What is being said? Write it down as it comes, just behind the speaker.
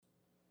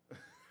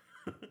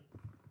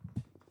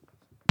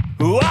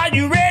Are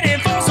you ready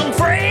for some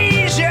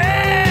Frasier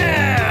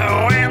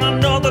and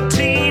another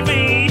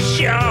TV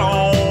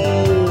show?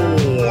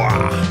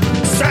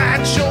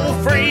 Sideshow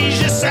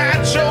Frasier,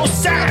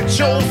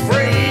 Sideshow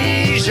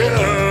Frasier.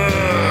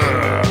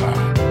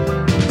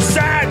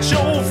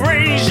 Sideshow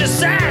Frasier,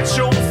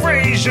 Sideshow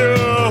Frasier.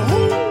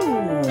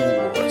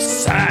 Ooh,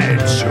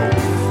 Sideshow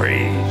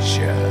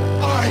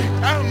Frasier. I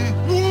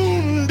am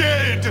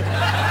wounded.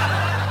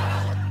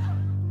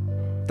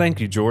 Thank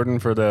you, Jordan,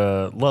 for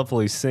the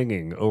lovely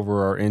singing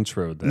over our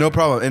intro there. No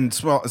problem. And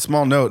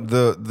small note,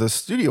 the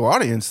studio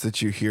audience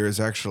that you hear is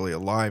actually a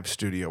live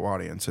studio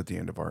audience at the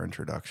end of our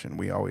introduction.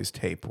 We always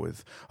tape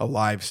with a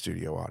live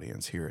studio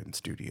audience here in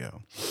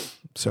studio.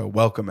 So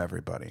welcome,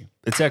 everybody.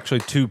 It's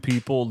actually two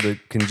people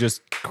that can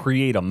just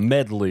create a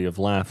medley of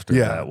laughter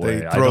that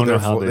way. I don't know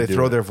how they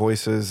throw their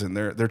voices, and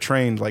they're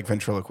trained like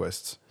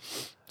ventriloquists.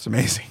 It's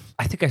amazing.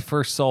 I think I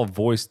first saw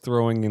voice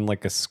throwing in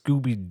like a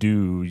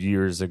Scooby-Doo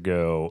years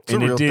ago. It's a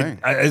real thing.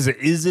 Is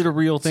it a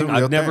real thing? It's a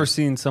real I've never thing.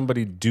 seen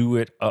somebody do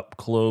it up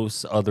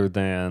close other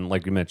than,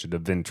 like you mentioned, a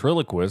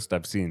ventriloquist.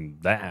 I've seen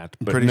that.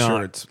 But Pretty not,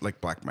 sure it's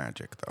like black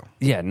magic, though.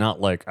 Yeah, not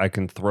like I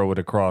can throw it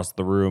across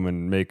the room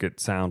and make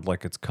it sound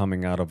like it's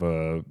coming out of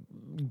a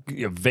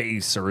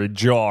vase or a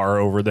jar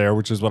over there,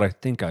 which is what I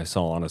think I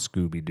saw on a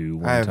Scooby-Doo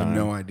one I have time.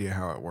 no idea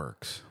how it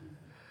works.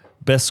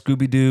 Best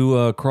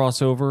Scooby-Doo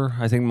crossover?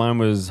 I think mine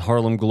was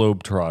Harlem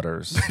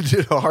Globetrotters.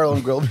 Did a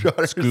Harlem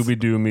Globetrotters?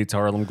 Scooby-Doo meets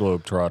Harlem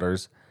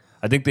Globetrotters.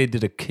 I think they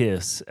did a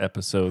Kiss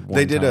episode one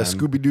They did a time.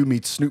 Scooby-Doo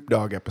meets Snoop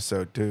Dogg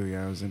episode, too.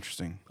 Yeah, it was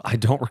interesting. I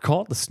don't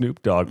recall the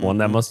Snoop Dogg one.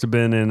 That must have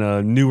been in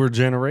a newer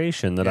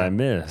generation that I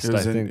missed.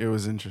 It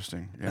was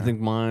interesting. Yeah. I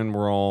think mine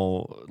were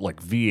all like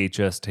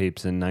VHS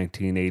tapes in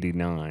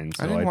 1989.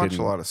 So I didn't watch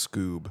a lot of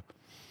Scoob.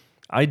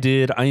 I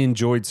did. I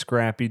enjoyed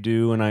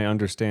Scrappy-Doo, and I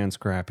understand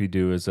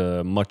Scrappy-Doo is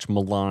a much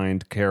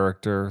maligned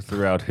character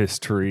throughout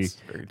history. It's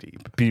very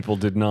deep. People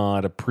did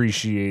not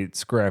appreciate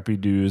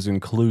Scrappy-Doo's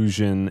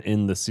inclusion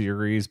in the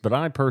series, but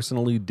I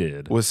personally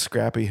did. Was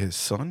Scrappy his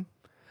son?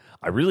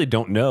 I really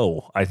don't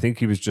know. I think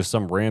he was just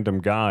some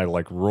random guy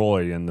like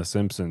Roy in The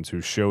Simpsons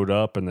who showed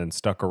up and then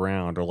stuck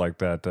around, or like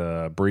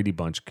that Brady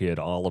Bunch kid,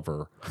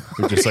 Oliver,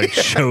 who just like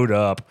showed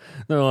up.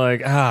 They're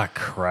like,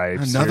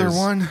 cripes. Another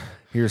one?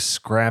 Here's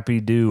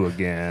Scrappy-Doo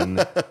again.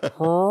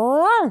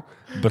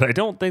 But I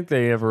don't think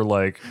they ever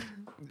like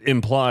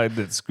implied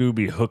that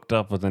Scooby hooked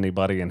up with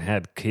anybody and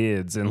had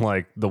kids and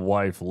like the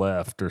wife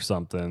left or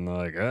something.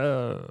 Like,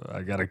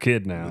 I got a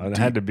kid now. It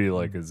had to be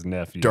like his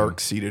nephew.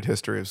 Dark-seated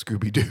history of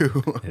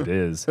Scooby-Doo. It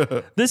is.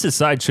 This is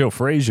Sideshow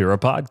Frasier, a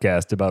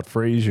podcast about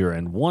Frasier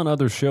and one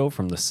other show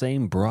from the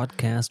same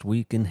broadcast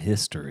week in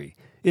history.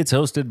 It's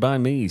hosted by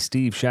me,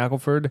 Steve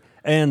Shackelford,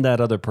 and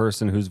that other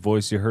person whose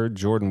voice you heard,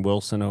 Jordan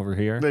Wilson over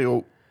here.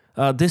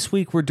 This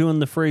week we're doing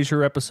the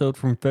Frasier episode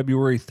from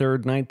February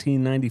 3rd,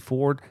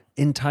 1994,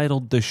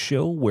 entitled The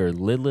Show Where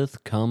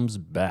Lilith Comes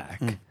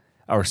Back.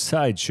 Our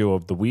sideshow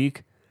of the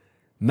week,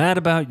 Mad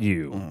About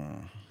You.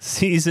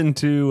 Season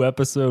 2,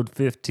 episode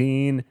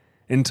 15,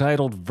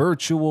 entitled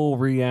Virtual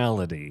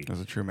Reality. It was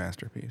a true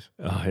masterpiece.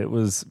 It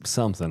was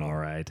something, all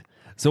right.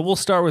 So we'll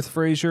start with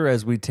Frasier,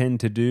 as we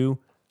tend to do.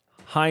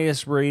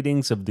 Highest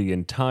ratings of the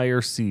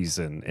entire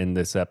season in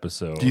this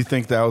episode. Do you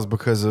think that was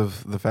because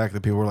of the fact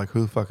that people were like,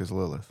 who the fuck is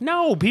Lilith?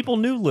 No, people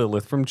knew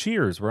Lilith from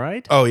Cheers,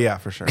 right? Oh, yeah,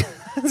 for sure.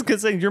 I was going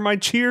to say, you're my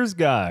Cheers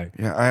guy.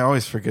 Yeah, I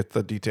always forget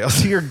the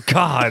details. Dear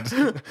God.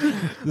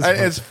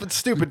 It's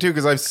stupid, too,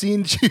 because I've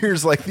seen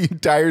Cheers like the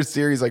entire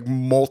series like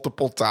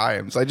multiple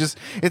times.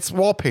 It's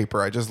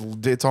wallpaper.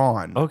 It's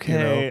on.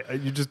 Okay,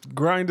 you just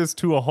grind us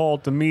to a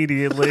halt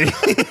immediately.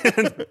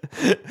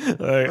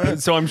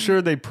 So I'm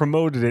sure they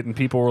promoted it and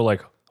people were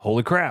like,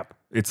 holy crap,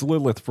 it's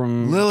Lilith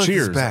from Lilith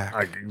Cheers. is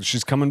back.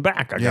 She's coming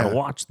back. I Yeah. got to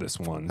watch this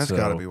one. That's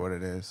got to be what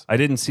it is. I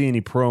didn't see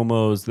any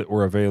promos that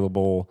were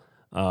available,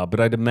 but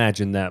I'd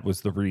imagine that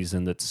was the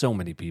reason that so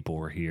many people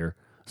were here.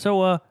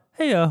 So,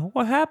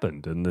 what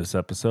happened in this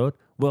episode?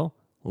 Well,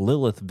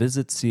 Lilith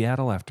visits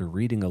Seattle after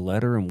reading a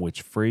letter in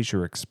which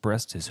Frasier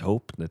expressed his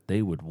hope that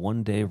they would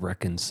one day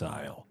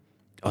reconcile.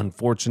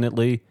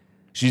 Unfortunately,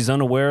 she's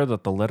unaware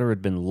that the letter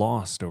had been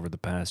lost over the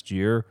past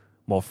year,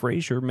 while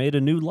Frasier made a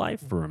new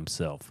life for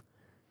himself.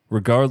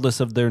 Regardless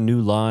of their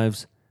new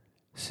lives,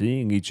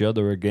 seeing each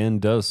other again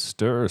does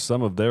stir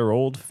some of their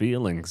old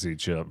feelings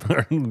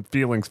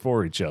feelings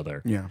for each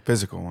other. Yeah,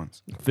 physical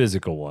ones.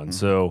 Physical ones.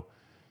 So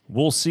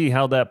we'll see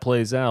how that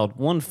plays out.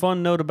 One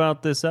fun note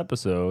about this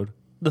episode,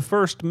 the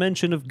first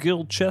mention of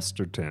Gil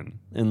Chesterton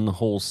in the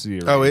whole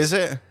series. Oh, is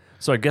it?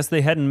 So I guess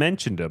they hadn't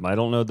mentioned him. I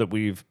don't know that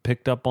we've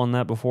picked up on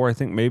that before. I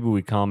think maybe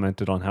we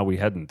commented on how we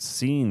hadn't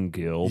seen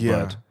Gil,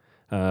 Yeah.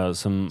 but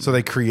So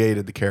they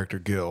created the character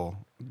Gil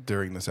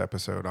during this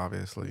episode,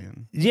 obviously.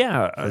 And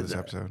for this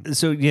episode.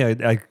 So yeah,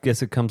 I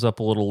guess it comes up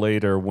a little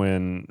later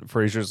when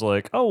Frasier's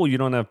like, "Oh, well, you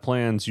don't have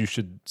plans. You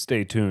should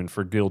stay tuned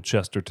for Gil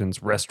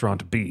Chesterton's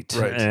Restaurant Beat."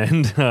 Right.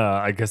 And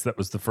I guess that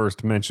was the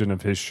first mention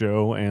of his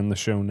show and the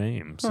show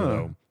name.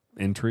 So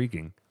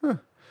intriguing.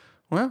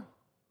 Well,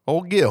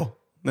 old Gil.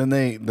 Then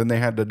they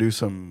had to do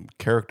some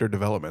character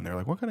development. They're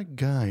like, what kind of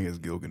guy is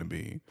Gil going to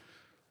be?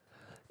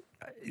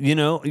 You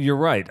know, you're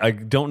right. I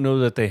don't know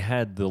that they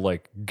had the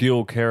like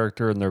Gil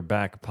character in their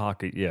back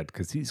pocket yet,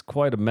 because he's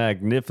quite a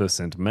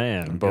magnificent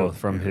man, both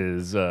from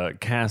his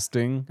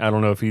casting. I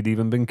don't know if he'd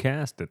even been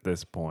cast at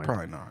this point.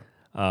 Probably not.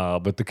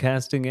 But the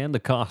casting and the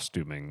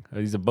costuming.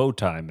 He's a bow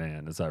tie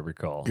man, as I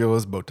recall. Gil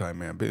is a bow tie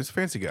man, but he's a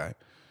fancy guy.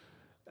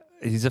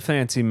 He's a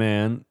fancy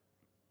man.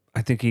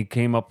 I think he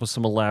came up with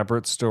some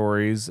elaborate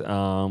stories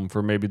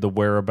for maybe the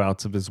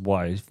whereabouts of his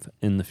wife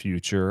in the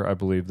future. I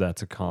believe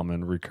that's a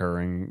common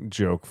recurring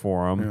joke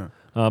for him.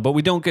 Yeah. But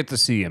we don't get to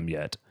see him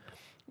yet.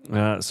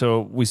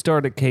 So we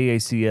start at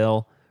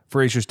KACL.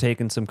 Frasier's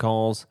taking some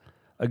calls.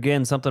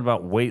 Again, something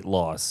about weight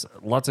loss.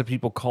 Lots of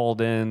people called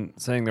in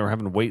saying they were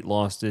having weight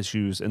loss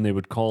issues, and they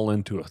would call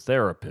into a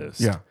therapist.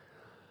 Yeah,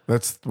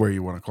 that's where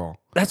you want to call.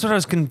 That's what I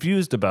was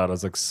confused about. I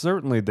was like,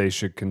 certainly they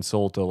should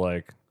consult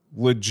a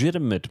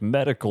legitimate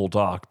medical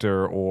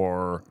doctor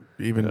or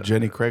even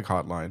Jenny Craig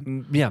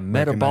hotline. Yeah,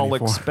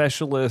 metabolic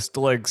specialist,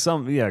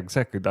 exactly.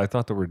 I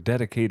thought there were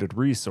dedicated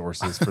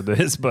resources for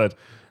this, but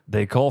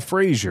they call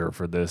Frasier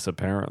for this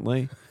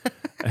apparently.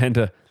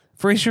 And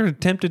Frasier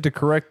attempted to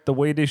correct the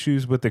weight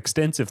issues with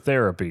extensive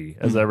therapy.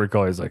 As I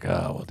recall, he's like,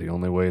 the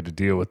only way to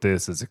deal with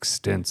this is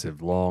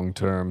extensive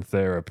long-term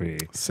therapy.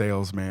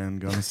 Salesman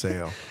gonna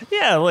sail.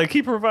 Yeah,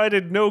 he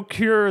provided no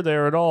cure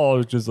there at all. It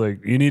was just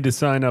like, you need to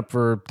sign up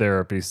for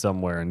therapy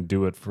somewhere and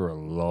do it for a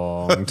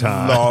long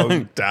time.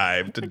 Long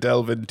time to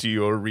delve into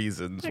your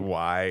reasons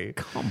why.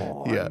 Come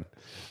on.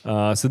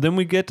 Yeah. So then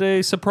we get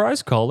a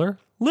surprise caller.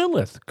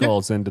 Lilith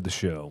calls into the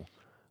show.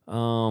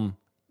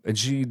 And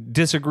she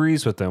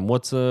disagrees with them.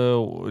 Do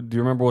you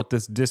remember what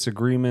this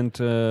disagreement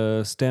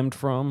stemmed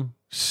from?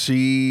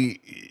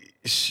 She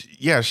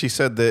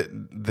said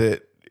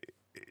that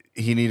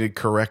he needed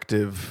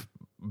corrective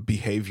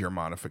behavior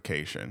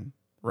modification,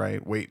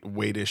 right?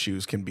 Weight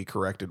issues can be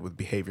corrected with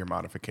behavior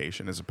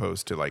modification as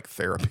opposed to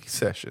therapy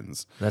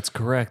sessions. That's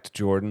correct,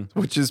 Jordan.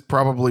 Which is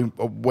probably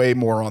way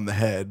more on the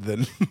head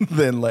than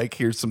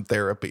here's some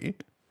therapy.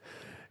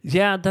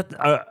 Yeah,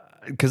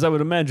 because I would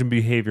imagine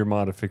behavior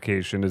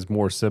modification is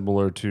more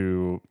similar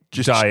to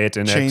just diet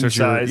and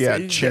exercise.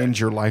 Change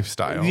your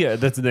lifestyle. Yeah,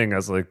 that's the thing. I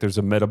was like, there's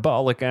a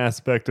metabolic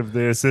aspect of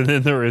this, and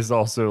then there is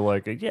also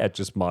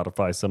just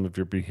modify some of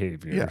your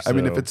behavior. Yeah, so. I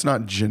mean, if it's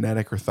not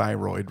genetic or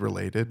thyroid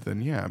related,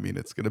 then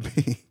it's going to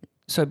be.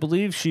 So I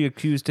believe she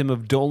accused him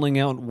of doling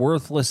out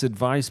worthless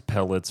advice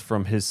pellets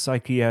from his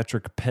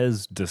psychiatric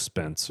Pez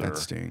dispenser. That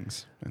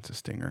stings. That's a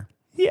stinger.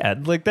 Yeah,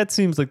 that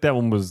seems like that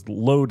one was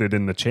loaded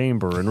in the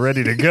chamber and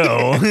ready to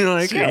go.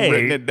 She had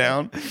written it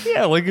down.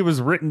 Yeah, it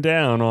was written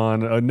down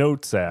on a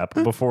notes app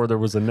before there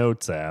was a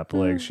notes app.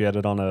 She had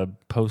it on a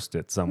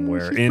Post-it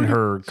somewhere in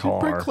her car.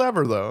 She's pretty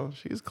clever, though.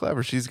 She's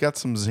clever. She's got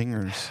some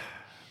zingers.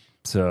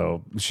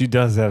 So she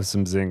does have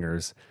some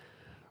zingers.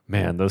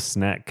 Man, those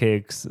snack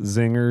cakes,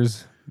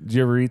 zingers. Did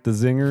you ever eat the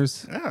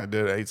zingers? Yeah, I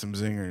did. I ate some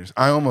zingers.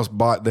 I almost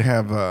bought. They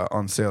have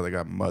on sale. They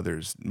got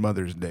Mother's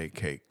Day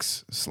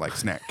cakes. It's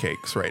snack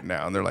cakes right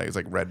now, and they're it's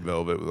red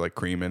velvet with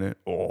cream in it.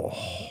 Oh,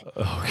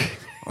 okay.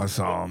 I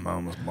saw them. I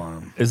almost bought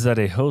them. Is that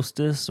a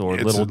Hostess or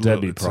Little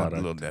Debbie product?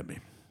 Little Debbie.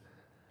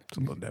 It's a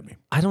Little Debbie.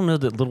 I don't know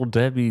that Little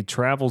Debbie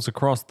travels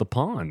across the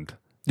pond.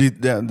 They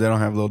don't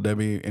have Little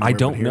Debbie. I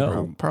don't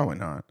know. Probably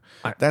not.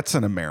 That's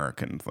an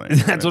American thing.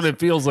 That's what it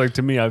feels like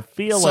to me. I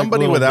feel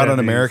somebody like without an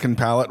American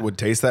palate would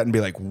taste that and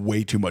be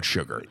way too much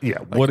sugar. Yeah,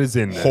 what is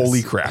in this?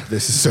 Holy crap,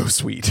 this is so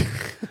sweet.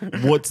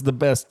 What's the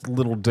best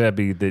Little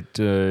Debbie that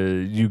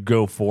you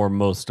go for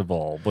most of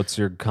all? What's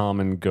your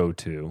common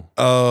go-to?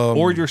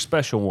 Or your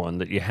special one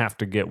that you have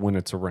to get when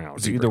it's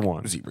around? Either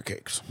one. Zebra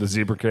cakes. The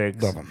zebra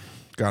cakes? Love them.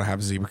 Gotta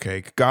have zebra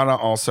cake. Gotta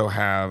also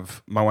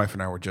have, my wife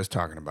and I were just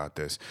talking about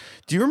this.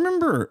 Do you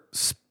remember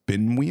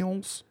spin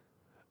wheels?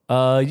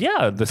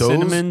 Yeah,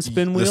 cinnamon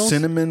spin wheels. The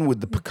cinnamon with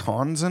the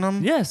pecans in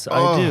them? Yes,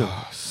 I do.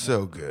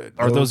 So good.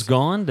 Are those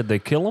gone? Did they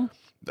kill them?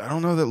 I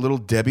don't know that Little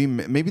Debbie,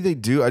 maybe they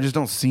do. I just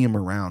don't see them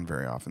around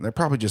very often. They're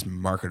probably just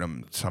marketing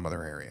them some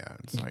other area.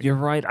 You're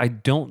right. I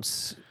don't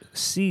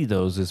see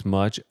those as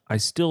much. I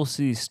still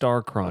see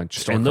Star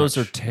Crunch, and those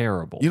are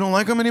terrible. You don't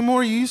like them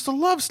anymore? You used to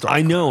love Star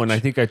Crunch. I know, and I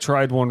think I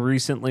tried one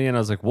recently, and I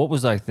was like, what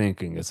was I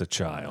thinking as a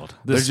child?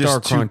 They're Star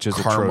just Crunch too is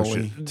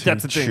caramely, atrocious.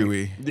 That's the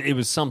chewy. It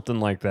was something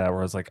like that where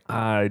I was like,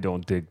 I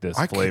don't dig this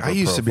flavor I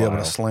used to be able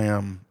to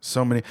slam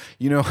so many.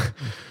 Your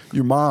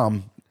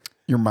mom,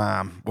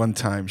 one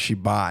time she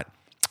bought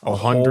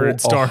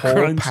 100 Star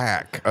Crunch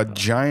pack, a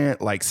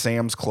giant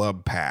Sam's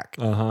Club pack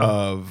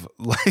of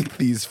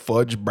these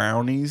fudge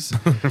brownies.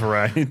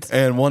 Right.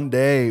 And one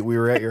day we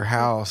were at your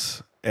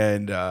house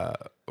and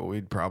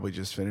we'd probably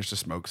just finished a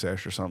smoke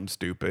sesh or something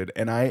stupid.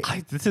 And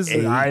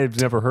I've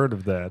never heard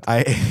of that.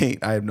 I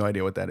have no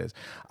idea what that is.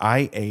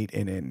 I ate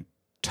an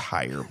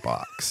entire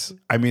box.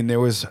 I mean, there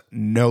was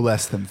no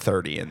less than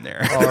 30 in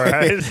there. All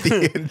right.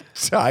 The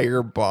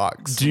entire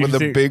box with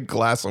a big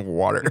glass of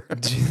water.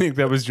 Do you think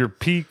that was your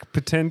peak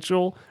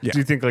potential? Yeah. Do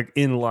you think like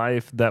in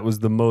life that was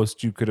the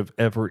most you could have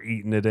ever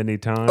eaten at any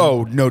time?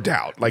 Oh, no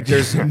doubt. Like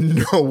there's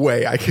no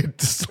way I could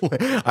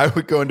I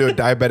would go into a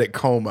diabetic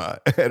coma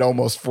at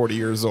almost 40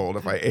 years old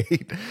if I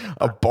ate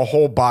a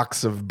whole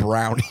box of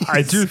brownies.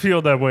 I do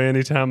feel that way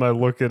anytime I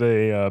look at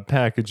a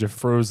package of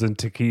frozen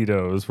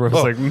taquitos where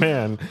it's like,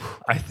 man,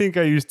 I think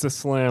I used to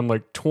slam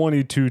like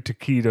 22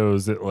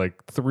 taquitos at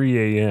like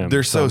 3 a.m.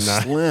 They're so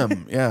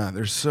slim. Yeah,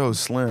 they're so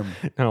slim.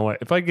 No,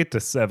 if I get to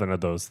 7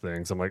 of those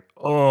things, I'm like,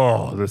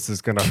 oh, this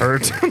is going to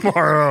hurt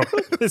tomorrow.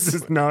 This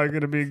is not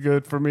going to be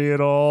good for me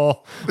at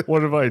all.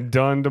 What have I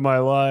done to my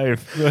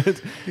life?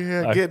 But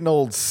Yeah, getting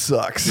old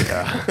sucks.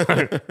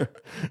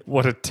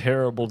 what a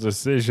terrible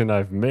decision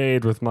I've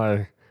made with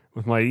my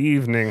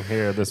evening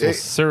here. This will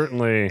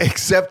certainly...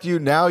 Except you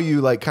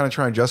like kind of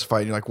try and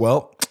justify it. You're like,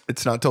 well,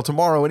 it's not till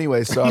tomorrow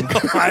anyway, so I'm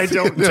I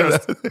don't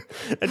just...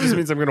 That just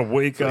means I'm going to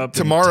wake up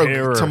tomorrow. in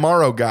terror.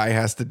 Tomorrow guy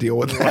has to deal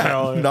with that,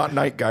 Well, not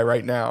night guy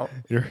right now.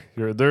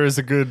 There is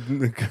a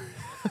good...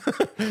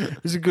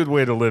 There's a good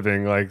way to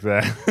living like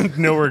that.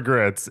 No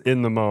regrets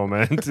in the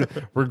moment.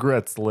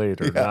 Regrets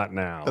later, not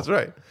now. That's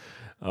right.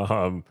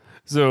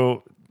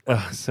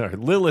 Sorry.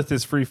 Lilith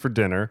is free for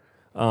dinner.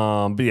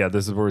 But yeah,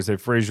 this is where we say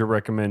Frasier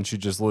recommends she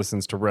just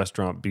listens to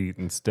Restaurant Beat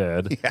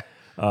instead. Yeah.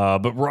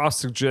 But Ross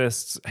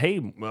suggests, hey,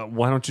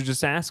 why don't you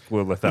just ask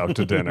Lilith out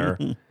to dinner?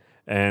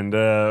 And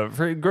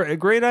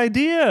great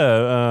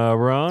idea,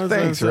 Roz.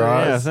 Thanks, Roz.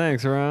 Yeah, Roz.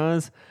 thanks,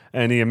 Roz.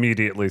 And he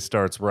immediately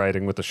starts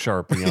writing with a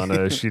Sharpie on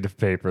a sheet of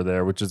paper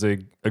there, which is a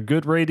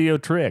good radio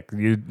trick.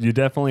 You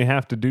definitely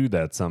have to do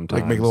that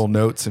sometimes. Like make little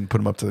notes and put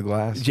them up to the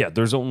glass. Yeah,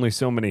 there's only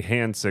so many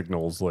hand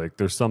signals. Like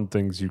there's some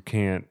things you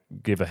can't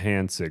give a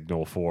hand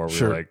signal for. Where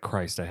you're like,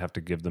 Christ, I have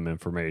to give them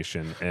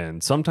information.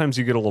 And sometimes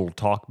you get a little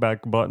talk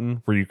back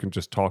button where you can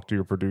just talk to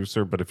your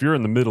producer. But if you're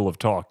in the middle of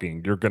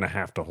talking, you're going to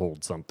have to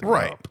hold something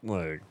up.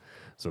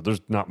 So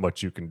there's not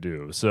much you can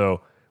do.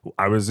 So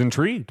I was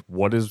intrigued.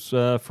 What is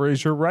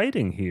Frasier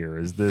writing here?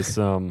 Is this...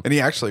 And he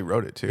actually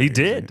wrote it too. He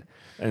did.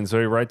 And so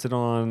he writes it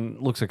on,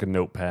 looks like a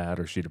notepad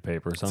or sheet of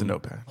paper or something. It's a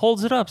notepad.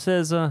 Holds it up,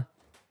 says,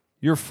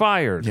 you're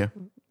fired. Yeah.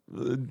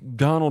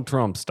 Donald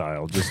Trump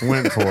style. Just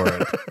went for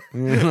it.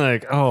 You're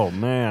like, oh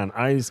man,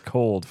 ice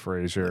cold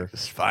Frasier.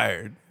 Just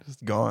fired.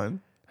 Just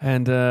gone.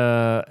 And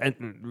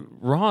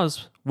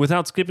Roz,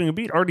 without skipping a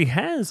beat, already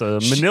has a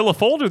manila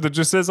folder that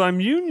just says I'm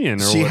union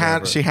or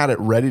whatever. She had it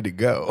ready to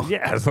go.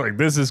 Yeah, it's like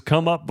this has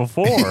come up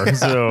before.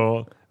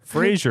 So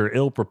Frasier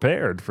ill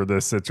prepared for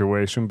this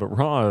situation, but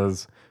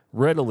Roz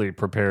readily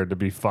prepared to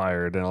be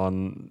fired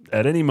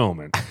at any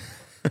moment.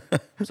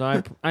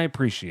 So I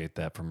appreciate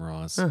that from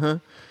Roz.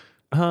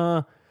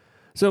 So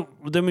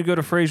then we go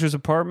to Frasier's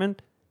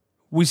apartment.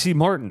 We see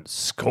Martin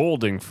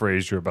scolding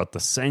Frasier about the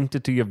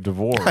sanctity of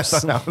divorce. I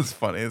thought that was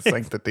funny. The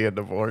sanctity of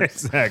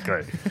divorce.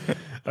 Exactly.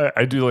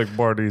 I do like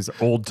Marty's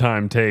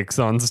old-time takes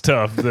on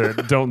stuff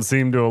that don't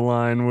seem to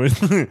align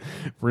with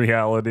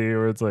reality,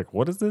 or it's like,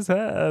 what does this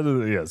have?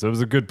 Yeah, so it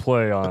was a good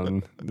play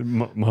on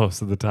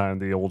most of the time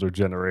the older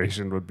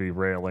generation would be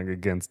railing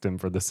against him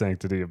for the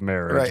sanctity of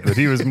marriage, Right. but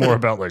he was more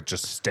about like,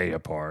 just stay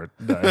apart.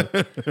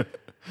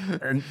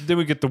 And then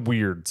we get the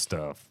weird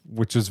stuff,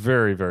 which is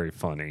very, very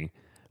funny.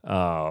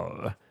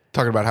 Talking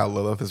about how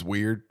Lilith is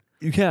weird.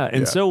 Yeah,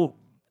 and so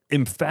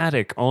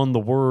emphatic on the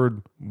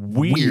word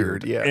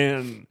weird. Yeah.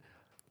 And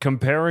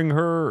comparing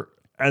her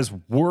as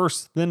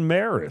worse than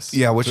Maris.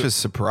 Yeah, which is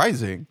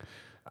surprising.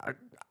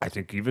 I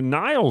think even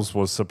Niles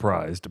was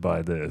surprised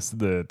by this.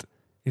 That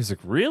he's like,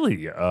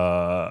 really?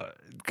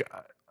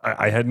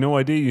 I had no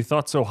idea you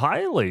thought so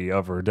highly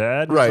of her,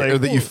 Dad. Right, Like, or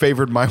that you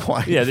favored my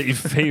wife. yeah, that you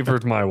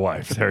favored my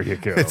wife. There you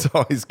go. It's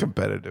always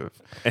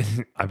competitive.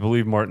 And I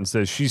believe Martin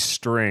says she's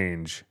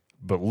strange,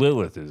 but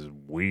Lilith is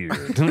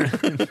weird.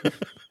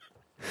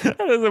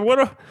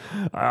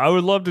 I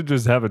would love to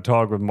just have a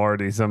talk with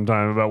Marty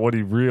sometime about what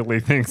he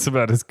really thinks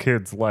about his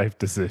kids' life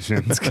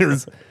decisions.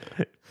 Because,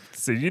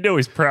 so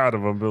he's proud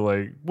of them, but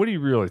like, what do you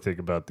really think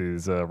about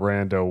these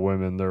rando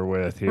women they're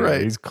with here?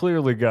 Right. He's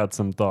clearly got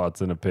some thoughts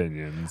and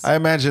opinions. I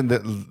imagine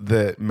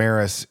that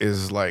Maris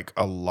is like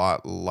a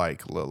lot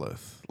like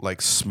Lilith,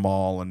 like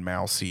small and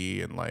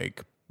mousy and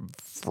like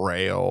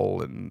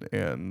frail,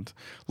 and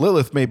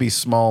Lilith may be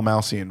small,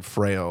 mousy, and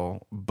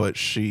frail, but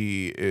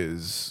she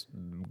is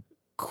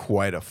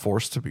quite a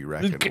force to be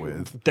reckoned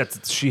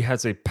with. She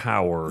has a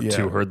power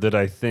to her that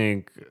I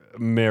think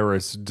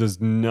Maris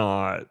does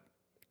not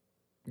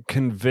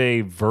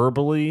convey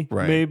verbally.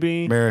 Right.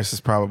 Maybe Maris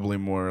is probably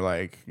more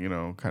like,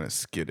 kind of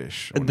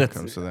skittish when it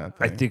comes to that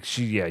thing. I think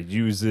she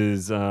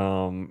uses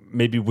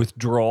maybe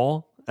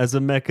withdrawal as a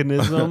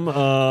mechanism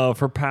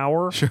for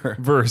power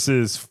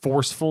versus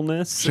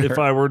forcefulness. If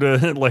I were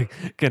to, like,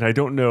 again, I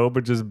don't know,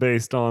 but just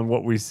based on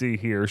what we see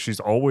here, she's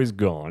always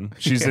gone.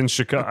 She's in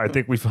Chicago. I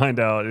think we find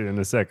out in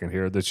a second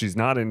here that she's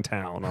not in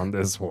town on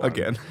this one.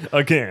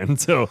 Again.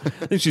 So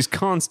I think she's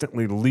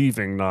constantly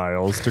leaving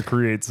Niles to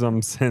create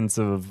some sense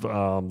of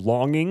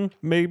longing,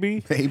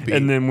 maybe.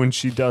 And then when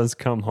she does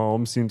come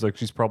home, seems like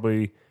she's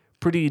probably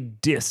pretty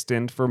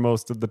distant for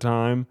most of the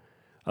time.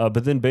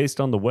 But then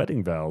based on the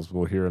wedding vows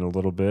we'll hear in a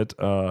little bit,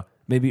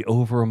 maybe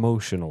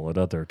over-emotional at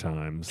other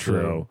times.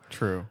 True.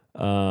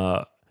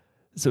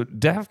 So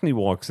Daphne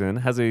walks in,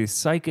 has a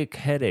psychic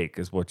headache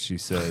is what she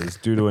says,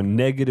 due to a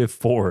negative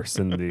force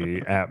in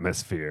the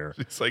atmosphere.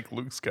 It's like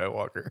Luke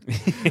Skywalker.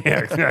 Yeah,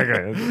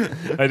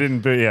 exactly. I didn't,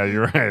 but yeah,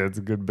 you're right. It's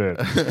a good bit.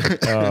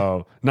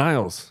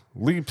 Niles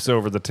leaps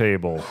over the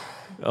table.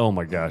 Oh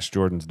my gosh,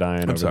 Jordan's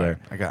dying over there.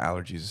 I got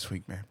allergies this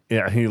week, man.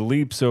 Yeah, he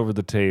leaps over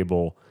the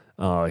table.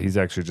 He's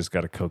actually just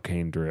got a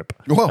cocaine drip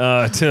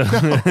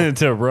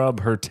to rub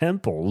her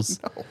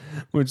temples,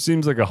 which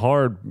seems like a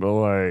hard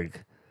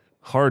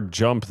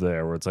jump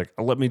there. Where it's like,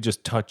 let me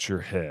just touch your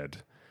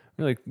head.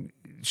 You're like,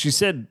 she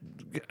said,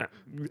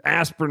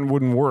 aspirin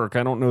wouldn't work.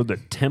 I don't know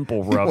that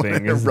temple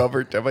rubbing is.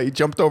 Rubber temple. He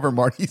jumped over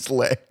Marty's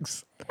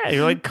legs. Yeah,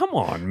 you're like, come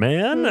on,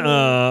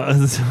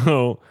 man.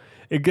 So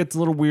it gets a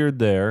little weird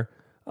there.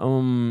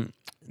 Then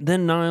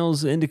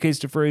Niles indicates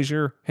to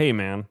Frasier, hey,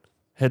 man,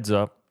 heads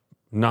up.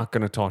 Not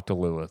going to talk to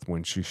Lilith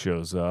when she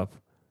shows up.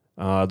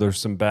 There's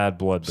some bad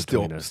blood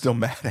between us. Still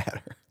mad at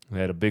her. We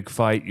had a big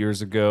fight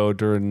years ago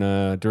during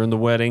the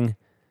wedding,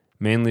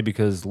 mainly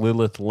because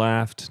Lilith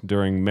laughed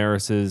during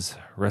Maris's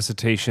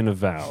recitation of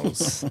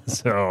vows.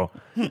 So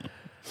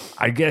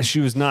I guess she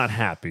was not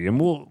happy. And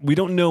we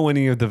don't know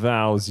any of the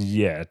vows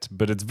yet,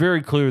 but it's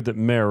very clear that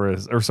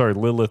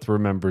Lilith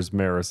remembers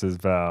Maris's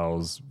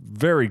vows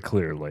very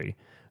clearly.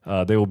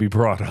 They will be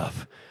brought up.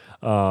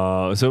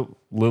 So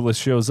Lilith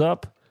shows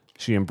up.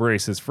 She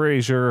embraces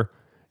Frasier,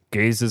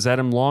 gazes at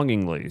him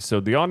longingly.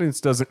 So the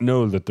audience doesn't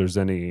know that there's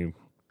any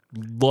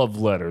love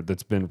letter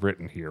that's been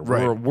written here.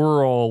 Right.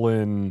 We're all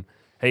in,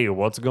 hey,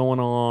 what's going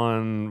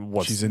on?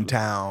 She's in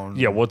town.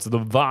 Yeah, what's the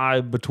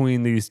vibe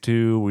between these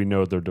two? We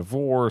know they're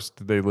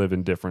divorced. They live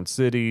in different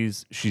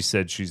cities. She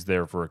said she's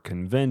there for a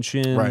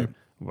convention.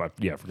 Right.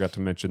 Yeah, forgot to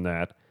mention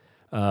that.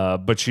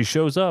 But she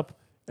shows up,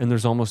 and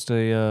there's almost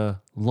a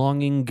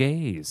longing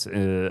gaze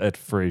at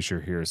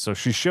Frasier here. So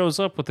she shows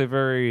up with a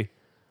very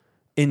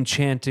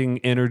enchanting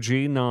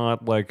energy,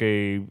 not like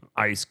a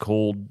ice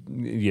cold,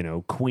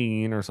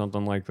 queen or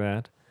something like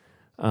that.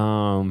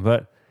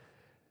 But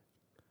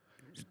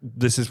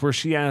this is where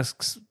she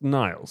asks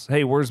Niles,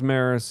 hey, where's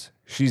Maris?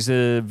 She's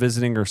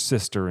visiting her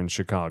sister in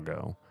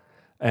Chicago.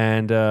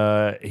 And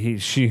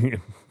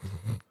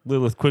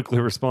Lilith quickly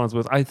responds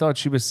with, I thought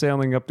she was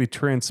sailing up the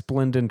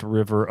transplendent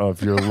river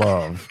of your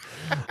love.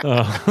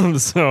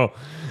 So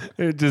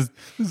it just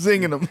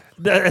zinging them.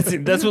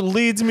 That's what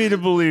leads me to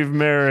believe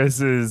Maris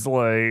is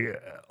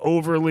like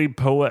overly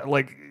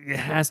poetic. It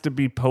has to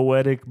be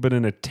poetic, but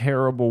in a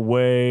terrible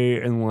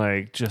way, and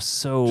like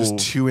just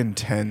too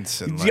intense.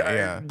 And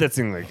that's the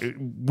thing. Like,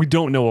 we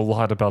don't know a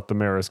lot about the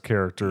Maris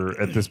character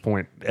at this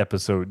point,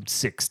 episode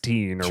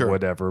 16 or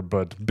whatever.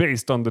 But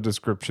based on the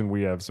description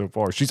we have so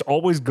far, she's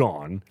always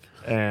gone,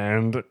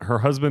 and her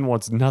husband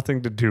wants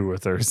nothing to do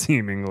with her.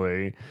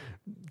 Seemingly,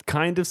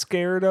 kind of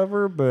scared of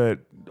her, but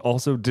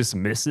also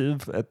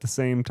dismissive at the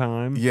same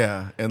time.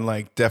 Yeah, and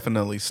like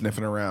definitely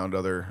sniffing around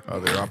other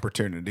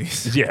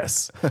opportunities.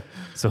 Yes.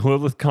 So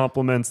Lilith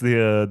compliments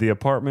the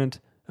apartment.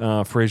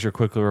 Frasier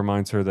quickly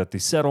reminds her that the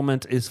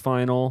settlement is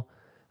final.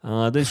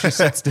 Then she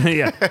sits down.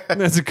 Yeah,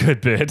 that's a good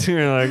bit.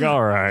 You're like,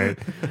 all right.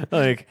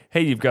 Like,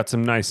 hey, you've got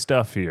some nice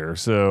stuff here.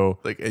 So,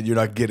 and you're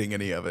not getting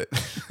any of it.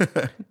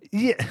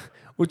 Yeah.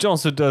 Which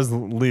also does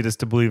lead us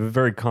to believe a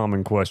very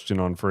common question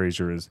on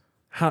Frasier is,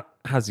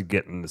 how's he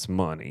getting this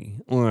money?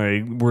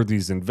 Like, were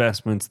these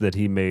investments that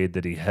he made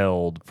that he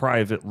held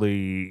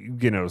privately?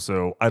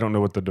 So I don't know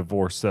what the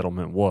divorce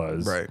settlement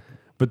was. Right.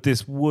 But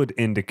this would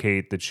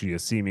indicate that she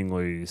is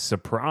seemingly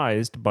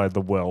surprised by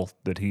the wealth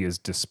that he is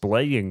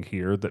displaying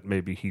here that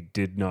maybe he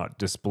did not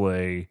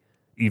display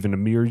even a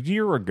mere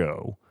year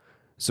ago.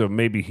 So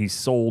maybe he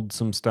sold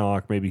some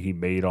stock. Maybe he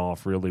made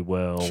off really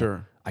well.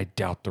 Sure. I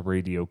doubt the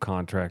radio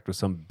contract was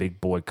some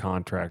big boy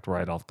contract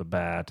right off the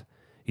bat.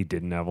 He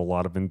didn't have a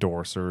lot of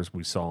endorsers.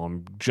 We saw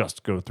him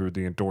just go through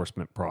the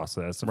endorsement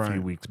process a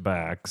few weeks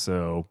back.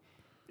 So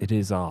it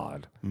is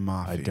odd.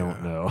 Mafia. I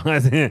don't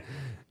know.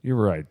 You're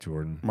right,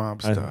 Jordan.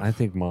 Mob stuff. I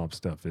think mob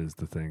stuff is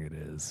the thing it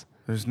is.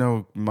 There's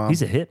no mob.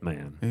 He's a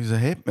hitman. He's a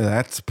hitman.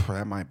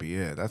 That might be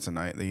it. That's a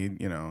night. He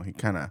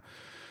kind of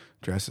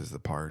dresses the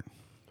part.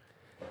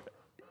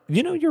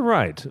 You're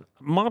right.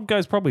 Mob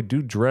guys probably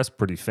do dress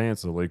pretty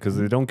fancily because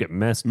they don't get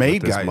messed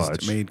with as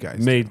much.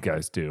 Maid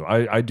guys do.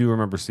 I do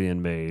remember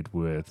seeing Maid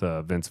with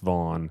Vince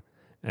Vaughn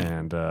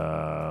and,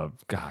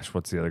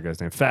 what's the other guy's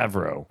name?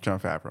 Favreau. Jon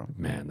Favreau.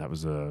 Man, that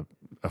was a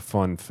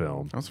fun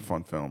film. That was a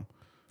fun film.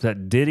 Is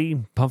that Diddy?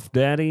 Puff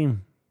Daddy?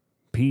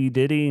 P.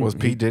 Diddy. Was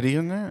P. Diddy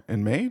in there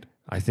and Made?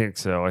 I think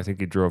so. I think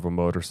he drove a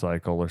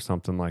motorcycle or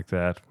something like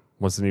that.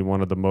 Wasn't he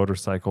one of the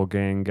motorcycle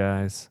gang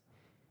guys?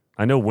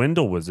 I know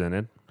Wendell was in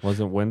it.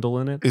 Wasn't Wendell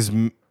in it?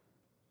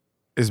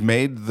 Is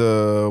Made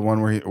the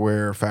one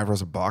where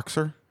Favreau's a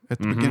boxer at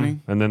the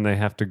beginning? And then they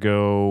have to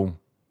go,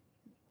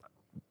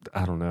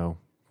 I don't know,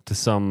 to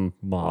some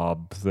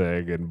mob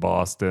thing in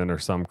Boston or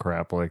some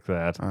crap like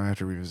that. I have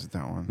to revisit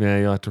that one. Yeah,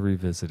 you'll have to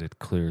revisit it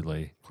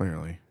clearly.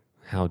 Clearly.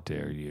 How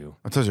dare you?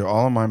 I told you,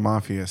 all of my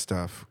mafia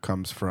stuff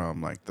comes from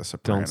like the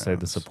Sopranos. Don't say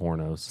the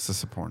Sopranos. It's the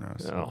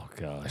Sopranos. Oh,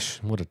 gosh.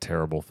 What a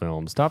terrible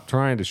film. Stop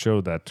trying to show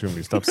that to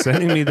me. Stop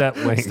sending me that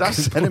link. Stop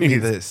sending me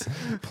this.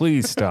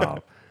 Please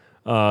stop.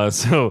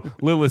 So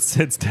Lilith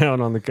sits down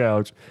on the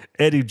couch.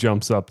 Eddie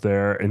jumps up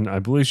there, and I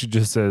believe she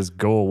just says,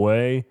 go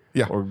away.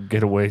 Yeah. Or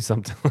get away,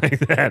 something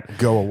like that.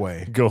 Go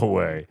away. Go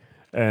away.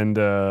 And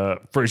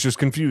Frasier's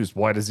confused.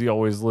 Why does he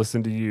always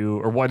listen to you?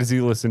 Or why does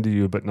he listen to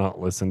you but not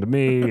listen to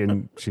me?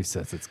 And she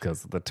says it's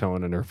because of the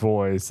tone in her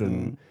voice.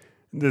 And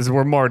this is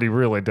where Marty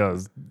really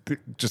does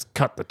just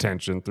cut the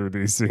tension through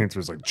these scenes.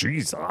 It's like,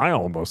 geez, I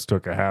almost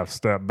took a half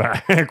step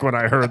back when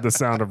I heard the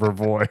sound of her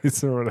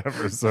voice or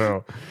whatever.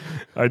 So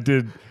I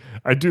do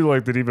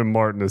like that even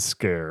Martin is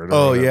scared.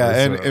 Oh, yeah.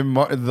 And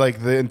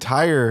like the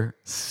entire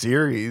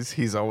series,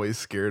 he's always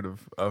scared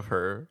of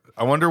her.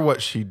 I wonder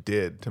what she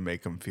did to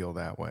make him feel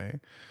that way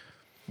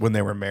when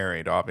they were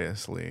married,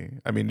 obviously.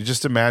 I mean,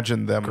 just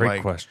imagine them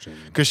Great question.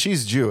 Because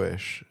she's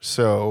Jewish.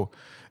 So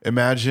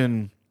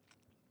imagine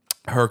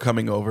her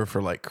coming over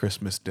for like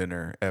Christmas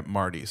dinner at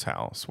Marty's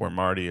house, where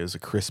Marty is a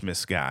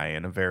Christmas guy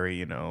and a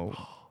very,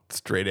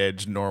 straight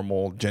edge,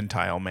 normal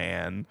Gentile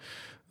man.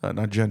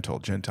 Not gentle,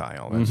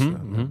 Gentile. That's,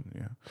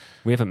 yeah.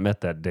 We haven't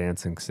met that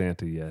dancing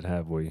Santa yet,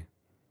 have we?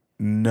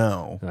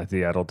 No. I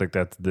don't think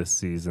that's this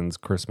season's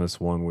Christmas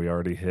one we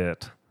already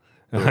hit.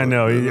 I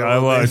know. I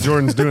love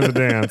Jordan's doing the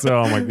dance.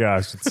 Oh, my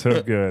gosh. It's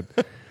so good.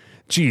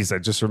 Jeez, I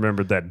just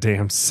remembered that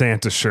damn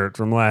Santa shirt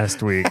from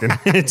last week, and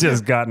it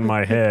just got in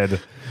my head.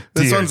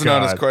 This Dear one's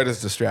God. not quite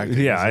as distracting.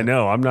 Yeah, I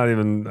know.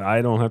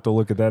 I don't have to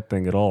look at that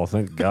thing at all.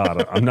 Thank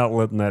God. I'm not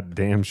letting that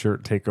damn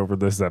shirt take over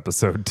this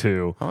episode,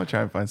 too. I'm going to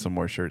try and find some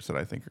more shirts that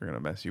I think are going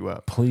to mess you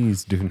up.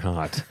 Please do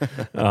not.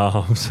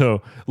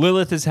 So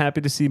Lilith is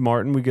happy to see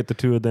Martin. We get the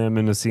two of them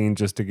in a scene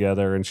just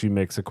together, and she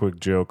makes a quick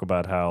joke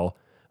about how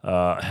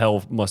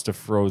hell must have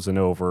frozen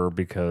over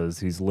because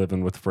he's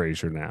living with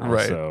Frasier now.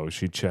 Right. So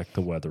she checked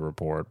the weather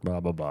report,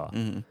 blah, blah, blah.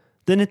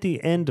 Then at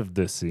the end of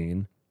this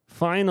scene,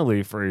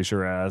 finally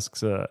Frasier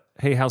asks,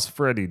 hey, how's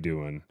Freddie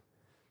doing?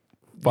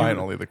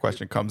 Finally, the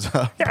question comes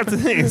up. That's the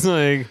thing. It's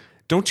like,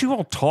 don't you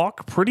all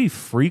talk pretty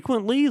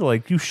frequently?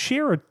 Like, you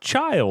share a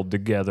child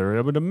together.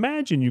 I would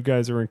imagine you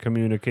guys are in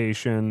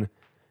communication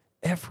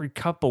every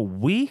couple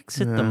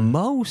weeks at the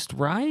most,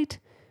 right?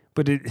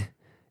 But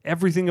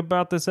everything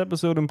about this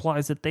episode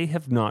implies that they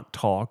have not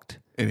talked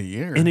In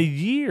a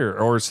year.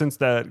 Or since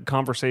that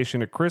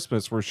conversation at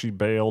Christmas where she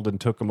bailed and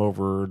took him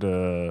over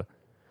to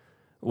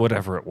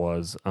whatever it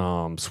was,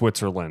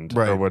 Switzerland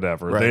or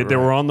whatever. They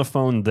were on the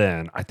phone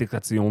then. I think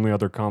that's the only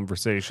other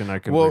conversation I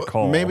can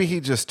recall. Maybe he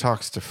just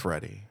talks to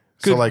Freddie.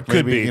 Could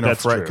maybe, be.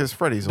 That's true. Because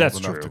Freddie's That's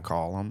old enough true. to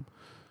call him.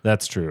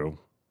 That's true.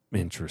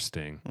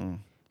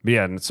 Interesting. But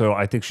yeah, and so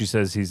I think she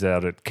says he's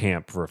out at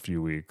camp for a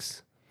few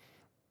weeks.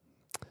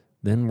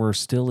 Then we're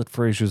still at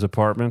Frasier's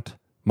apartment.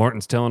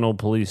 Martin's telling old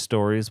police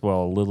stories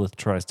while Lilith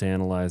tries to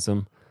analyze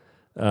them.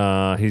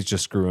 He's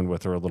just screwing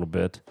with her a little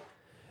bit.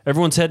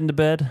 Everyone's heading to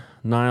bed.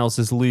 Niles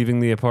is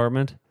leaving the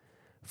apartment.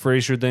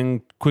 Frasier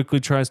then quickly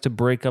tries to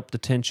break up the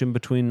tension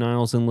between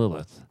Niles and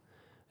Lilith.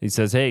 He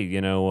says, hey,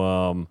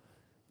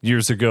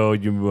 years ago,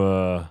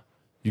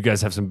 you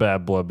guys have some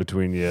bad blood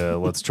between you.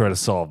 Let's try to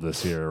solve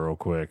this here real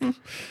quick.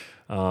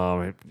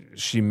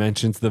 She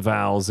mentions the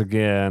vows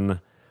again.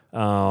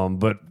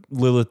 But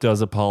Lilith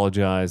does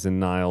apologize, and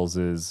Niles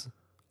is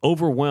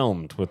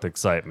overwhelmed with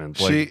excitement.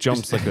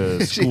 Jumps like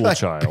a school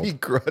child.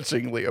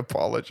 Begrudgingly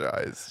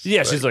apologized.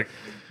 Yeah, she's like,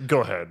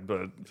 go ahead.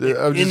 But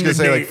I'm just gonna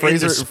say,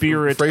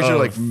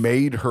 Frasier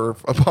made her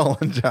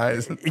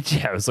apologize.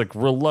 Yeah, it was like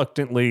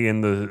reluctantly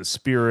in the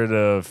spirit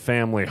of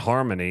family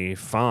harmony.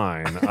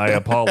 Fine, I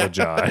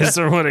apologize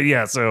or whatever.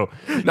 Yeah, so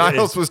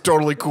Niles was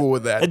totally cool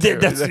with that.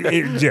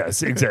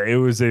 Yes, exactly. It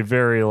was a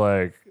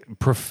very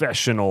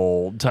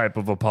professional type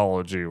of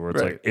apology where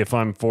it's like, if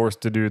I'm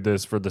forced to do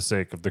this for the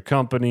sake of the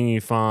company,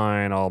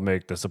 fine, I'll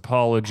make this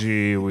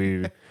apology.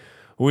 We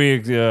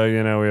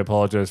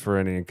apologize for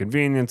any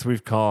inconvenience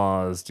we've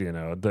caused.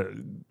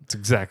 It's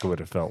exactly what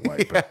it felt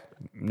like. Yeah. But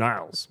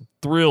Niles,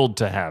 thrilled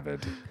to have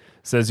it,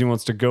 says he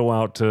wants to go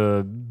out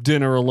to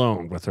dinner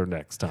alone with her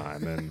next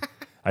time. And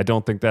I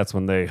don't think that's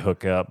when they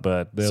hook up,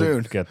 but they'll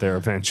get there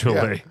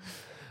eventually.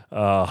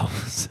 Yeah.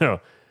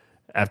 So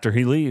after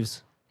he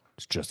leaves,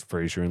 it's just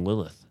Frasier and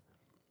Lilith.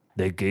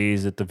 They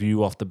gaze at the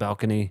view off the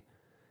balcony,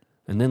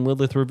 and then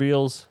Lilith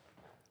reveals,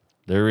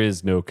 there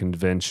is no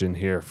convention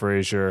here,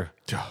 Frasier.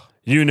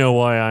 You know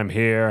why I'm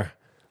here.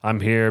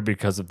 I'm here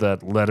because of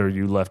that letter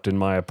you left in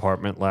my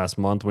apartment last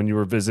month when you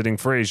were visiting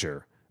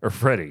Frasier. Or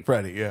Freddie.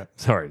 Freddie, yeah.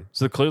 Sorry.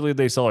 So clearly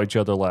they saw each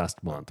other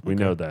last month. We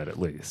know that at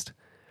least.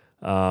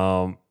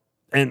 And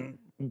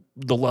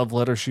the love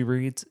letter she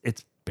reads,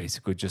 it's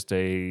basically just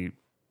a,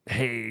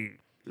 hey,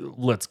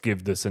 let's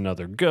give this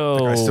another go.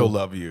 Like, I still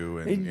love you.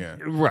 And yeah.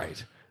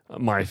 Right.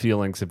 My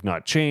feelings have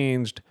not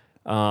changed.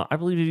 I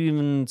believe he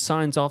even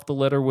signs off the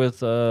letter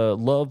with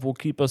love will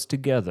keep us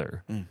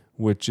together,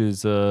 which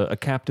is a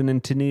Captain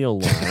and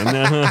Tennille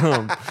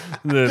line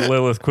that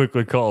Lilith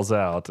quickly calls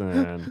out.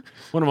 And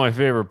one of my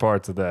favorite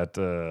parts of that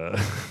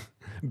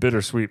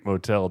Bittersweet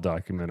Motel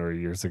documentary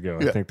years ago,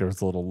 I think there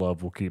was a little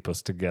love will keep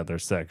us together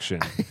section.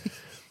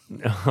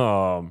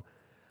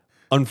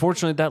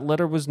 Unfortunately, that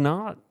letter was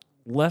not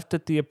left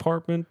at the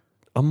apartment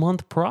a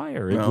month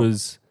prior. It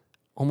was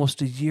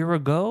almost a year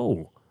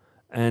ago.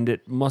 And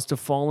it must have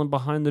fallen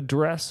behind the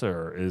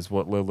dresser, is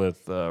what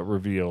Lilith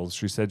reveals.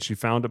 She said she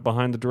found it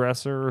behind the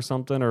dresser or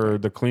something, or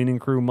the cleaning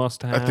crew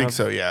must have. I think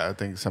so, yeah. I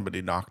think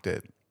somebody knocked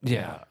it.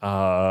 Yeah.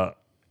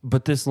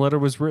 But this letter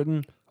was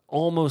written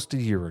almost a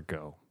year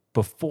ago,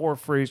 before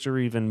Frasier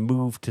even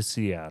moved to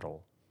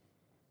Seattle.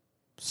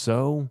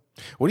 So?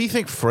 What do you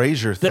think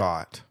Frasier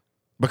thought?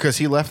 Because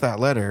he left that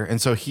letter,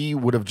 and so he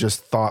would have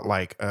just thought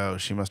like, oh,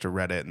 she must have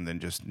read it and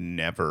then just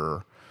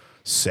never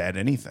said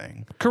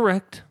anything.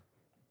 Correct.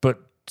 But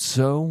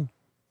so?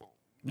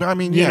 I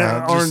mean,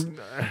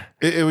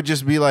 it would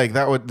just be like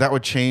that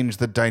would change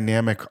the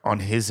dynamic on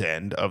his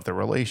end of the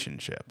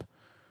relationship.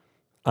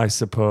 I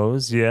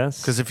suppose, yes.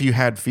 Because if you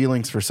had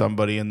feelings for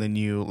somebody and then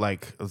you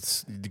like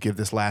let's give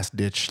this last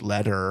ditch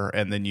letter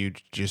and then you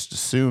just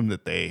assume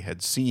that they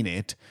had seen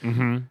it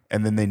and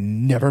then they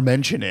never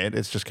mention it,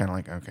 it's just kind of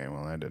like, okay,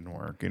 well, that didn't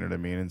work. You know what I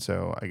mean? And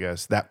so I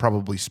guess that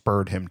probably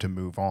spurred him to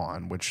move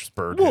on, which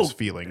spurred his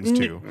feelings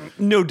to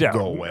no doubt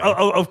go away.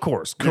 Of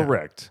course,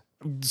 correct.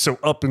 So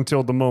up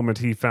until the moment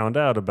he found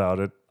out about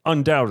it,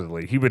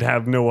 undoubtedly, he would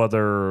have no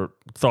other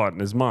thought in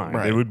his mind.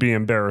 Right. It would be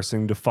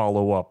embarrassing to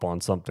follow up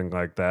on something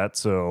like that.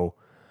 So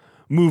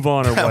move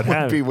on or what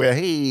have you.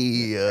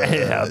 Hey,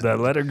 have that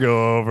letter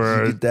go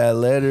over. Get that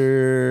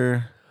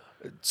letter.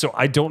 So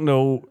I don't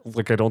know,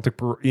 like, I don't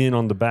think we're in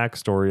on the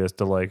backstory as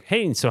to like,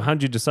 hey, so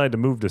how'd you decide to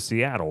move to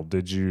Seattle?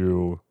 Did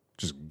you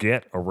just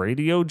get a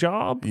radio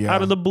job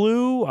out of the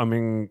blue? I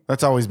mean,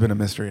 that's always been a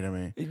mystery to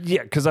me.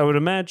 Yeah, because I would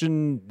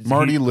imagine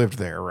Marty lived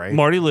there, right?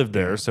 Marty lived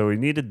there, so he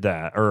needed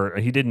that, or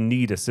he didn't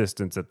need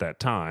assistance at that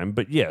time.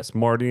 But yes,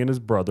 Marty and his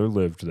brother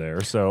lived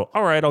there. So,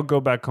 all right, I'll go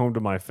back home to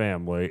my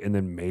family, and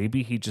then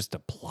maybe he just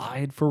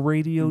applied for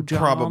radio jobs.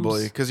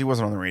 Probably because he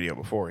wasn't on the radio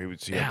before.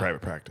 He had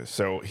private practice,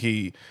 so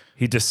he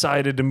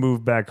decided to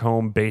move back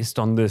home based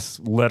on this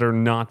letter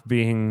not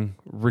being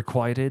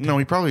requited. No,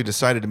 he probably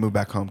decided to move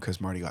back home because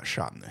Marty got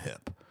shot in the hip.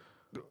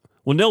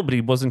 Well, no, but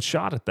he wasn't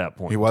shot at that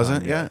point. He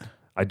wasn't yet?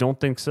 I don't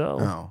think so.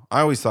 No,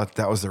 I always thought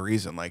that was the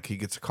reason. Like he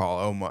gets a call,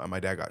 oh, my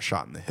dad got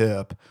shot in the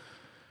hip.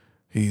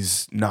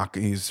 He's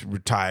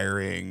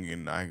retiring,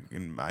 and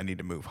I need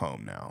to move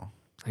home now.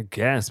 I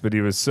guess, but he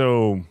was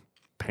so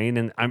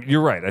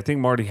you're right. I think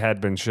Marty had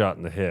been shot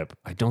in the hip.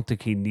 I don't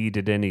think he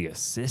needed any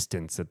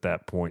assistance at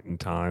that point in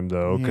time,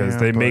 though, because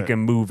they make him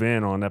move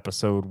in on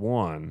episode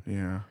 1.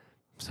 Yeah.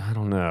 So I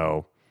don't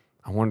know.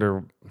 I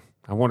wonder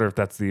if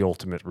that's the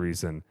ultimate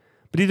reason.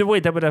 But either way,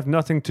 that would have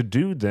nothing to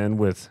do then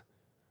with.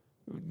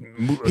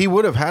 He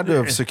would have had to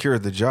have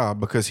secured the job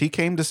because he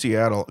came to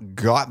Seattle,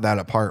 got that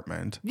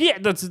apartment. Yeah,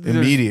 that's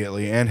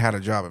immediately and had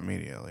a job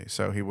immediately.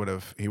 So he would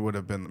have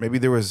been. Maybe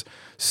there was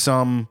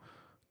some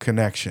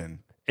connection.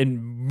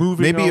 And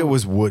moving maybe on, it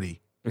was Woody.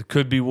 It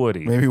could be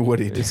Woody. Maybe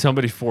Woody did.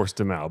 Somebody forced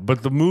him out.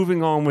 But the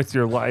moving on with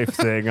your life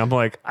thing, I'm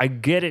like, I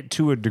get it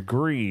to a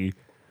degree,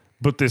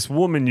 but this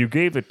woman you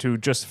gave it to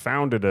just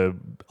found it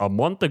a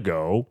month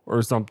ago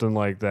or something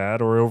like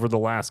that, or over the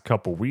last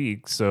couple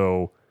weeks.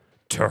 So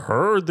to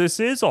her, this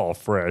is all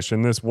fresh,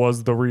 and this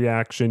was the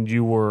reaction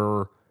you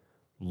were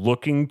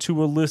looking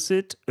to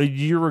elicit a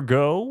year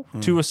ago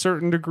to a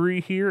certain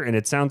degree here. And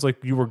it sounds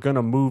like you were going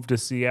to move to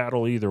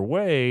Seattle either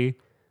way,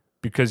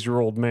 because your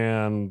old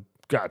man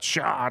got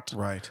shot.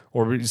 Right.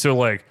 Or so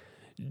like,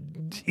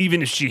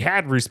 even if she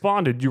had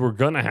responded, you were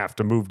going to have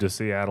to move to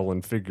Seattle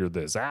and figure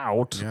this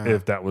out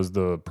if that was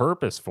the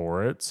purpose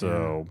for it.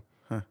 So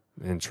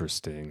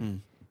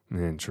interesting.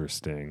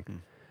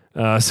 Interesting.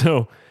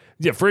 So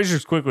yeah,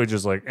 Frasier's quickly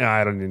just like,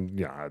 I didn't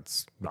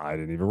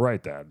even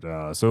write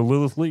that. So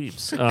Lilith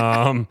leaves.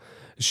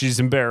 She's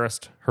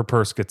embarrassed. Her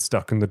purse gets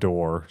stuck in the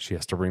door. She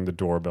has to ring the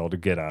doorbell to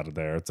get out of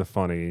there. It's a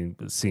funny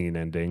scene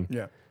ending.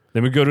 Yeah.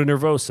 Then we go to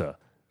Nervosa.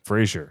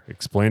 Frasier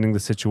explaining the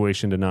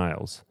situation to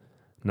Niles.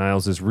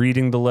 Niles is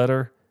reading the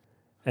letter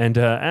and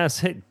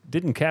asks, hey,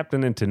 didn't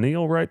Captain and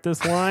Tennille write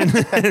this line?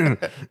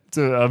 It's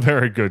a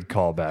very good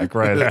callback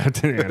right at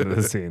the end of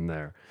the scene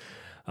there.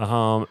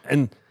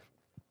 And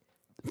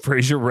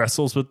Frasier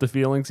wrestles with the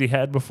feelings he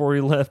had before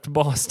he left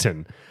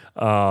Boston.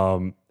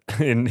 And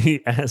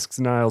he asks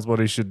Niles what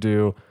he should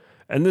do.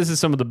 And this is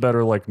some of the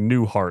better, like,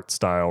 Newhart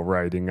style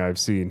writing I've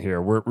seen here,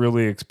 where it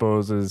really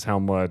exposes how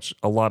much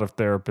a lot of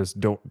therapists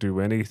don't do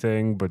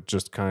anything but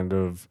just kind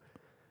of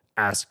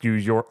ask you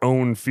your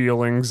own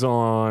feelings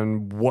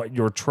on what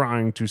you're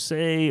trying to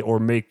say or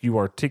make you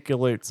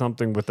articulate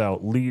something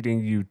without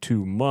leading you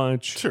too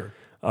much. Sure.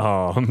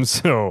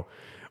 So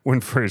when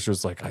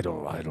Frasier's like, I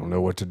don't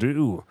know what to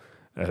do,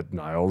 and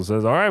Niles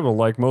says, all right, well,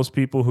 like most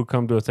people who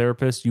come to a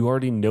therapist, you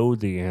already know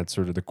the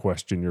answer to the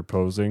question you're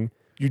posing.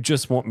 You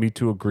just want me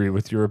to agree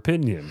with your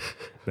opinion.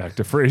 Back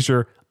to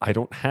Frasier, I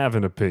don't have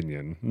an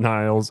opinion.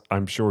 Niles,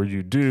 I'm sure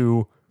you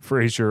do.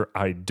 Frasier,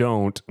 I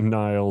don't.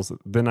 Niles,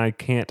 then I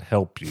can't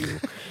help you.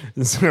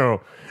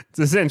 So it's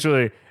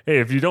essentially, hey,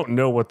 if you don't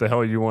know what the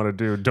hell you want to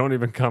do, don't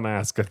even come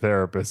ask a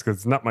therapist because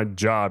it's not my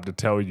job to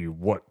tell you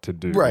what to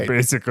do. Right.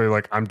 Basically,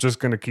 like, I'm just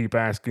going to keep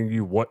asking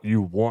you what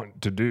you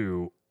want to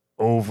do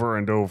over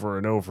and over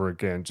and over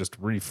again, just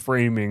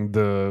reframing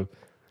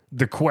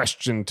the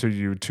question to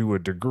you to a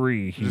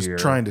degree here.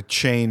 Just trying to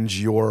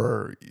change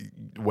your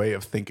way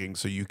of thinking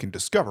so you can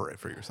discover it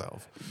for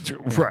yourself.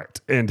 Right.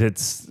 And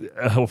it's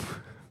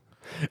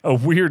a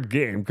weird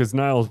game because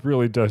Niles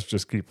really does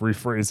just keep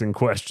rephrasing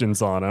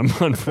questions on him,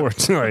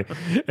 unfortunately,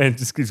 and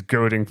just keeps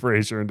goading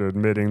Frasier into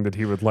admitting that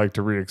he would like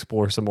to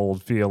re-explore some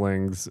old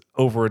feelings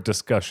over a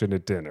discussion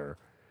at dinner.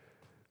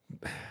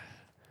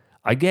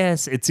 I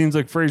guess it seems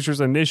like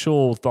Frasier's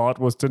initial thought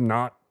was to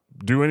not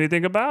do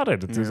anything about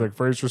it. It seems like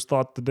Frasier's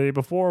thought the day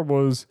before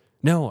was,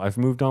 no, I've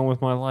moved on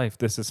with my life.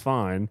 This is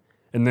fine.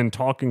 And then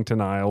talking to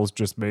Niles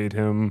just made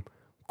him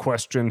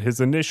question his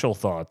initial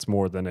thoughts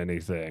more than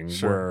anything.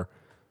 Sure. Where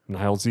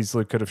Niles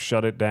easily could have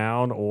shut it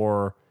down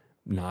or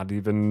not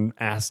even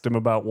asked him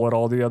about what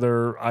all the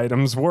other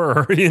items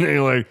were.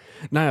 Like,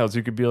 Niles,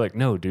 you could be like,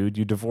 no, dude,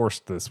 you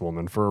divorced this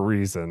woman for a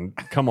reason.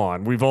 Come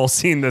on, we've all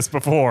seen this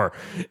before.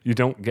 You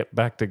don't get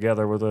back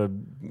together with a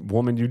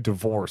woman you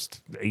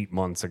divorced 8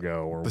 months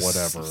ago or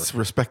whatever.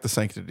 Respect the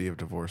sanctity of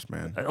divorce,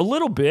 man. A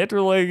little bit,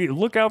 or like,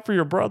 look out for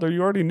your brother.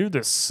 You already knew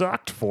this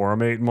sucked for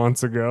him 8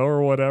 months ago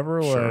or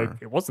whatever. Sure. Like,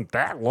 it wasn't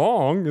that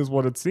long is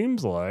what it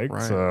seems like.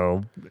 Right.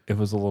 So it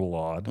was a little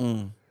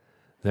odd.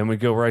 Then we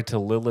go right to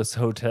Lilith's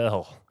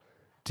hotel.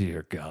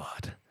 Dear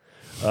God.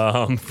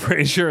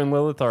 Frasier and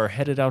Lilith are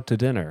headed out to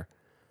dinner.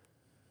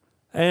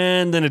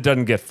 And then it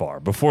doesn't get far.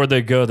 Before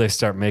they go, they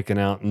start making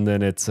out, and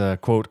then it's,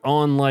 quote,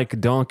 on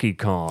like Donkey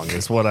Kong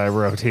is what I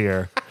wrote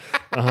here.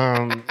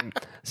 So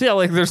yeah,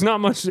 like there's not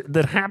much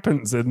that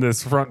happens in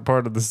this front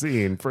part of the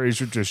scene.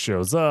 Frasier just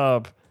shows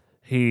up.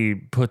 He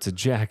puts a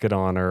jacket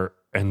on her,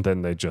 and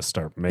then they just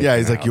start making out. Yeah,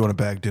 he's like, you want a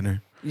bag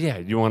dinner? Yeah,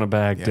 you want a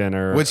bag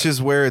dinner. Which is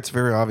where it's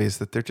very obvious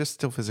that they're just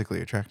still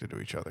physically attracted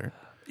to each other.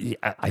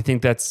 Yeah, I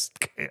think that's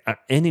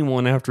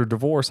anyone after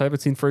divorce. I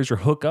haven't seen Frasier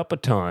hook up a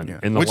ton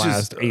in the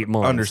last 8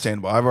 months.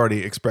 Understandable. I've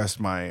already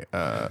expressed my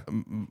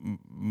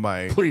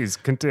my. Please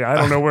continue. I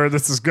don't know where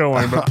this is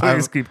going, but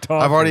please keep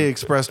talking. I've already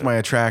expressed my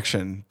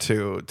attraction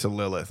to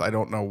Lilith. I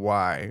don't know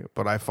why,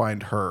 but I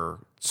find her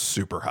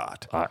super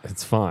hot.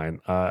 It's fine.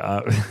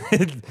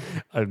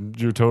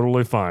 You're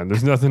totally fine.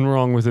 There's nothing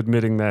wrong with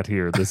admitting that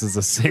here. This is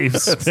a safe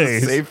space. It's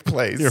a safe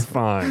place. You're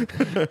fine.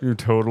 You're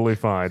totally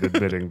fine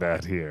admitting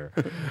that here.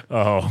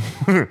 Oh,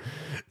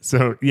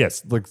 so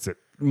yes, like I said,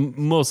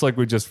 most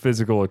likely just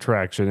physical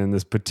attraction in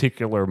this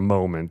particular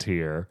moment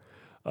here.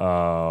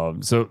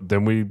 So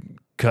then we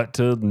cut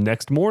to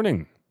next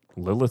morning,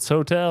 Lilith's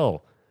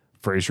hotel.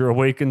 Frasier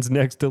awakens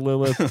next to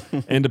Lilith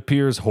and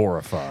appears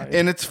horrified.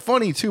 And it's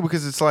funny too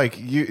because it's like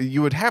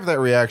you would have that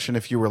reaction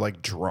if you were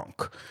like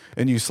drunk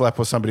and you slept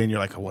with somebody and you're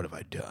like, oh, what have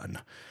I done?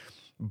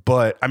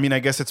 But I mean, I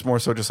guess it's more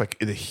so just like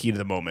the heat of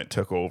the moment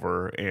took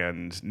over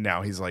and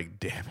now he's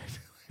like, damn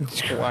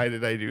it. Why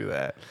did I do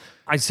that?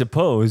 I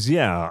suppose,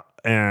 yeah.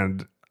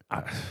 And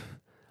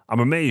I'm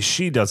amazed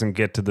she doesn't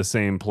get to the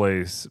same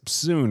place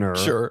sooner.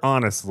 Sure.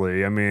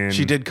 Honestly, I mean,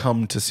 She did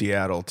come to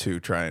Seattle to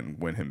try and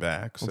win him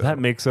back. So. well, that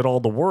makes it all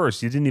the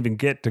worse. You didn't even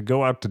get to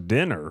go out to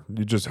dinner.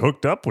 You just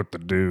hooked up with the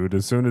dude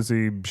as soon as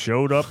he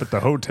showed up at the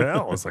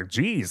hotel. It's like,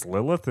 geez,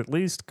 Lilith, at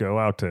least go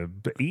out to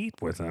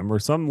eat with him or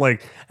something.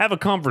 Like, have a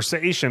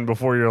conversation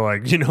before you're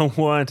like, you know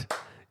what?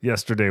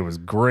 Yesterday was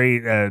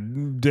great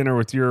at dinner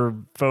with your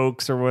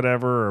folks or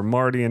whatever, or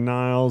Marty and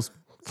Niles.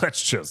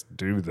 Let's just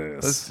do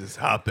this. Let's just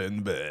hop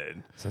in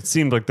bed. So it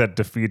seemed like that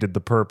defeated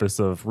the purpose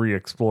of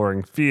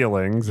re-exploring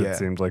feelings. Yeah. It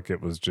seemed like it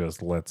was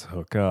just let's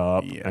hook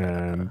up,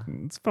 and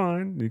it's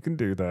fine. You can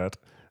do that.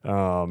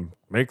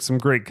 Make some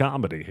great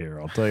comedy here,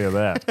 I'll tell you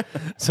that.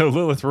 So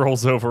Lilith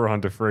rolls over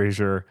onto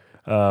Frasier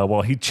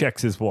while he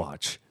checks his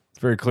watch. It's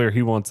very clear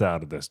he wants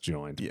out of this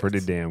joint pretty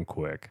damn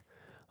quick.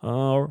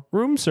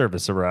 Room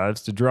service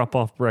arrives to drop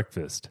off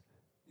breakfast.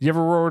 You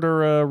ever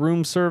order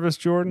room service,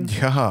 Jordan?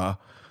 Yeah.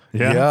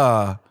 Yeah?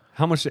 Yeah.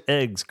 How much do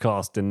eggs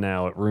costing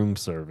now at room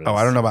service? Oh,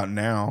 I don't know about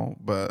now,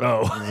 but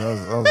that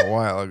was a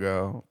while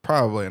ago.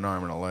 Probably an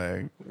arm and a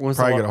leg.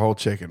 Probably get a whole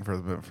chicken for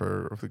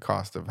the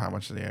cost of how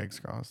much the eggs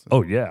cost.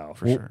 Oh, yeah.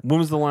 For sure. When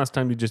was the last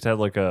time you just had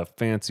like a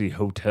fancy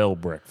hotel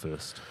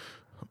breakfast?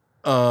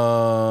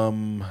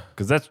 Because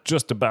that's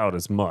just about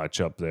as much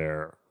up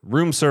there.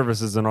 Room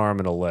service is an arm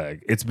and a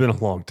leg. It's been a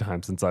long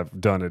time since I've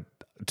done it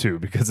too,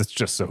 because it's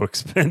just so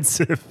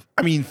expensive.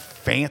 I mean,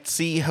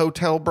 fancy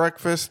hotel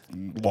breakfast,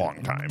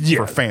 long time Yeah.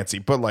 for fancy,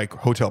 but like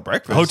hotel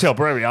breakfast. Hotel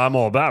breakfast. I'm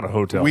all about a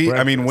hotel. I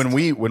breakfast. mean,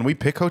 when we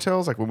pick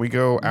hotels, like when we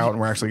go out and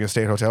we're actually going to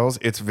stay at hotels,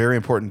 it's very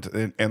important,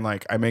 and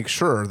like I make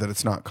sure that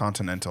it's not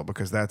continental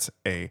because that's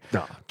a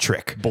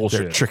trick. Bullshit.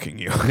 They're tricking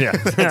you. Yeah,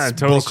 That's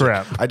total bullshit.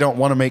 crap. I don't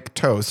want to make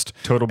toast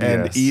Total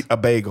and BS. eat a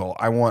bagel.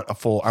 I want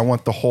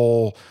the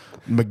whole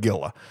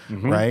Megillah,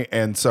 right?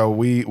 And so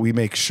we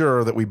make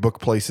sure that we book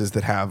places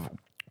that have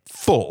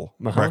full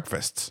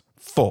breakfasts.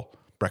 Full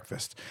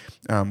breakfast.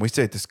 We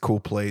stayed at this cool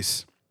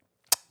place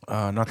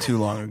not too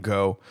long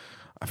ago.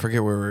 I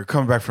forget where we were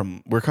coming back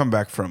from. We're coming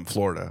back from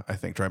Florida, I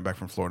think, driving back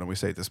from Florida. We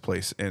stayed at this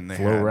place, and they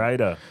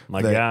Florida,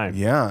 guy.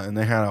 Yeah, and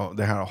they had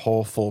a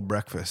whole full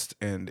breakfast,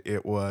 and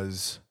it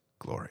was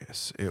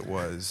glorious. It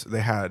was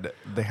they had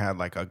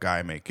like a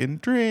guy making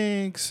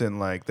drinks, and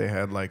like they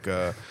had like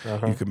you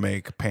could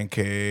make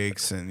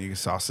pancakes and you could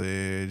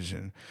sausage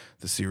and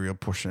the cereal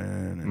portion,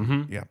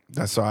 and yeah,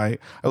 that's why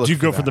I looked Do you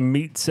go for that. the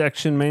meat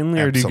section mainly,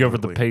 or do you go for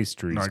the Absolutely.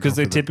 pastries? No, I go Because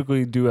they for the-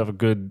 typically do have a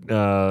good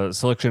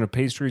selection of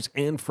pastries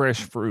and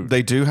fresh fruit.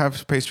 They do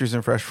have pastries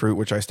and fresh fruit,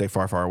 which I stay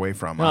far, far away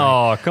from.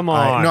 Oh, come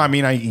on.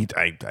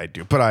 I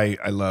do, but I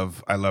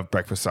love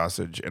breakfast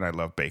sausage and I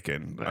love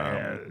bacon,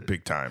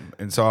 big time.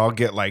 And so I'll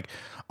get like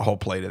a whole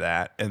plate of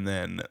that, and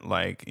then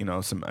like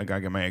I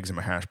gotta get my eggs and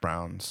my hash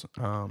browns.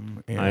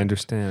 And I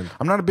understand.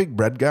 I'm not a big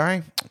bread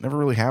guy. Never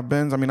really have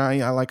been. I mean,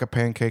 I like a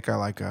pancake. I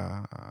like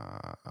a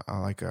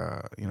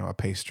a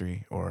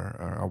pastry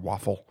or a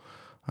waffle,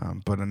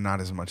 but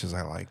not as much as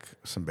I like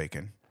some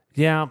bacon.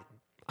 Yeah,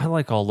 I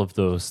like all of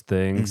those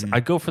things. Mm-hmm. I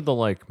go for the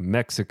like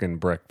Mexican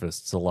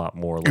breakfasts a lot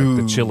more, like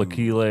the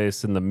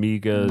chilaquiles and the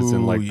migas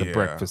and like the yeah.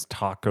 breakfast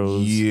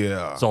tacos.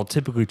 Yeah. So I'll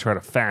typically try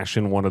to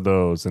fashion one of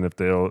those, and if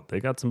they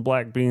got some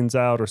black beans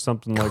out or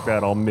something like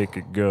that, I'll make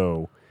it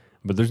go.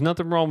 But there's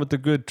nothing wrong with the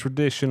good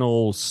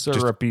traditional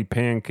syrupy,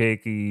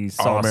 pancakey,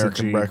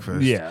 All-American sausagey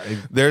breakfast. Yeah.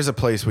 There's a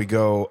place we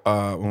go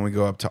when we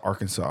go up to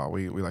Arkansas.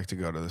 We like to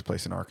go to this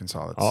place in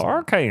Arkansas. That's,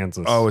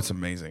 Arkansas. oh, it's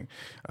amazing.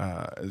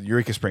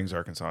 Eureka Springs,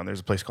 Arkansas. And there's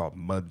a place called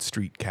Mud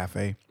Street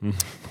Cafe.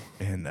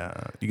 And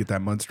you get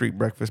that Mud Street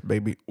breakfast,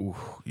 baby. Ooh,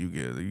 you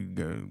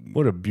get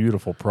What a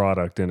beautiful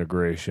product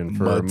integration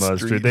for Mud Mud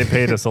Street. Street. They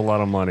paid us a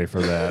lot of money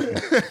for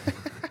that.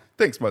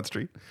 Thanks, Mud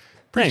Street.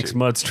 Thanks,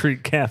 Mud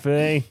Street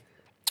Cafe.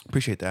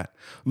 Appreciate that.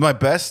 My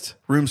best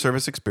room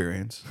service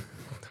experience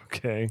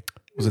Okay.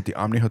 was at the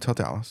Omni Hotel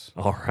Dallas.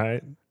 All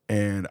right.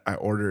 And I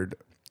ordered,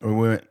 we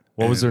went.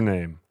 What was and her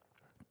name?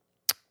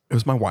 It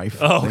was my wife.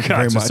 Oh, Thank you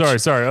very gotcha. much.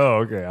 Sorry. Oh,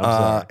 okay. I'm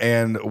sorry.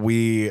 And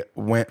we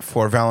went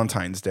for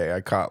Valentine's Day.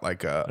 I caught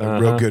like a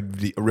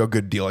real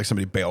good deal. Like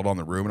somebody bailed on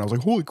the room, and I was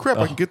like, "Holy crap!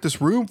 I can get this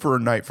room for a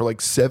night for like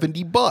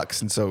 $70."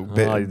 And so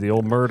The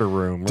old murder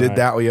room. did right.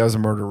 that. Yeah, it was a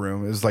murder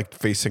room. It was like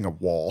facing a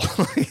wall.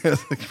 It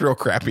was like real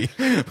crappy,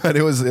 but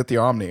it was at the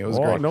Omni. It was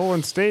Oh, great. no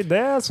one stayed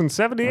there since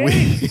 78.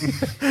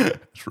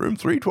 It's room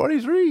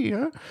 323.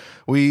 Huh?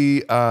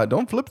 We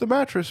don't flip the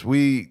mattress.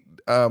 We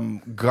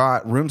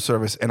got room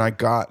service, and I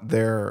got they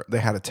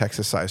had a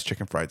Texas-sized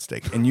chicken fried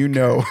steak, and you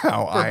know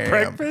how I am.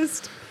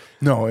 Breakfast?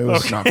 No, it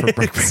was not for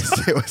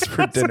breakfast. It was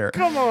for dinner.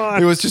 Come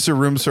on. It was just a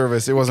room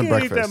service. It wasn't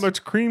Can't eat breakfast. that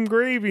much cream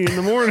gravy in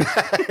the morning.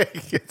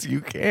 Yes,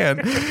 you can.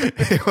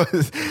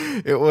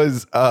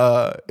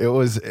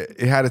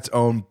 It had its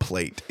own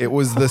plate. It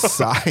was the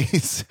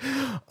size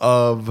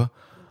of.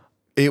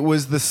 It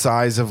was the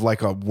size of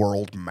like a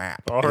world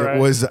map. All right. It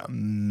was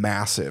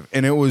massive,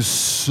 and it was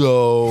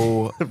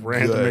so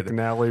Random good.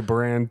 McNally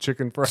brand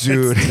chicken fried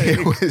Dude, steak.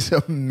 it was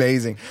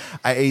amazing.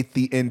 I ate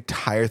the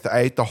entire I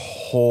ate the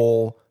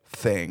whole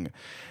thing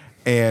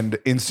and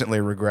instantly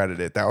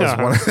regretted it. That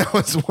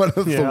was one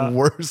of Yeah. the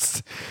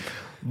worst.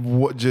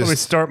 Let me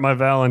start my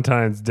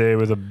Valentine's Day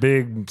with a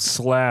big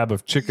slab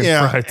of chicken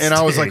fried steak. and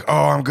I was like, oh,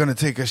 I'm gonna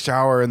take a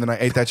shower, and then I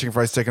ate that chicken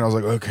fried steak, and I was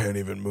like, I can't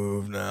even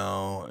move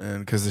now,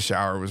 and because the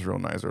shower was real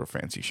nice, or a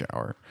fancy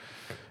shower.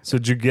 So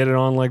did you get it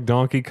on like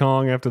Donkey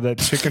Kong after that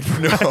chicken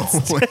fried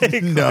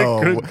steak? No,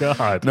 Like, good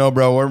God. no,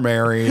 bro, we're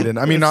married, and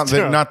I mean, not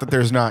tough. that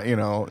there's not, I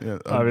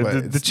mean,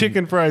 but the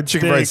chicken fried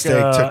chicken fried steak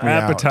took me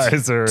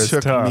appetizer out. is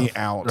Took tough. me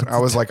out. I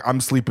was like, I'm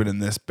sleeping in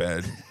this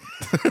bed.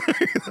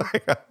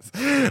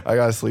 I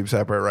gotta sleep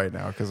separate right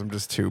now because I'm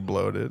just too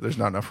bloated. There's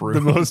not enough room.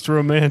 The most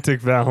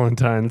romantic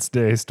Valentine's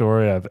Day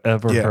story I've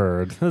ever Yeah.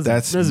 heard.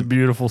 That's a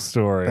beautiful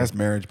story. That's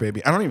marriage,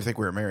 baby. I don't even think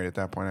we were married at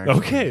that point. Actually.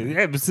 Okay,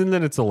 yeah, but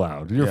then it's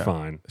allowed. You're Yeah.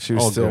 fine. She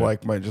was All still good.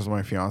 like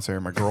my fiance or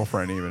my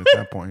girlfriend even at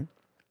that point.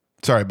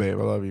 Sorry, babe.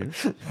 I love you.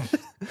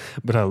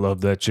 But I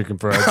love that chicken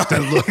fried steak.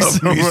 I love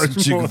so me some much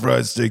chicken more.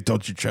 fried steak.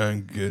 Don't you try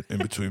and get in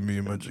between me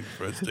and my chicken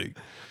fried steak.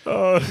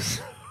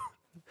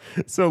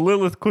 So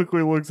Lilith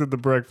quickly looks at the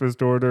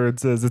breakfast order and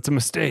says, "It's a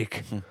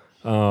mistake.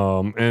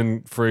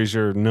 And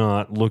Frasier,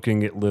 not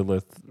looking at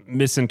Lilith,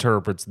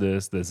 misinterprets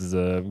this. This is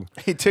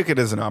He took it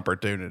as an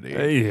opportunity.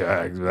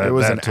 yeah, It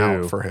was an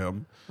out for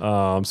him.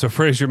 So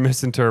Frasier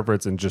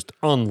misinterprets and just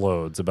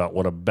unloads about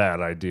what a bad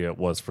idea it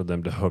was for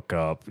them to hook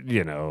up.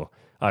 You know,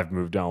 I've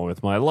moved on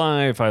with my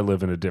life. I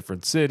live in a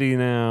different city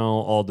now.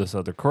 All this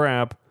other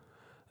crap.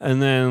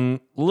 And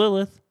then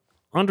Lilith,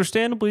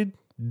 understandably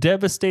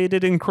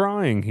devastated and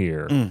crying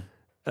here.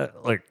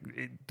 It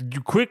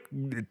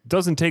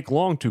doesn't take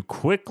long to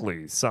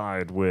quickly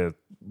side with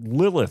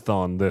Lilith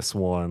on this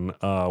one.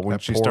 When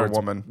That she poor starts,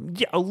 woman.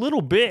 yeah, a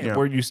little bit. Yeah.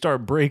 Where she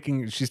starts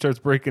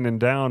breaking it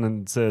down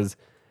and says,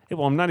 "Hey,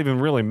 well, I'm not even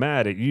really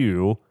mad at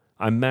you.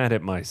 I'm mad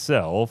at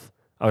myself.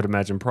 I would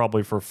imagine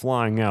probably for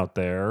flying out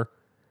there,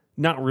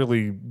 not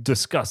really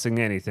discussing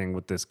anything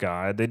with this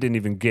guy. They didn't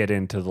even get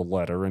into the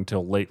letter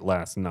until late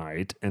last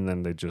night, and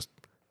then they just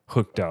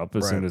hooked up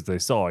as soon as they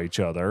saw each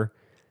other."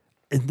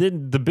 And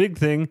then the big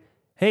thing,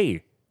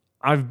 hey,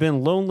 I've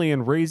been lonely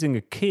and raising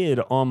a kid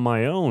on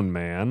my own,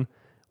 man,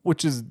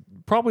 which is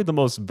probably the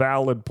most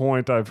valid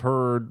point I've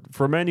heard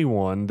from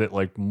anyone that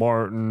like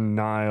Martin,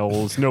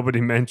 Niles,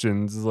 nobody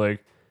mentions.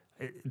 Like,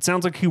 it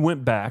sounds like he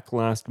went back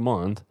last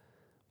month,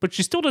 but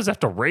she still does have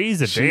to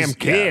raise a damn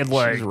kid.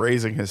 She's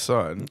raising his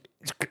son.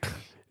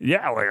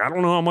 Yeah, like I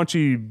don't know how much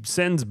he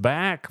sends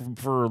back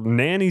for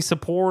nanny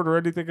support or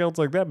anything else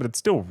like that, but it's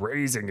still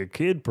raising a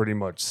kid pretty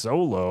much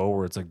solo,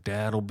 where it's like,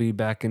 Dad'll be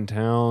back in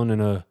town in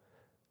a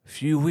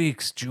few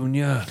weeks,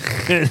 Junior.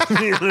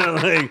 You know,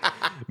 like,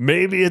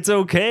 maybe it's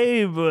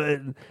okay, but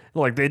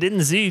like they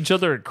didn't see each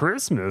other at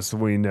Christmas,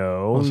 we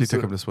know. Well, she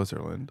took him to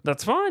Switzerland.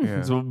 That's fine.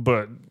 Yeah. So,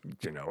 but,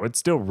 you know, it's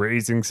still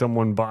raising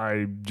someone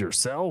by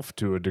yourself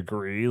to a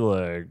degree.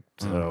 Like,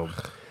 so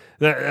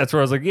that's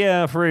where I was like,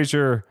 yeah,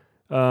 Frasier,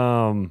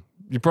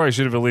 you probably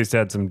should have at least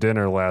had some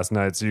dinner last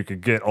night so you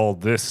could get all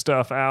this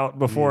stuff out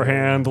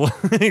beforehand.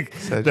 Like,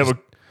 that would,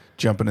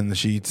 jumping in the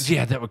sheets.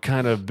 yeah, that would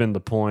kind of have been the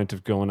point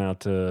of going out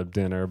to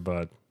dinner,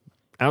 but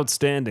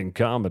outstanding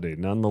comedy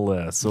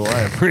nonetheless. So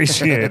I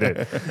appreciate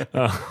it.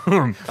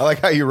 I like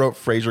how you wrote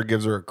Frasier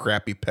gives her a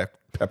crappy pep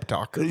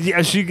talk.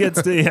 Yeah, she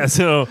gets to, yeah.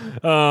 So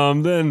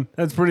then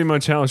that's pretty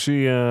much how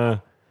she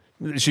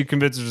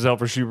convinces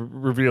herself, or she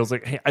reveals,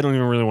 like, hey, I don't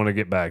even really want to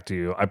get back to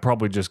you. I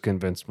probably just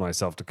convinced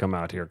myself to come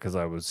out here because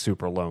I was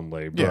super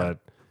lonely. But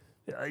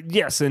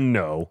yes and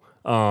no.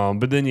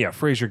 But then, yeah,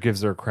 Frasier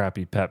gives her a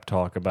crappy pep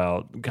talk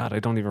about, God, I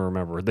don't even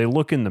remember. They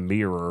look in the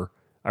mirror.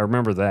 I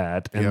remember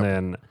that. And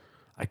then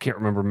I can't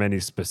remember many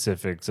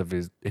specifics of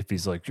if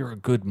he's like, you're a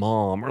good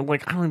mom, or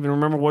like, I don't even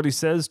remember what he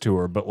says to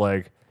her, but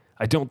like,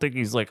 I don't think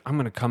he's like, I'm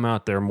going to come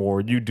out there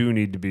more. You do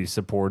need to be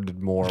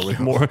supported more with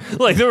more.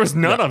 Like, there was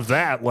none of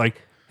that.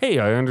 Like, hey,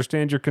 I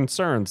understand your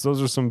concerns.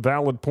 Those are some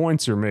valid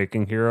points you're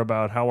making here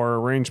about how our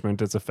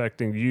arrangement is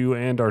affecting you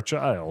and our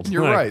child.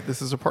 You're Like, right.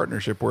 This is a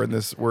partnership.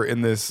 We're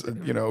in this,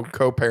 you know,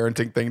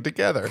 co-parenting thing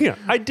together. Yeah,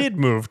 I did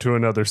move to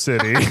another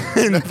city.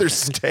 Another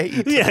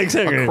state. Yeah,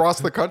 exactly.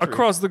 Across the country.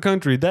 Across the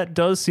country. That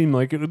does seem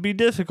like it would be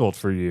difficult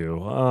for you.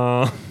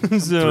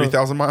 So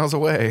 3,000 miles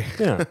away.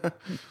 yeah,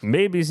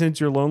 maybe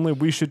since you're lonely,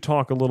 we should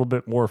talk a little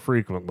bit more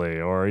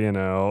frequently, or, you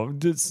know,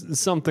 just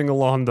something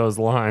along those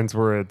lines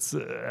where it's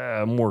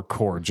more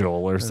cordial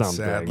or something.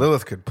 Sad.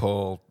 Lilith could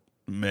pull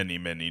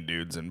many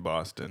dudes in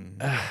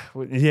Boston.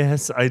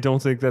 Yes, I don't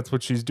think that's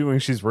what she's doing.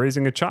 She's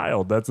raising a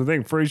child. That's the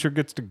thing. Frasier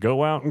gets to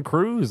go out and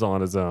cruise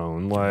on his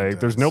own. Like,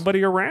 there's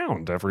nobody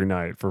around every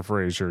night for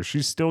Frasier.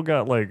 She's still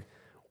got, like,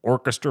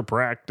 orchestra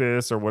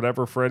practice or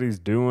whatever Freddie's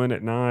doing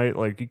at night.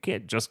 Like, you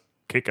can't just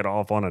kick it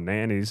off on a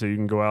nanny so you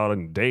can go out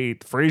and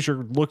date.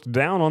 Frasier looked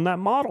down on that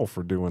model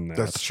for doing that.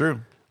 That's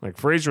true. Like,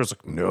 Frasier's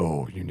like,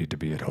 no, you need to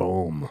be at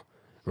home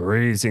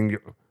raising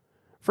your...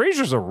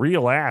 Frasier's a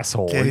real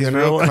asshole. Yeah, he's, you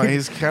know?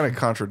 he's kind of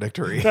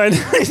contradictory.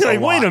 He's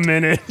like, wait a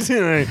minute.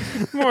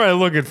 The more I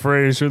look at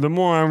Frasier, the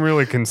more I'm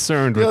really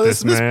concerned with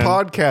this man. This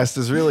podcast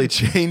is really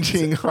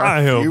changing our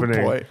Eye-opening.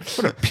 viewpoint.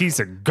 What a piece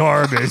of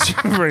garbage,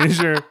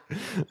 Frasier.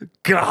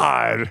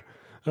 God.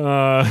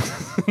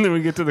 Then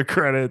we get to the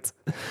credits.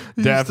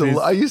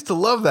 I used to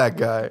love that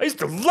guy. I used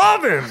to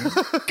love him.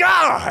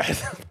 God.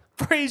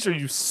 Frasier,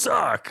 you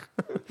suck.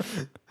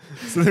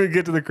 So then we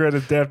get to the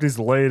credits. Daphne's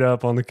laid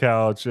up on the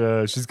couch.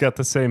 She's got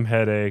the same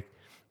headache.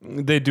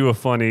 They do a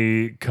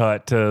funny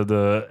cut to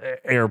the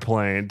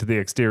airplane, to the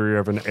exterior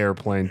of an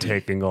airplane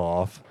taking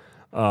off.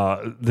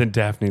 Then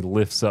Daphne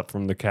lifts up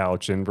from the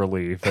couch in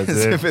relief,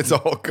 As if it's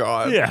all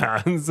gone.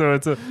 Yeah, and so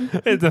it's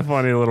a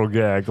funny little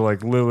gag.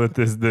 Like, Lilith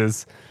is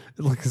this,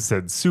 like I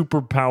said,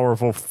 super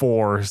powerful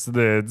force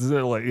that's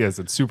like, yes,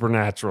 it's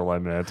supernatural. I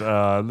meant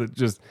that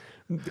just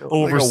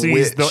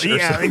oversees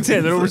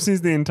that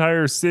oversees the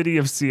entire city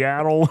of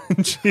Seattle.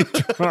 And she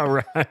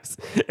arrives.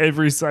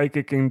 Every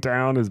psychic in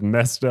town is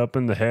messed up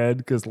in the head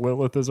because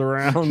Lilith is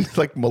around. It's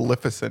like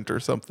Maleficent or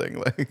something.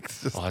 Like,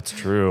 it's just, Oh, that's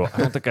true. I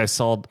don't think I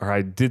saw, or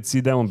I did see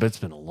that one, but it's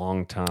been a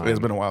long time. it's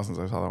been a while since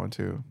I saw that one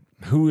too.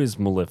 Who is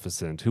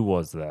Maleficent? Who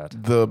was that?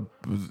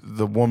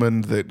 The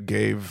woman that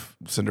gave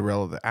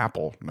Cinderella the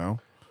apple.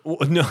 No. Well,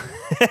 no,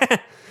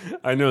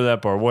 I know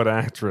that part. What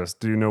actress?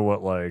 Do you know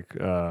what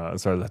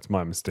sorry, that's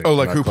my mistake. Oh,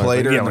 like who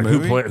played her in the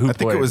movie? Who I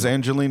think it was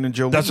Angelina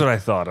Jolie. That's what I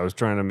thought. I was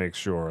trying to make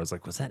sure. I was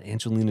like, was that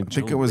Angelina Jolie? I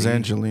think it was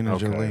Angelina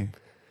Jolie.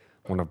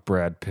 One of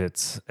Brad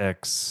Pitt's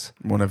ex.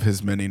 One of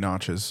his many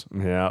notches.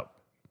 Yeah.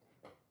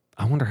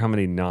 I wonder how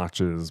many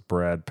notches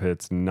Brad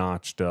Pitt's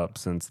notched up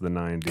since the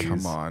 90s.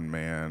 Come on,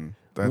 man.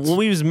 Well,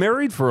 he was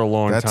married for a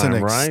long that's time,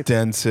 an right?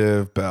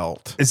 extensive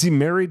belt. Is he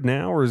married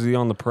now, or is he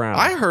on the prowl?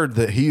 I heard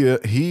that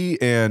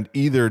he and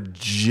either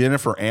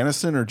Jennifer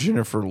Aniston or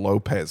Jennifer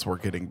Lopez were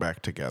getting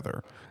back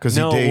together because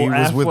he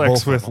was with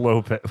both. With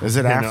Lopez. Is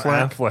it Affleck? No,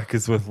 Affleck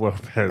is with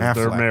Lopez. Affleck.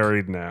 They're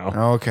married now.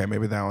 Oh, okay,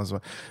 maybe that was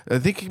one. I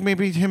think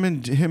maybe him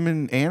and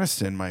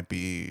Aniston might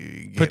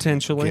be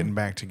potentially getting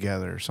back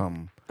together or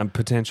something.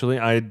 Potentially,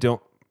 I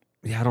don't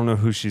know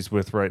who she's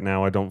with right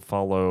now. I don't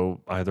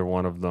follow either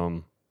one of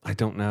them. I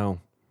don't know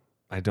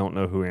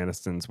who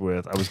Aniston's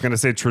with. I was going to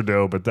say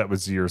Trudeau, but that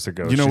was years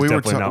ago. You know, She's we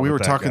were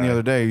talking guy. the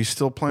other day. You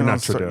still planning on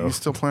Trudeau. you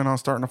still plan on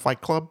starting a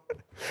fight club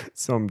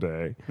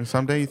someday?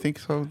 Someday, you think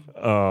so?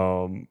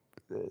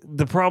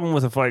 The problem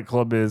with a fight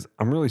club is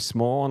I'm really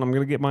small and I'm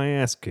going to get my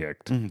ass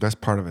kicked. That's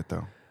part of it,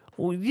 though.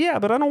 Well, yeah,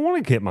 but I don't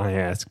want to get my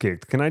ass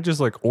kicked. Can I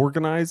just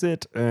organize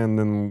it and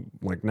then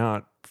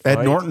not fight?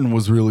 Ed Norton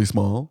was really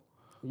small.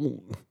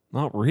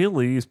 Not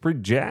really. He's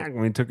pretty jacked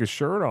when he took his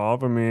shirt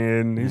off. I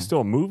mean, he's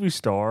still a movie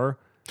star.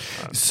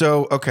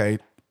 So, okay,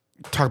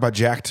 talk about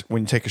jacked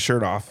when you take a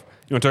shirt off.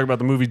 You want to talk about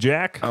the movie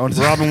Jack?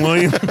 Robin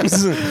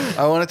Williams?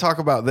 I want to talk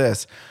about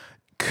this.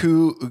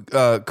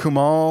 Kumail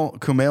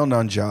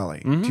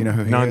Nanjiani. Do you know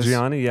who he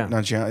Nanjiani, is? yeah.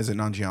 Nanjiani, is it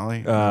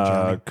Nanjiani?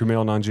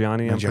 Kumail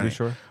Nanjiani, I'm pretty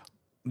sure.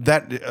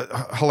 That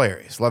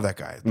hilarious. Love that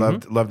guy.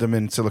 Loved him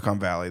in Silicon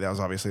Valley. That was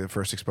obviously the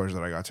first exposure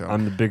that I got to him.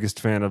 I'm the biggest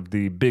fan of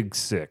the Big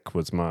Sick.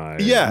 Was my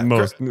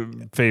most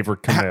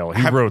favorite Kumail.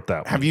 He wrote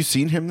that one. Have you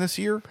seen him this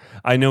year?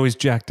 I know he's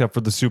jacked up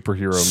for the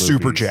superhero movies.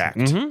 Super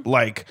jacked.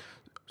 Like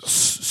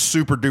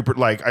super duper.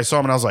 Like I saw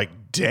him and I was like,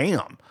 damn.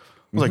 I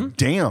was like,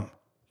 damn,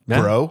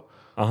 bro.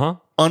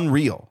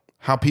 Unreal.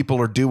 How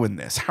people are doing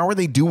this. How are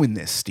they doing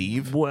this,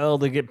 Steve? Well,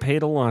 they get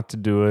paid a lot to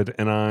do it,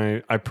 and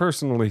I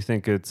personally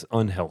think it's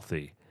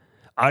unhealthy.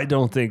 I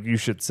don't think you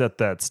should set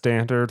that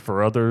standard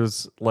for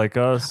others like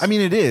us. I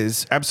mean, it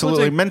is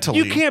absolutely mentally.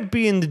 You can't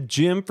be in the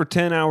gym for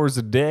 10 hours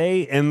a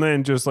day and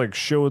then just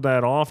show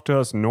that off to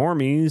us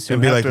normies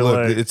and be like,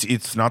 look,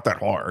 it's not that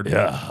hard.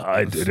 Yeah,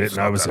 I did it,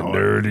 and I was a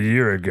nerd a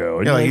year ago.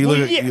 And yeah, you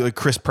look at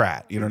Chris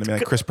Pratt. You know what I mean?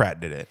 Like Chris Pratt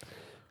did it.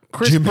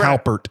 Jim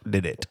Halpert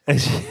did it.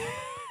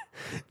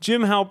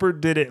 Jim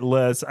Halpert did it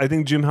less. I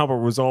think Jim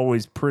Halpert was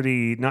always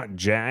pretty, not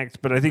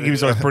jacked, but I think he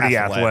was always pretty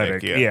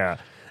athletic. Yeah.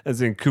 As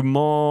in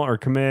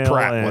Kumail.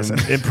 Pratt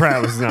wasn't. And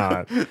Pratt was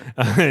not.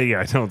 Yeah,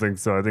 I don't think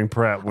so. I think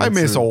Pratt was. I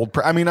miss old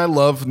Pratt. I mean, I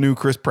love new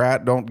Chris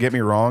Pratt. Don't get me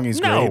wrong.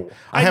 He's great.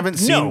 I haven't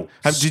seen.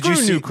 Did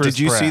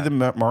you see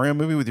the Mario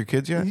movie with your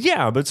kids yet?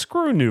 Yeah, but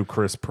screw new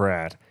Chris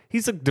Pratt.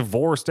 He's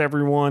divorced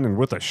everyone and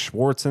with a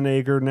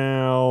Schwarzenegger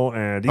now,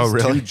 and he's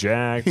too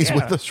jacked. He's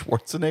with a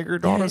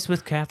Schwarzenegger daughter. Yeah, he's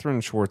with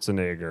Catherine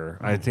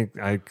Schwarzenegger. I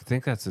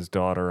think that's his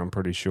daughter. I'm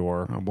pretty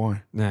sure. Oh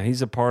boy. Yeah,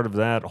 he's a part of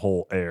that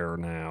whole air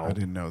now. I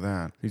didn't know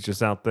that. He's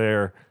just out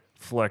there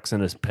flexing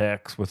his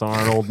pecs with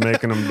Arnold,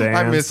 making him dance.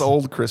 I miss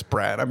old Chris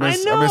Pratt. I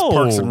miss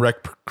Parks and Rec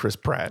Chris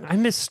Pratt. I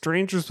miss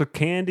Strangers with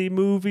Candy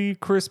movie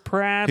Chris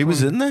Pratt. He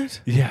was in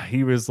that? Yeah,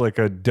 he was like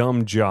a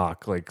dumb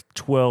jock,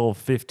 12,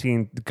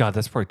 15. God,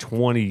 that's probably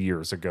 20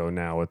 years ago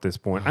now at this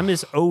point. I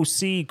miss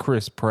OC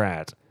Chris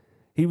Pratt.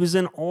 He was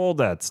in all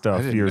that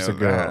stuff years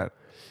ago. That.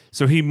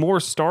 So he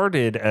more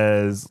started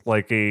as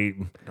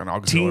an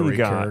auxiliary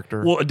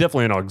character. Well,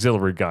 definitely an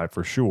auxiliary guy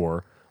for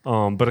sure.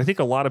 But I think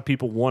a lot of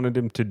people wanted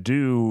him to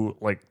do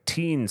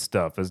teen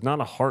stuff as not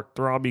a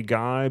heartthrobby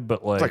guy, but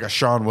it's like a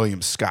Sean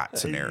William Scott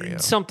scenario.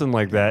 Something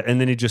like that.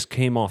 And then he just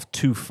came off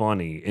too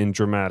funny in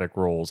dramatic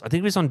roles. I think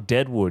he was on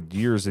Deadwood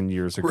years and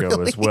years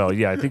ago as well.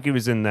 Yeah, I think he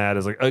was in that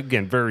as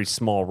again, very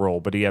small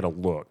role, but he had a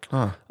look.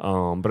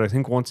 But I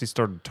think once he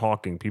started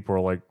talking, people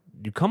were like,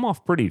 you come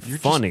off pretty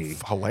funny.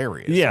 Just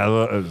hilarious.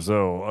 Yeah,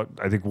 so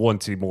I think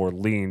once he more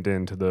leaned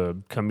into the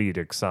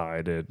comedic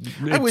side, it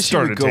I wish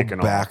started he would taking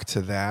go back off.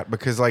 to that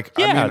because,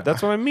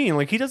 that's what I mean.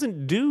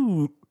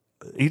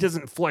 He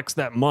doesn't flex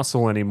that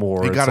muscle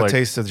anymore. He got a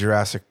taste of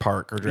Jurassic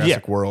Park or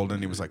Jurassic World,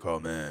 and he was like, "Oh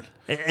man."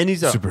 And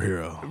he's a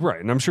superhero. Right.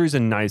 And I'm sure he's a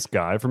nice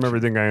guy from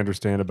everything I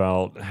understand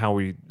about how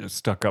he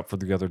stuck up for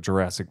the other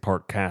Jurassic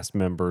Park cast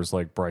members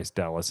like Bryce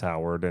Dallas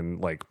Howard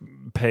and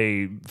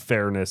pay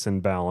fairness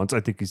and balance. I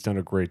think he's done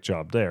a great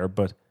job there.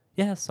 But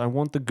yes, I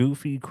want the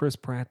goofy Chris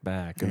Pratt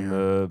back and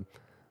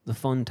the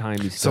fun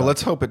timey stuff. So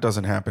let's hope it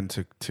doesn't happen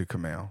to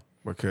Kumail.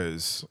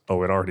 Because it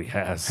already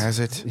has. Has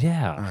it?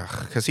 Yeah.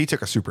 Because he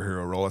took a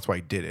superhero role. That's why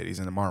he did it. He's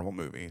in a Marvel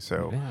movie.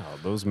 So yeah,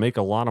 those make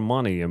a lot of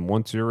money. And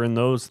once you're in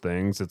those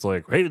things, it's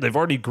like, hey, they've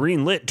already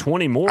greenlit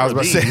 20 more. I was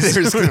about to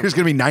say there's going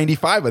to be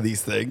 95 of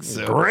these things.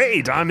 So.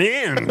 Great, I'm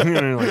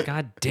in.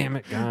 God damn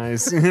it,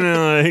 guys.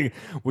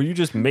 Will you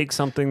just make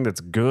something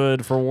that's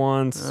good for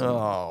once?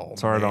 Oh,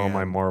 sorry to all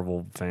my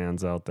Marvel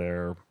fans out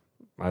there.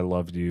 I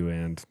loved you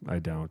and I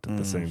don't at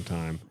the same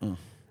time.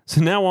 So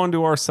now on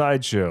to our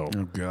sideshow.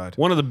 Oh, God.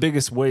 One of the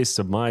biggest wastes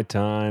of my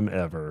time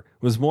ever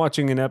was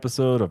watching an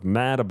episode of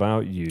Mad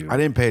About You. I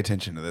didn't pay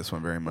attention to this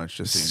one very much,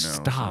 just so you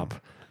know.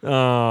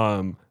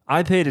 Stop.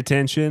 I paid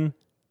attention.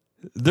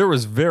 There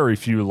was very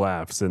few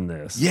laughs in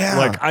this. Yeah.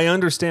 Like, I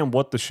understand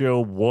what the show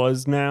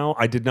was now.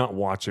 I did not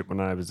watch it when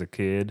I was a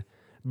kid.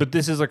 But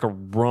this is like a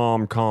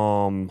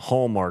rom-com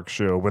Hallmark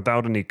show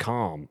without any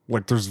com.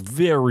 Like, there's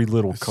very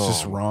little com. It's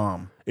just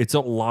rom. It's a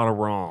lot of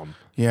rom.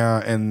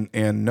 Yeah,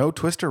 and no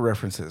Twister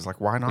references.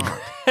 Like, why not?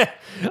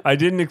 I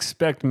didn't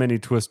expect many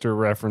Twister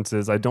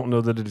references. I don't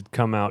know that it had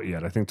come out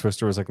yet. I think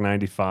Twister was like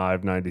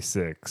 95,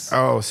 96.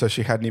 Oh, so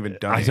she hadn't even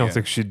done it I don't yet.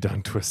 think she'd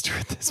done Twister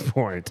at this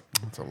point.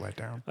 That's a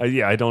letdown.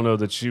 Yeah, I don't know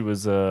that she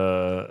was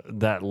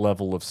that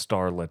level of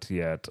starlet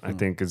yet. I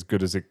think As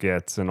Good as It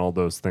Gets and all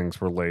those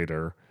things were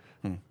later.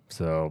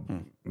 So,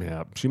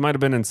 yeah, she might have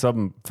been in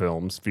some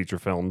films, feature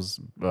films.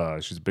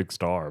 She's a big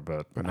star,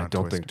 but I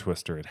don't think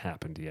Twister had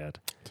happened yet.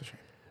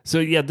 So,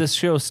 yeah, this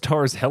show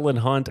stars Helen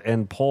Hunt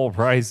and Paul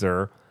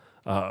Reiser.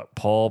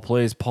 Paul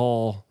plays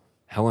Paul.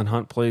 Helen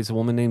Hunt plays a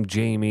woman named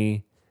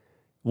Jamie.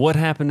 What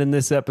happened in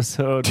this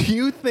episode? Do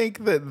you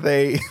think that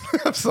they...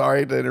 I'm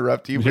sorry to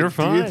interrupt you, but You're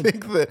fine. do you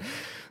think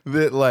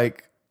that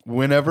like,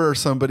 whenever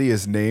somebody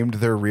is named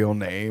their real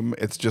name,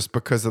 it's just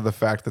because of the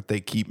fact that they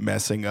keep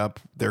messing up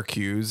their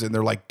cues and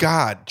they're like,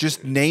 God,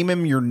 just name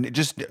him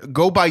just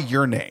go by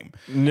your name.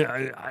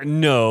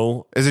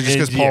 No. Is it just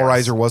because Paul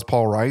Reiser was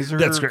Paul Reiser?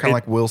 That's great. Kind of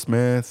like Will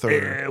Smith?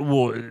 Or...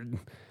 Well,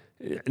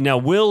 now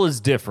Will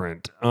is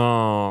different.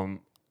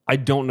 I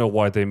don't know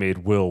why they made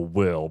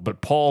Will,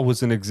 but Paul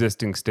was an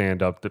existing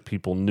stand-up that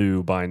people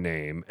knew by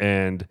name,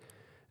 and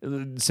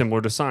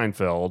similar to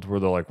Seinfeld, where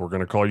they're like, we're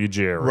going to call you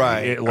Jerry.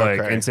 Right.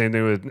 Okay. And same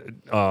thing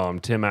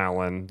with Tim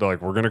Allen. They're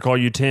like, we're going to call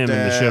you Tim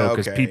in the show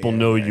because people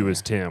know you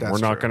as Tim. That's we're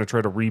not true. going to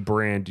try to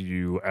rebrand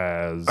you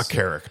as a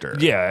character.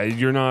 Yeah,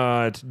 you're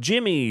not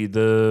Jimmy,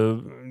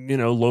 the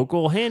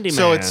local handyman.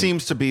 So it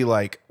seems to be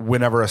like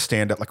whenever a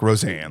stand-up, like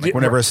Roseanne, like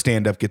whenever a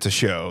stand-up gets a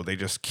show, they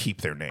just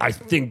keep their name. I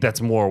think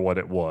that's more what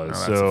it was.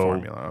 That's so the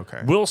formula.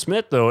 Okay. Will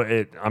Smith, though,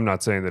 I'm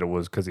not saying that it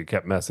was because he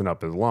kept messing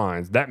up his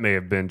lines. That may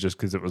have been just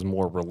because it was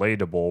more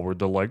relatable, where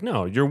they're like,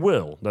 no, you're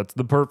Will. That's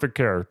the perfect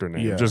character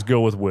name. Yeah. Just go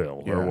with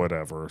Will or Yeah.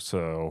 whatever.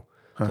 So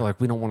they're like,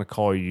 we don't want to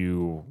call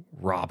you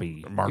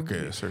Robbie.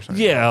 Marcus or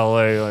something. Yeah,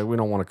 like we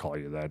don't want to call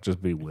you that.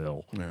 Just be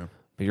Will. Yeah.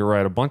 But you're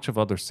right. A bunch of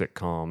other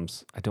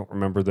sitcoms, I don't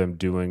remember them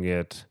doing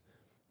it.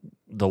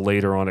 The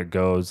later on it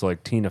goes,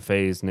 like Tina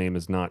Fey's name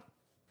is not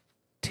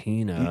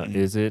Tina,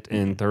 is it,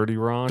 in 30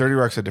 Rock? 30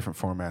 Rock's a different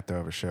format, though,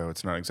 of a show.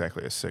 It's not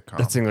exactly a sitcom.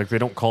 That's the thing, like they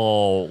don't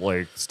call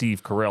like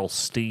Steve Carell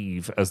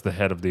Steve as the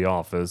head of the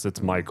office.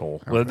 It's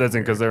Michael. Okay, That's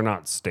because they're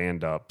not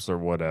stand-ups or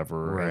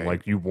whatever. Right. And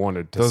like you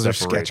wanted to Those are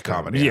separate sketch them.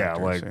 comedy Yeah,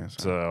 actors, like yeah,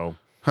 so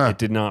Huh. it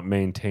did not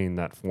maintain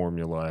that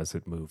formula as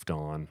it moved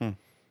on.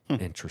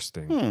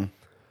 Interesting.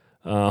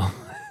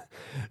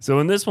 So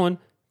in this one,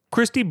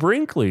 Christy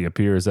Brinkley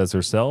appears as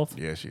herself.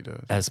 Yeah, she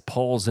does. As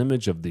Paul's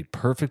image of the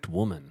perfect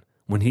woman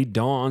when he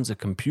dons a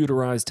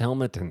computerized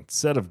helmet and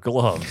set of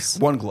gloves.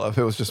 One glove.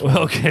 It was just one.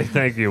 Okay,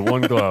 thank you.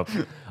 One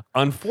glove.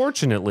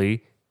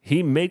 Unfortunately,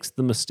 he makes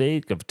the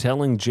mistake of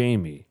telling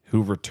Jamie,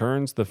 who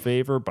returns the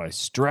favor by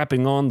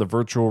strapping on the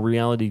virtual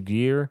reality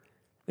gear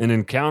and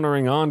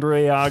encountering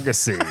Andre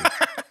Agassi.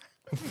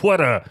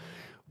 What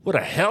a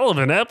hell of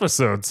an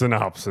episode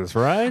synopsis,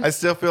 right? I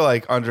still feel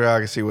like Andre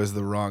Agassi was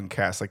the wrong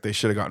cast. Like they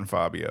should have gotten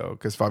Fabio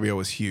because Fabio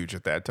was huge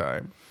at that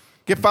time.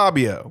 Get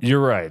Fabio. You're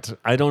right.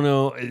 I don't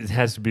know. It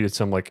has to be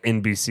some like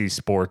NBC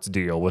sports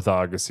deal with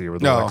Agassi where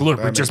they're No, like, look,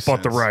 that we just makes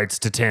bought the sense. rights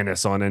to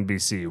tennis on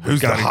NBC. Who's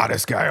the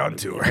hottest guy on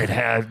tour? It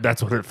had,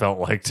 that's what it felt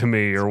like to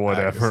me or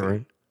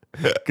whatever.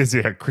 Because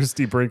you had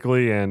Christy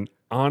Brinkley and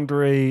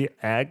Andre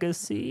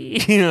Agassi.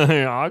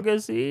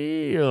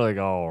 Agassi? You're like,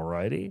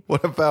 alrighty.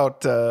 What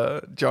about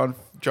John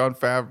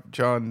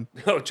Favreau?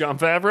 Oh, John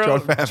Favreau?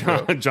 John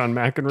Favreau. John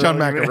McEnroe? John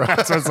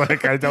McEnroe. So I was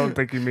like, I don't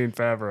think you mean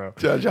Favreau.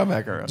 John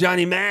McEnroe.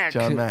 Johnny Mac.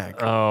 John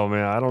Mac. Oh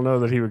man, I don't know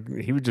that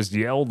he would just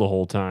yell the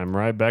whole time,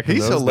 right? Back in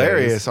He's those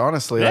hilarious, days.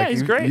 honestly. Yeah, Like,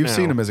 he's great You've now.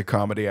 seen him as a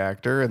comedy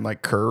actor and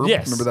like Curb.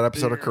 Yes. Remember that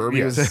episode of Curb?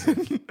 He was Yes.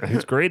 in?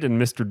 He's great in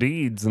Mr.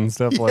 Deeds and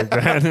stuff like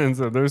that. And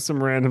so there's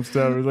some random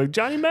stuff. He's like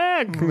Johnny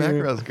Mac.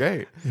 McEnroe's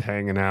great.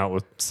 Hanging out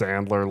with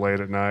Sandler late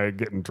at night,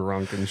 getting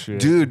drunk and shit.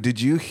 Dude, did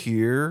you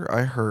hear?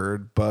 I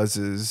heard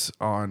buzzes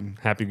on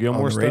Happy on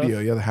Gilmore the stuff? Mm-hmm. radio.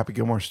 Yeah, the Happy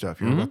Gilmore stuff.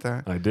 You heard about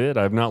that? I did.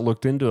 I've not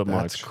looked into it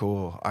That's much.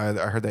 cool. I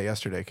heard that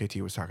yesterday.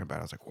 KT was talking about it.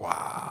 I was like,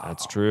 wow.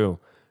 That's true.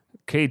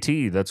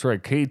 KT, that's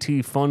right.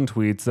 KT Fun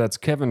Tweets. That's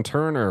Kevin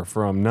Turner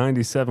from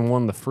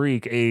 97.1 The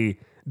Freak, a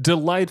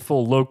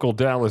delightful local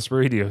Dallas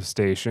radio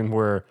station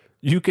where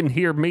you can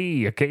hear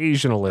me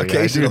occasionally.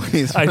 Occasionally,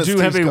 he's one I of do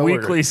have Steve's a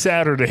coworkers. weekly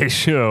Saturday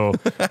show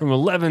from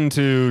 11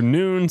 to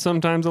noon,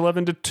 sometimes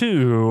 11 to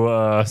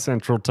 2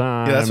 Central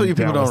Time. Yeah, that's what you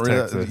people Dallas, don't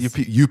realize.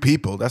 Texas. You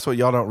people, that's what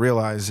y'all don't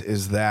realize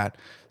is that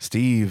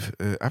Steve,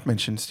 I've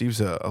mentioned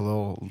Steve's a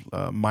little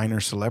minor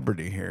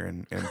celebrity here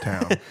in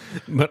town.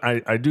 But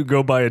I do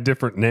go by a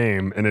different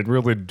name, and it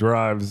really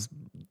drives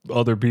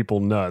other people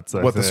nuts.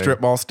 What, the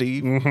strip mall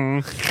Steve?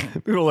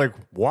 People are like,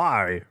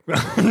 why?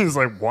 It's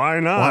like, why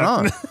not?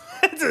 Why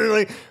not? They're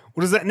like,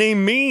 what does that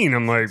name mean?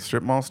 I'm like,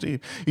 Strip mall Steve.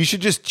 You should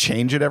just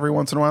change it every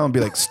once in a while and be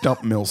like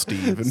Stump Mill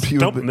Steve. And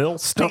Stump Mill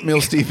Stump Mill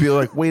Steve. Be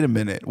like, wait a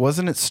minute,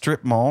 wasn't it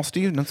Strip Mall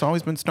Steve? It's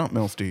always been Stump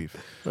Mill Steve.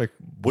 like,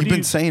 what You've do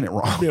been saying it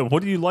wrong. Yeah,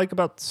 what do you like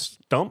about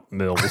stump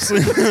mills?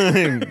 I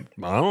don't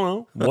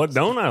know. What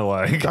don't I What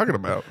are you like? talking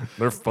about?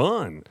 They're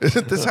fun.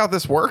 Isn't this how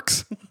this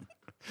works?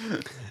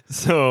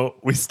 So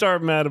we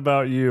start Mad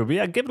About You. But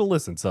yeah, give it a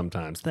listen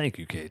sometimes. Thank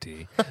you,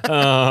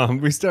 KT.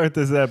 We start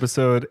this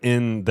episode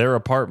in their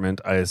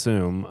apartment, I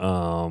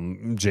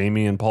assume.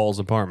 Jamie and Paul's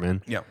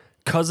apartment. Yeah.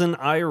 Cousin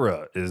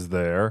Ira is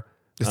there.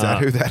 Is that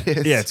who that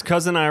is? Yeah, it's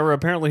Cousin Ira.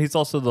 Apparently, he's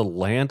also the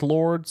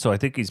landlord. So I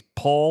think he's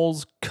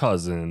Paul's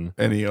cousin.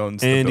 And he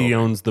owns the And he building.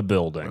 owns the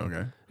building.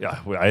 Okay.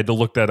 Yeah, I had to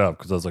look that up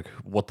because I was like,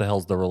 what the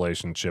hell's the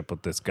relationship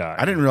with this guy?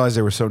 I didn't realize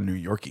they were so New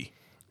Yorky.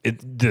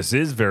 This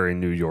is very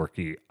New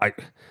Yorky.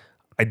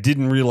 I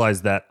didn't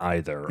realize that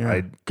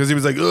either. Because he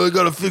was like, oh, I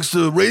got to fix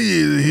the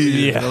radiator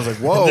here. Yeah. And I was like,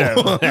 whoa.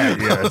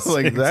 Yes. I was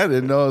like, that. I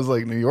didn't know it was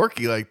like New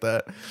Yorky like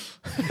that.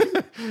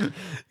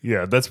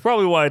 Yeah, that's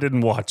probably why I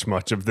didn't watch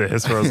much of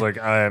this. Where I was like,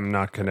 I am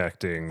not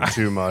connecting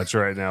too much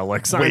right now.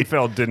 Like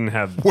Seinfeld didn't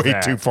have Way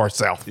that. too far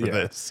south for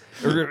this.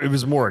 It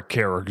was more a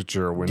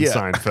caricature when Yeah.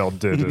 Seinfeld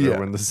did it, Yeah. or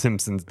when The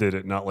Simpsons did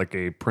it, not like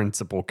a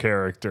principal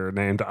character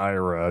named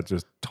Ira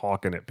just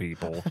talking at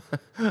people.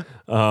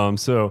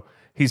 So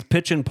he's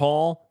pitching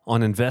Paul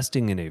on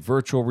investing in a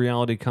virtual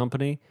reality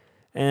company,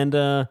 and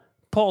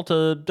Paul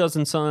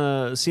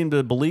doesn't seem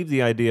to believe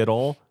the idea at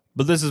all.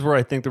 But this is where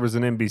I think there was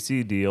an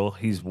NBC deal.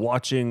 He's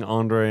watching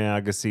Andre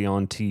Agassi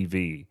on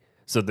TV.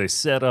 So they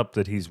set up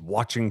that he's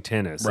watching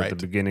tennis at the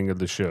beginning of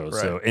the show. Right.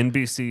 So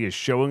NBC is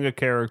showing a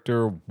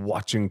character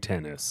watching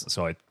tennis.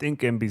 So I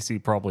think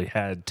NBC probably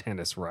had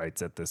tennis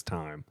rights at this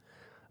time.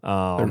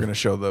 They're going to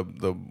show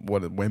the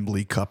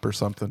Wembley Cup or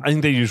something. I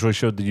think they usually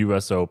showed the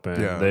U.S.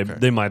 Open. Yeah,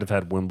 They might have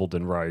had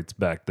Wimbledon rights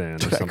back then.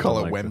 Did I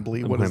call it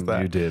Wembley? What is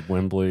that? You did.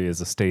 Wembley is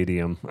a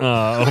stadium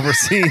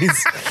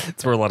overseas.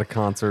 It's where a lot of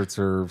concerts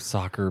or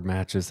soccer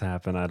matches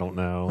happen. I don't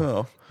know.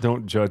 Oh.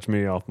 Don't judge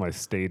me off my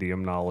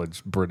stadium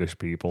knowledge, British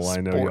people. I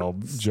know y'all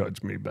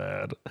judge me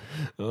bad.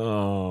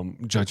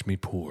 Judge me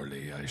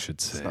poorly, I should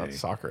say. It's not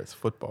soccer, it's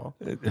football.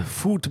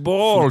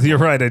 Football. You're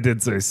right. I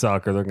did say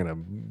soccer. They're going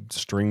to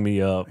string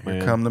me up, Here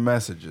man. come the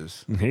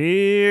messages.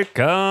 Here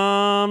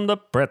come the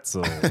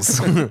pretzels.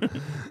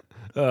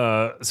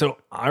 So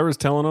Ira's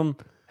telling him,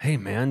 hey,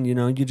 man,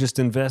 you just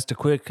invest a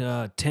quick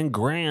 10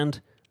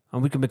 grand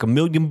and we can make $1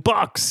 million,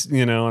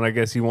 and I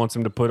guess he wants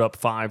him to put up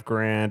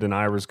 $5,000 and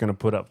Ira's going to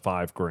put up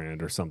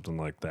 $5,000 or something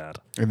like that.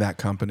 In that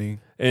company.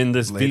 In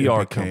this later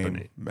VR became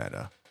company.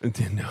 Meta.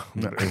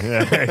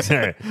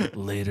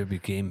 Later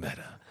became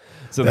Meta.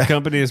 So the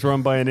company is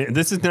run by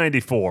this is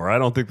 94. I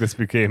don't think this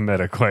became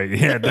Meta quite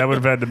yet. That would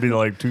have had to be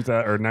like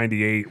 2000 or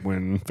 98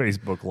 when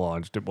Facebook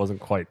launched. It wasn't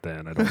quite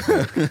then, I don't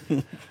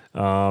think.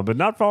 But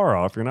not far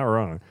off. You're not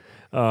wrong.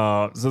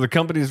 So the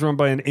company is run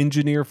by an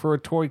engineer for a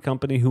toy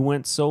company who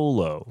went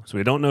solo. So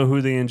we don't know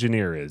who the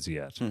engineer is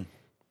yet.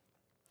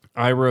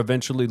 Ira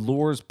eventually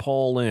lures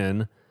Paul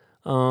in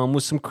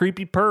with some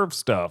creepy perv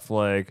stuff.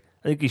 Like,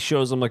 I think he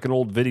shows him like an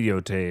old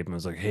videotape and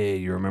was like, hey,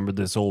 you remember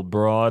this old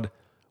broad?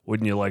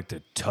 Wouldn't you like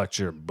to touch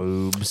her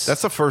boobs?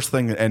 That's the first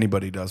thing that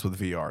anybody does with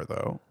VR,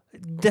 though.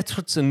 That's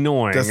what's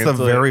annoying. That's It's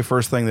the very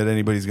first thing that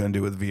anybody's going to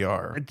do with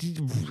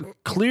VR.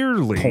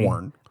 clearly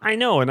Porn. I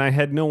know, and I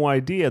had no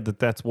idea that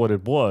that's what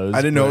it was. I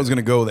didn't know it was going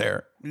to go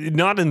there.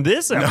 Not in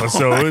this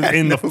episode.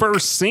 In the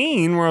first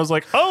scene where I was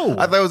like, oh.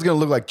 I thought it was going to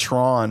look like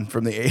Tron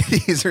from the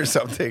 80s or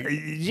something.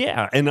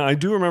 Yeah, and I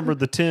do remember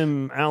the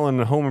Tim Allen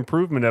Home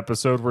Improvement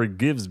episode where he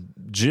gives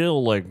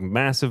Jill like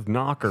massive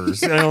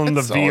knockers on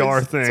the VR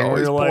always- thing. it's Where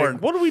always you're like, porn.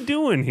 what are we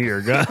doing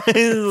here, guys?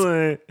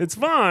 Like, it's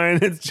fine.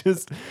 It's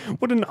just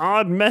what an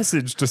odd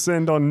message to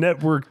send on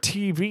network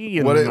TV.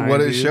 In What the it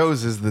 90s.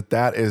 shows is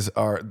that is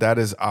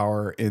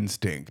our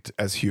instinct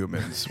as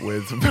humans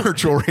with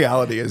virtual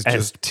reality is as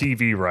just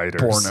TV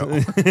writers.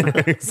 porno.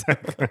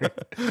 Exactly.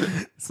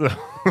 So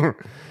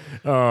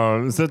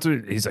that's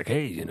what he's like.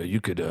 Hey,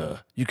 you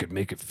could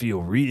make it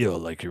feel real,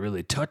 like you're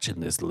really touching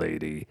this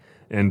lady.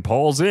 And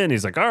Paul's in.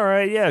 He's like, all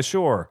right, yeah,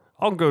 sure.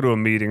 I'll go to a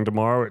meeting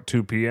tomorrow at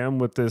 2 p.m.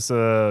 with this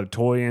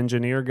toy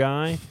engineer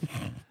guy.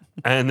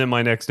 And then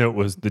my next note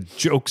was the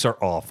jokes are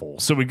awful.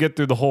 So we get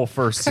through the whole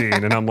first scene,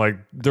 and I'm like,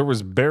 there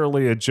was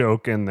barely a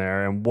joke in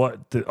there, and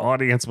what the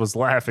audience was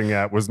laughing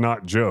at was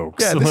not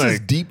jokes. Yeah, this is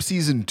Like, deep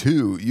season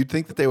 2. You'd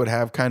think that they would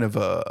have kind of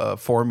a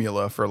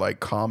formula for like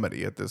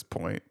comedy at this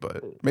point,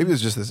 but maybe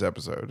it's just this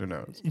episode. Who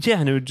knows? yeah,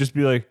 and it would just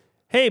be like,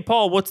 hey,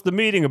 Paul, what's the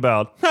meeting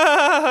about?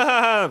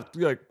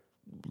 Like,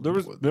 there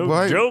was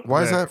no joke.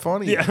 Why is there. that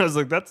funny? Yeah, I was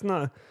like, that's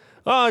not.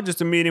 Oh, just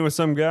a meeting with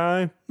some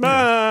guy.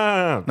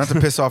 Ah. Not to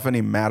piss off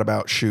any Mad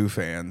About Shoe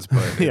fans,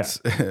 but Yeah.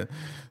 it's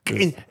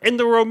And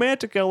the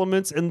romantic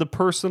elements and the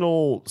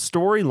personal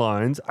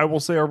storylines, I will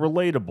say, are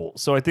relatable.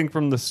 So I think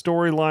from the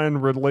storyline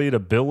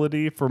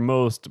relatability for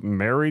most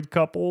married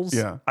couples,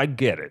 Yeah. I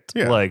get it.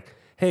 Yeah. Like,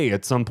 hey,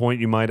 at some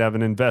point you might have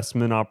an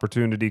investment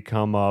opportunity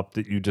come up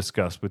that you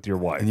discuss with your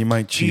wife. And you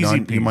might cheat Easy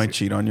on peasy. you might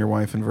cheat on your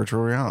wife in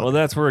virtual reality. Well,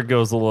 that's where it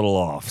goes a little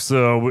off.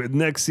 So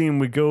next scene,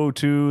 we go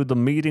to the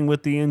meeting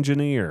with the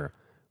engineer.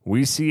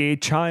 We see a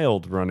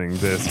child running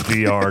this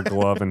VR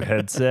glove and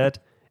headset,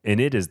 and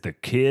it is the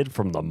kid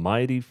from the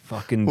Mighty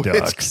fucking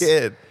Ducks. Which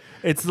kid?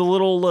 It's the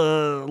little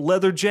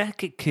leather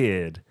jacket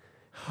kid.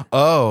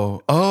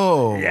 Oh.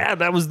 Yeah,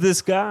 that was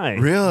this guy.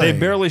 Really? They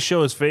barely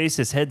show his face.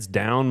 His head's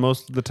down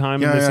most of the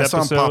time in this I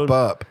episode. saw him pop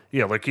up.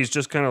 Yeah, like he's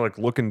just kind of like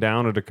looking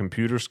down at a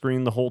computer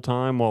screen the whole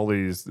time while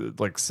he's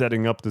like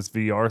setting up this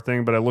VR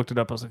thing. But I looked it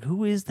up. I was like,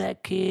 who is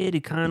that kid? He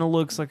kind of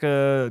looks like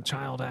a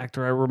child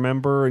actor I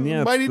remember. And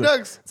yeah, Mighty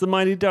Ducks. It's the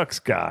Mighty Ducks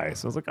guy.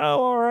 So I was like,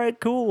 oh, all right,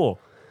 cool.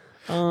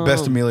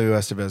 Best Emilio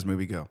Estevez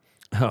movie go.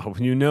 Oh,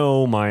 you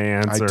know my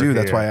answer. I do.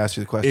 That's here. why I asked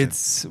you the question.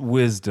 It's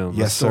Wisdom.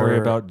 Yes, a story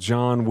sir. about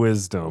John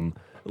Wisdom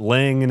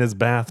laying in his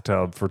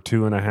bathtub for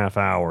 2.5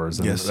 hours.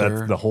 And Yes,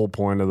 that's sir. the whole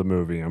point of the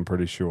movie, I'm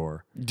pretty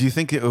sure. Do you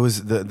think it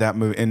was that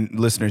movie? And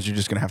listeners, you're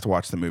just gonna have to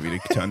watch the movie to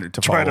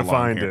Try follow to along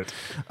find here.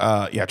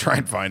 it. Yeah, try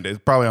and find it.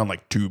 It's probably on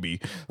like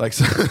Tubi, like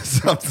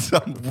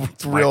some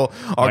real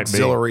might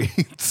auxiliary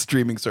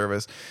streaming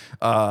service.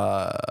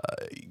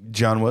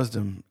 John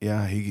Wisdom,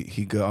 yeah,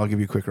 he go. I'll give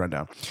you a quick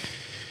rundown.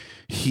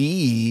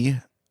 He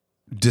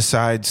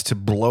decides to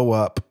blow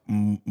up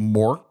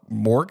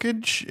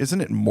mortgage, isn't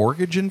it?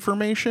 Mortgage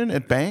information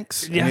at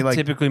banks. Yeah, And he,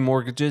 typically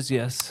mortgages,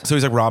 yes. so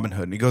he's like Robin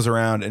Hood, and he goes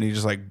around and he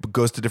just like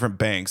goes to different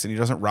banks, and he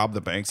doesn't rob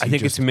the banks. I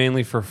think it's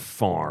mainly for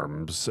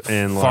farms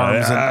and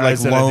farms and I like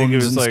said, I think it loans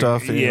was and like,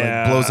 stuff. And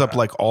yeah, he like blows up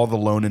like all the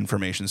loan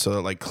information so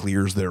that like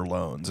clears their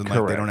loans, and like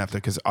they Correct. don't have to,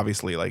 because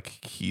obviously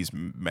like he's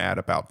mad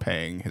about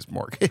paying his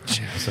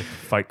mortgage. It's like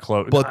Fight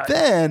Club. But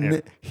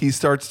then he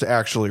starts to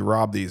actually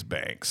rob these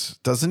banks,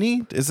 doesn't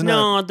he? Isn't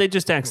no, they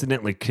just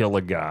accidentally kill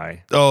a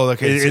guy. Oh,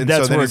 okay. And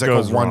that's so then where he's it like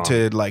goes a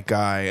wanted like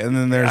guy, and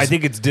then there's I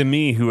think it's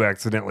Demi who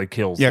accidentally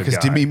kills yeah, the because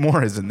guy. Demi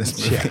Moore is in this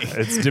movie. Yeah,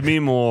 it's Demi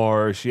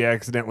Moore. She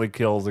accidentally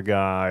kills a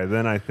guy.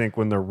 Then I think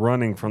when they're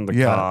running from the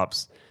Yeah.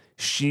 cops,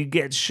 she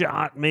gets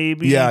shot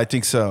maybe. Yeah, I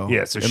think so.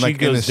 Yeah, so and she like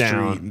goes in the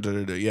down. street.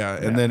 And yeah,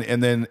 and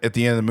then at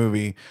the end of the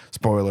movie,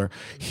 spoiler,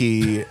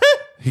 he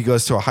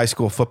goes to a high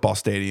school football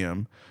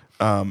stadium,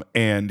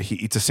 and he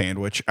eats a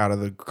sandwich out of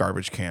the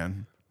garbage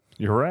can.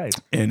 You're right.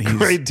 And he's,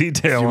 great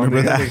detail. Do you on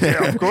remember the that? ending.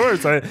 Yeah, of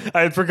course. I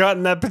had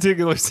forgotten that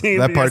particular scene.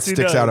 That but part yes, he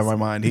sticks does. out of my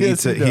mind. He Yes,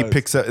 eats it. He does.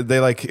 picks up.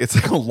 They like it's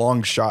like a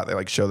long shot. They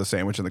like show the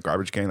sandwich in the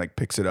garbage can. Like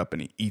picks it up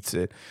and he eats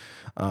it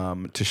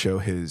to show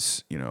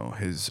his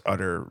his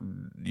utter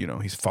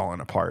he's falling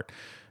apart.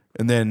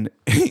 And then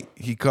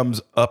he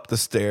comes up the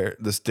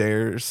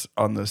stairs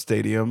on the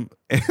stadium,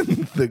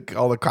 and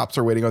all the cops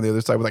are waiting on the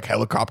other side with like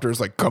helicopters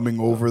like coming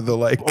over the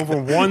like over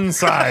one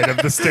side of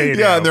the stadium.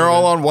 yeah, and they're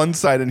all on one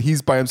side, and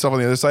he's by himself on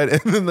the other side.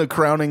 And then the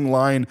crowning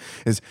line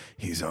is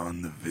he's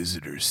on the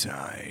visitor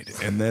side,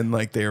 and then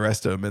like they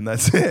arrest him, and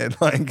that's it.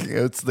 Like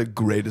it's the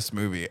greatest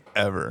movie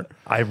ever.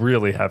 I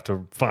really have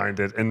to find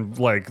it and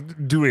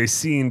like do a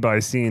scene by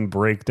scene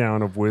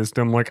breakdown of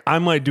Wisdom. Like I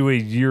might do a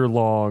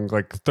year-long,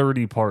 like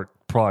 30-part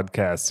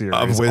podcast series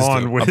Of wisdom,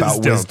 on wisdom.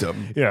 about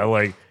wisdom. Yeah,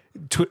 like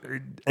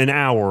an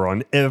hour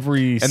on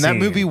every And scene. that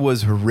movie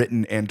was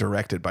written and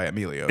directed by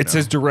Emilio. It's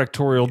his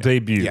directorial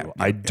debut. Yeah,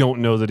 I don't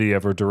know that he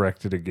ever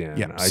directed again.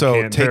 Yeah. I So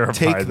can't verify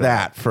take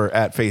that for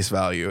at face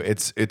value.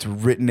 It's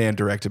written and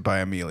directed by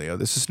Emilio.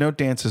 This is No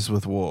Dances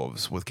with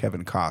Wolves with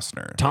Kevin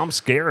Costner. Tom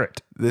Skerritt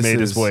This made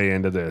is- his way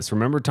into this.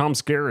 Remember Tom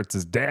Skerritt's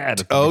his dad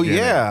at the Oh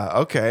beginning. yeah.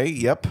 Okay.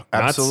 Yep.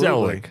 Absolutely. Not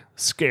Selig.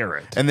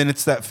 Skerritt. And then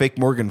it's that fake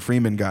Morgan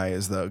Freeman guy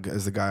as the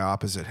guy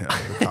opposite him,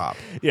 the cop.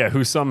 Yeah,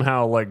 who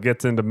somehow like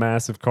gets into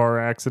massive car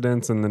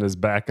accidents and then is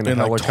back in a And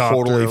like helicopter.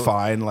 totally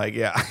fine. Like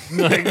yeah.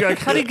 like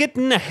how did he get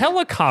in a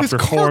helicopter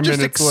His 4 car just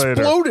minutes later?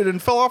 exploded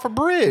and fell off a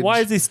bridge.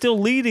 Why is he still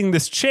leading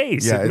this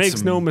chase? Yeah, it it's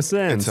makes no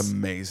sense. It's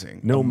amazing.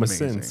 No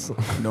Amazing.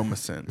 sense. No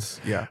sense.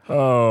 Yeah.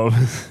 Oh,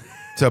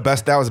 So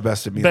that was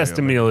best Emilio. best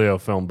Emilio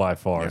film by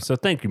far. So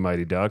thank you,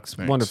 Mighty Ducks.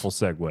 Wonderful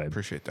segue.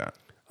 Appreciate that.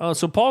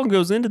 So Paul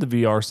goes into the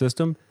VR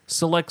system,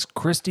 selects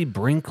Christy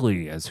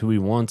Brinkley as who he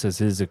wants as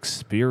his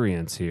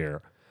experience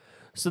here.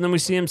 So then we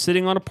see him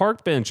sitting on a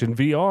park bench in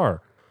VR.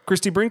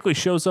 Christy Brinkley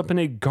shows up in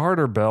a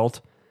garter belt,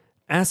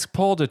 asks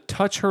Paul to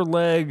touch her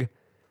leg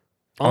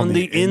on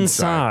the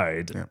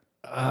inside.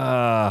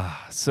 Yeah.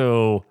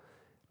 So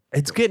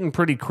it's getting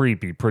pretty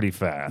creepy pretty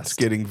fast. It's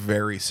getting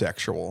very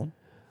sexual.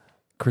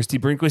 Christy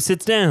Brinkley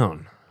sits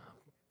down.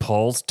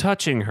 Paul's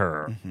touching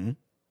her.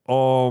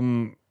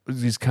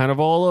 He's kind of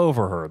all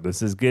over her.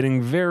 This is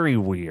getting very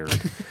weird.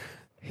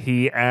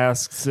 He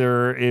asks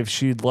her if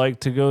she'd like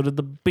to go to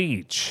the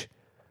beach.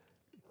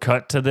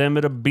 Cut to them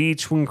at a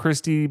beach when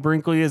Christy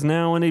Brinkley is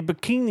now in a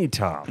bikini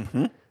top.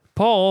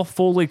 Paul,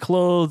 fully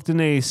clothed in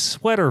a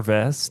sweater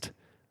vest,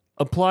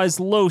 applies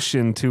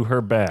lotion to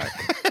her back.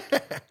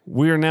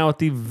 We are now at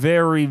the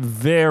very,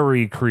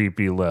 very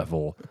creepy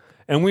level.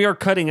 And we are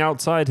cutting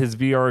outside his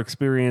VR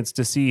experience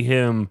to see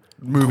him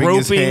Moving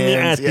his groping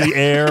hands, at the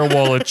air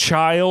while a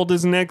child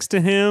is next to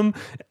him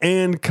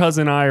and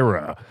Cousin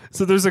Ira.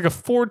 So there's like a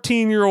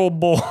 14-year-old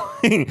boy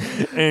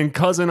and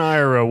Cousin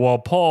Ira while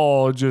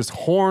Paul just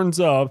horns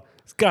up.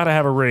 He's got to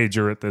have a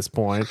rager at this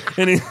point.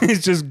 And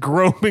he's just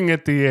groping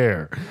at the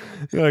air.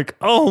 You're like,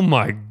 oh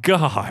my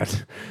God.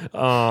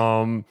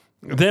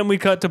 Then we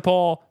cut to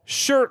Paul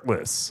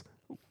shirtless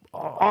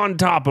on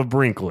top of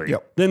Brinkley.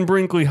 Yep. Then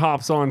Brinkley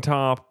hops on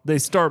top. They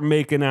start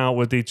making out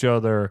with each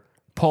other.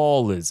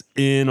 Paul is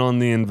in on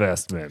the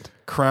investment.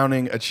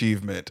 Crowning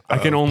achievement. I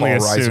can only Paul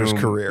assume. Reiser's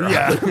career.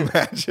 Yeah. I would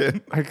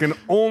imagine. I can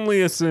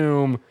only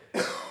assume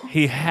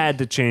he had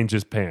to change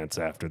his pants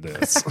after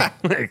this.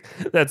 Like,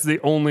 that's the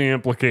only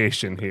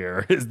implication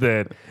here, is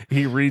that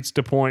he reached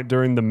a point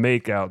during the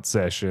makeout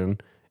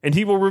session, and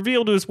he will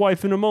reveal to his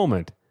wife in a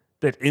moment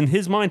that in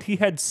his mind he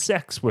had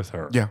sex with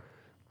her. Yeah.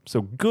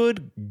 So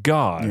good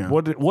God, Yeah.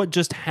 what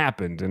just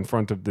happened in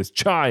front of this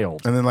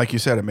child? And then, like you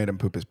said, it made him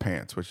poop his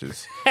pants, which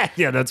is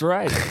Yeah, that's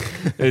right.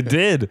 It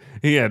did.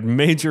 He had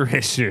major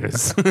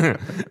issues.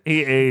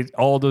 He ate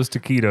all those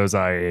taquitos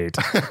I ate.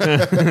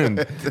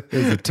 It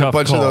was a tough a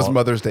bunch call. of those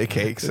Mother's Day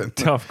cakes and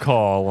Tough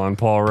call on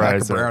Paul pack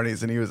of Reiser.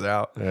 brownies, and he was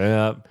out.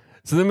 Yeah.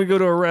 So then we go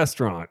to a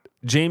restaurant.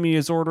 Jamie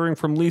is ordering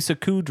from Lisa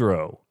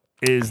Kudrow.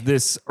 Is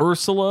this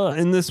Ursula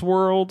in this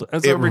world?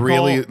 As I It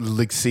recall?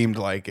 really seemed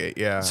like it,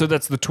 yeah. So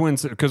that's the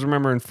twins. Because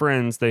remember in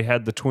Friends, they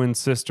had the twin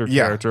sister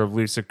Yeah. character of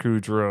Lisa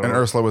Kudrow. and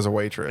Ursula was a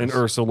waitress. And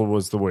Ursula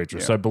was the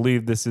waitress. Yeah. So I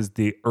believe this is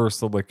the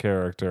Ursula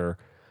character.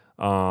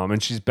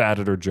 And she's bad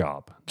at her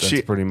job. That's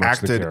she pretty much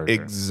the acted character.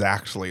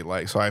 exactly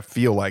like, so I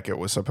feel like it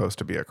was supposed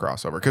to be a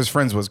crossover because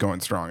Friends was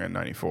going strong in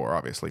 '94.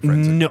 Obviously,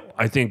 Friends. No,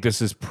 I think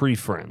this is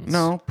pre-Friends.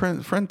 No,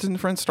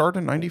 Friends started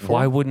in '94.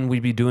 Why wouldn't we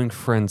be doing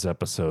Friends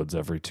episodes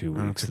every 2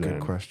 weeks? That's a then?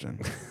 good question.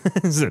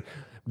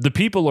 The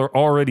people are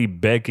already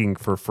begging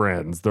for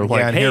Friends. They're like,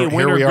 yeah, and hey, here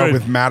when we are are good?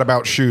 with Mad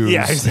About Shoes.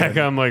 Yeah,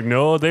 exactly. I'm like,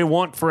 no, they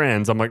want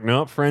Friends. I'm like,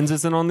 no, Friends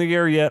isn't on the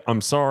air yet.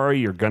 I'm sorry.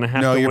 You're going to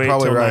have No, to you're wait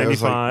probably till right. It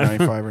was 95. like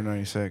 '95 or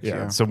 '96. Yeah.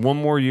 Yeah. So one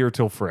more year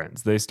till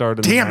Friends. They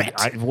started. Damn it.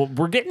 Well,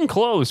 we're getting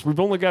close.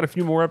 We've only got a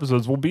few more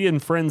episodes. We'll be in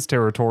Friends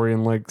territory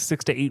in like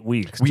 6 to 8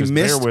 weeks. Just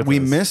bear with us.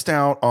 missed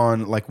out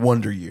on like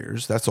Wonder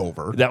Years. That's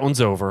over. That one's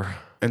over.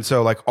 And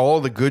so like all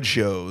the good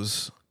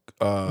shows.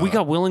 We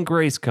got Will and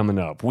Grace coming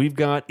up. We've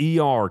got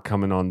ER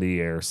coming on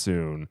the air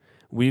soon.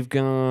 We've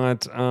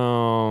got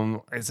I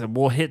said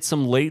we'll hit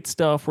some late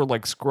stuff where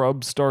like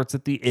Scrubs starts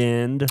at the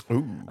end.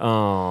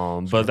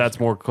 But that's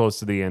more close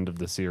to the end of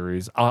the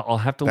series. I'll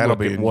have to look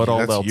at what all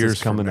that's else years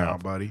is coming from now,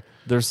 up. buddy.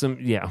 There's some,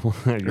 yeah,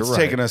 you're It's right.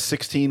 taken us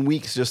 16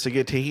 weeks just to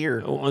get to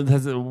here.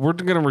 We're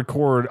going to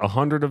record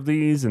 100 of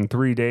these in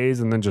 3 days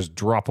and then just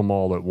drop them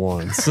all at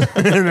once.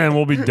 And then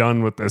we'll be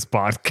done with this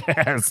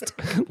podcast.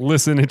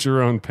 Listen at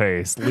your own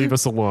pace. Leave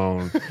us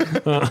alone.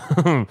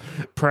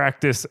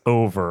 Practice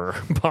over.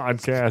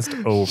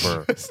 Podcast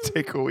over. Just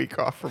take a week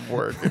off from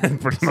work.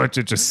 Pretty much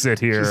it just sit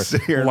here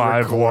and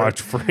live record.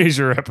 watch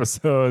Frasier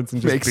episodes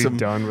and just Make be some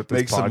done with this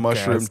make some podcast.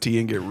 mushroom tea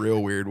and get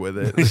real weird with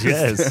it.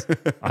 Yes,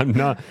 I'm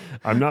not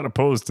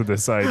opposed to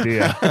this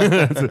idea.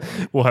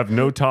 We'll have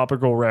no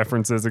topical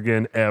references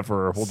again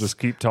ever. We'll just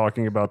keep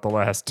talking about the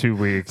last 2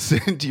 weeks.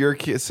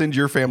 send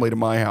your family to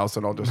my house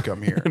and I'll just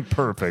come here.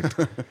 Perfect.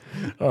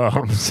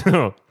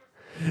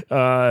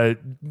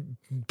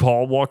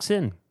 Paul walks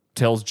in,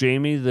 tells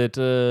Jamie that,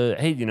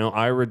 hey,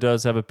 Ira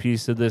does have a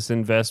piece of this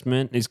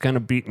investment. He's kind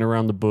of beating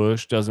around the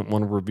bush, doesn't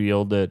want to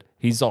reveal that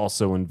he's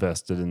also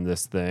invested in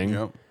this thing.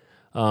 Yep.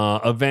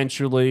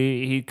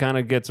 Eventually, he kind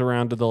of gets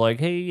around to the like,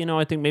 hey,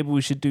 I think maybe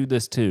we should do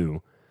this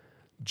too.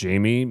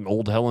 Jamie,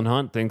 old Helen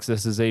Hunt, thinks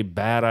this is a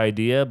bad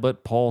idea,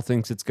 but Paul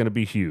thinks it's going to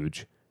be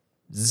huge.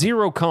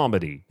 Zero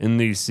comedy in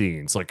these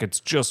scenes. Like, it's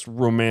just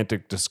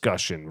romantic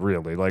discussion,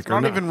 really. Like,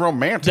 Not even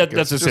romantic.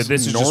 That's It's just it.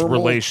 This is just normal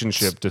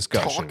relationship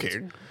discussion.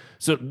 talking.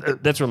 So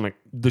that's what I'm like.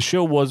 The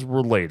show was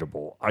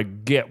relatable. I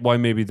get why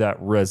maybe that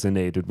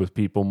resonated with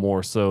people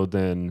more so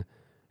than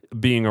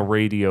being a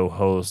radio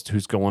host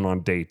who's going on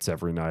dates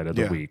every night of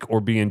the week,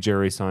 or being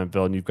Jerry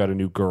Seinfeld and you've got a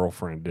new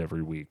girlfriend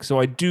every week. So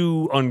I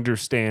do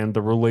understand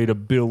the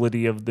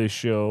relatability of this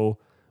show,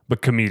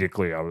 but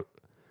comedically,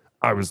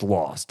 I was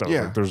lost. I was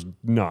like, there's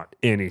not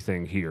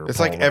anything here. It's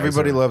Paul like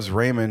Everybody Reiser. Loves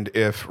Raymond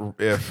if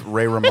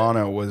Ray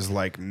Romano was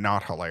like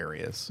not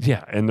hilarious.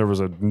 Yeah, and there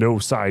was no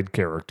side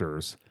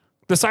characters.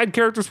 The side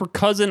characters were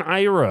Cousin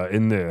Ira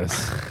in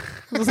this.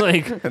 It was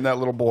like, And that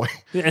little boy.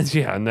 and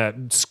that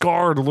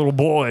scarred little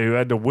boy who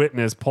had to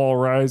witness Paul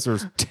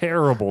Reiser's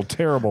terrible,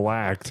 terrible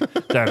act.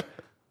 That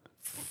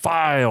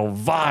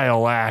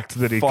vile act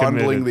that he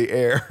Fondling committed. the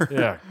air.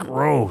 Yeah,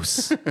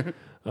 gross.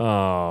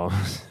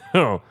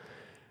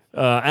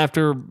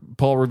 After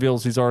Paul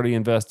reveals he's already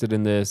invested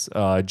in this,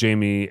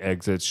 Jamie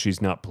exits.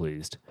 She's not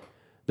pleased.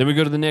 Then we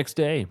go to the next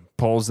day.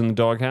 Paul's in the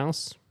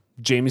doghouse.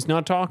 Jamie's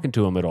not talking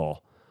to him at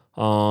all.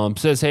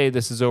 Says, hey,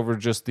 this is over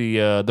just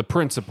the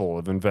principle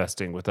of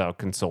investing without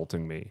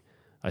consulting me.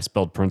 I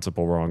spelled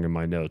principle wrong in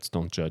my notes.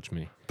 Don't judge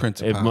me.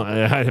 Principal.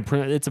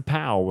 It's a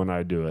pal when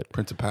I do it.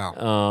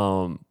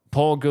 Principal.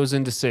 Paul goes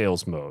into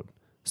sales mode,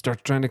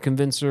 starts trying to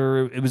convince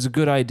her it was a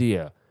good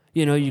idea.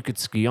 You know, you could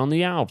ski on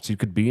the Alps, you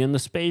could be in the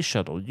space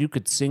shuttle, you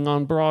could sing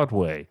on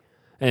Broadway,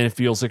 and it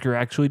feels like you're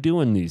actually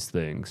doing these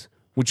things,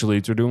 which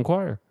leads her to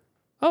inquire.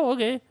 Oh,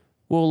 okay.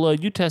 Well,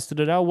 you tested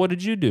it out. What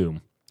did you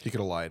do? He could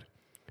have lied.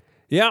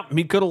 Yeah,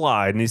 he could have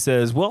lied. And he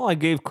says, well, I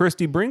gave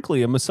Christy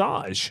Brinkley a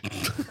massage.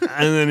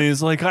 And then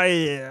he's like,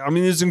 I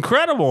mean, it's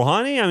incredible,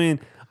 honey. I mean,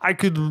 I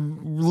could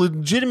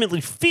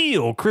legitimately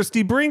feel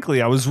Christy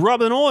Brinkley. I was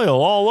rubbing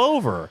oil all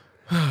over.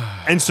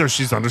 And so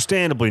she's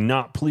understandably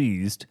not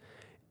pleased.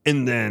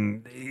 And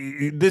then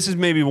this is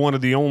maybe one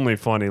of the only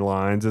funny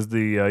lines is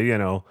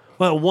the,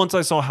 well, once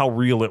I saw how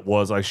real it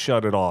was, I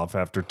shut it off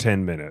after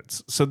 10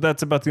 minutes. So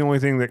that's about the only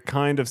thing that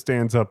kind of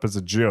stands up as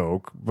a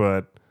joke,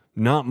 but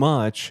not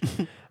much.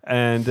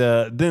 And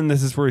then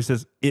this is where he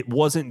says, it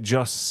wasn't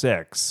just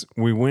sex.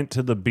 We went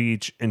to the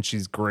beach and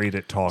she's great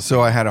at talking.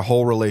 So I had a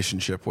whole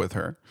relationship with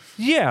her.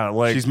 Yeah,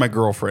 like She's my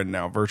girlfriend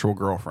now, virtual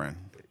girlfriend.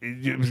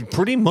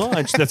 pretty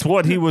much. That's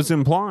what he was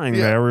implying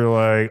there. We're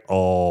like,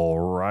 all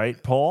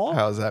right, Paul.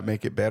 How does that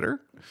make it better?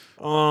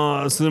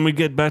 So then we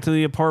get back to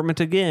the apartment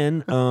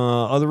again.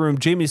 Other room.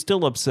 Jamie's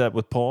still upset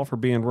with Paul for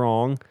being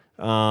wrong.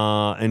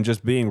 And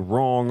just being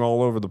wrong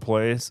all over the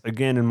place.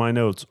 Again, in my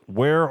notes,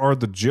 where are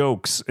the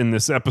jokes in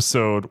this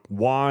episode?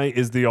 Why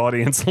is the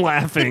audience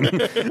laughing?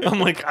 I'm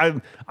like,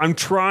 I'm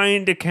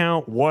trying to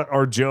count what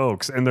are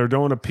jokes, and there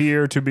don't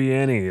appear to be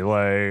any.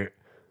 Like,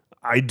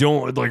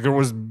 there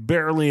was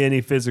barely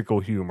any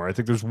physical humor. I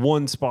think there's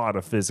one spot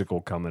of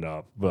physical coming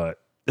up, but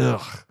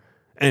ugh.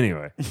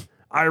 Anyway,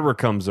 Ira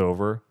comes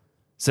over,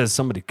 says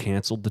somebody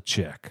canceled the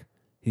check.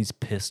 He's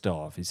pissed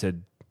off. He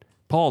said,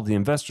 Paul, the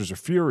investors are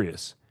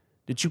furious.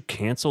 Did you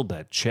cancel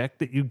that check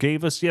that you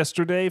gave us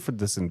yesterday for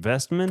this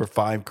investment? For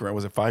 $5,000.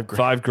 Was it $5,000?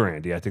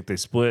 $5,000. Yeah, I think they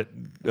split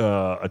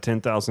a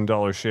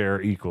 $10,000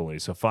 share equally.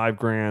 So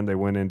 $5,000, they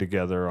went in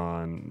together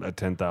on a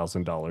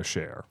 $10,000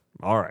 share.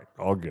 All right,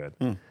 all good.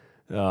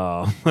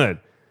 But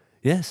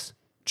yes,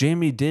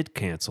 Jamie did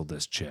cancel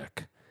this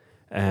check.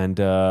 And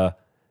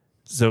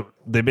so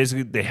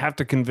they have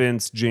to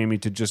convince Jamie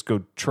to just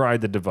go try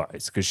the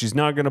device because she's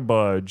not going to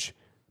budge.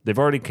 They've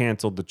already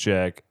canceled the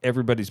check.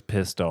 Everybody's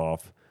pissed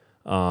off.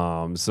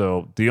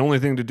 So the only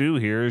thing to do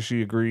here is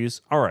she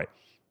agrees, all right,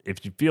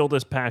 if you feel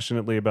this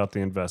passionately about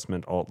the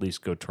investment, I'll at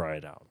least go try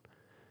it out.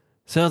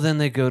 So then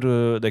they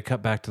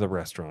cut back to the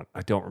restaurant.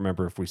 I don't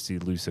remember if we see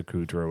Lisa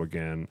Kudrow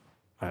again.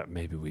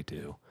 Maybe we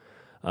do.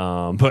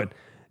 But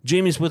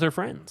Jamie's with her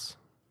friends.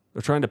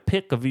 They're trying to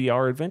pick a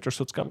VR adventure,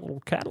 so it's got a little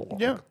catalog,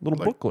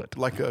 booklet,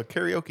 like a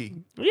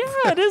karaoke.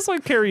 Yeah, it is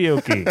like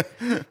karaoke.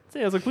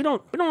 I was like, we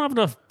don't have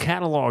enough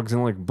catalogs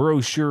and like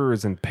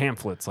brochures and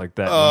pamphlets like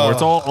that anymore.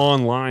 It's all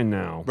online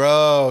now.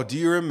 Bro, do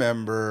you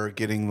remember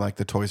getting like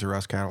the Toys R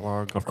Us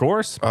catalog? Of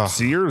course,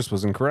 Sears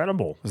was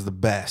incredible. It was the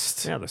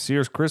best. Yeah, the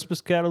Sears Christmas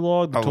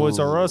catalog, the Toys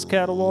R Us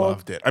catalog.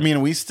 Loved it. I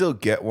mean, we still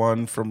get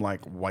one from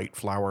like White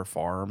Flower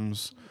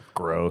Farms.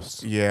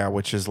 Gross. Yeah,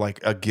 which is like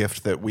a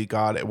gift that we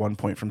got at one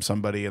point from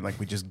somebody, and like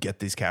we just get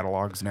these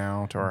catalogs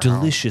now to our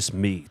delicious house.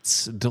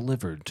 Meats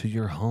delivered to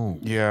your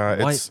home.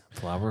 Yeah, White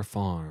Flower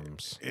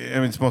Farms. I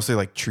mean, it's mostly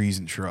like trees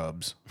and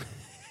shrubs.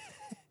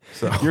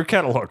 So your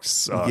catalog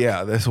sucks.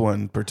 Yeah, this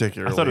one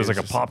particularly. I thought it was like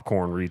a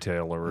popcorn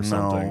retailer or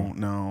something.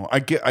 No, I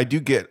do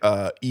get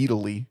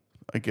Italy.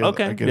 I get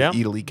an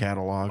Italy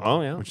catalog.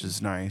 Oh yeah, which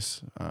is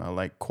nice.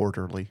 Like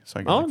quarterly, so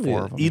I get like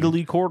 4 of them.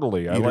 Italy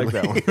quarterly. I like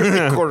that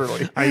one.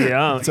 Quarterly.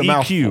 Yeah, it's a EQ.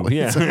 mouthful.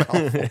 Yeah, it's a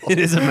mouthful. It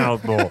is a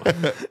mouthful.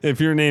 If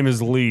your name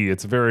is Lee,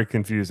 it's very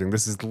confusing.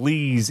 This is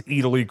Lee's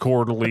Italy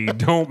quarterly.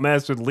 Don't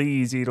mess with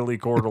Lee's Italy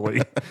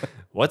quarterly.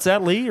 What's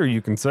that, Lee? Are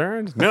you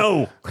concerned?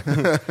 No.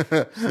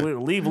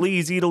 Leave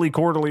Lee's Italy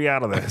quarterly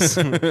out of this.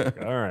 All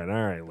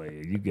right,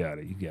 Lee. You got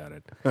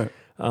it.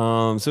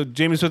 So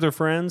Jamie's with her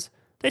friends.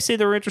 They say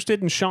they're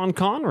interested in Sean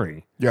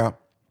Connery. Yeah.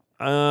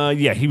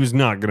 Yeah, he was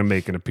not going to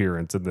make an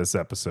appearance in this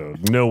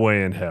episode. No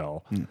way in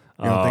hell. You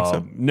don't think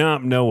so?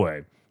 No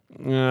way.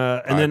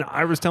 And then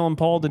I was telling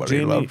Paul that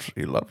Jamie...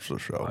 He loves the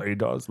show. He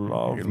does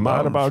love He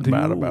Mad loves About You.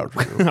 Mad About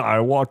You. I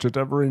watch it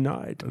every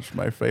night. It's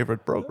my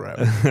favorite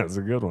program. That's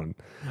a good one.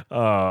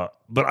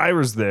 But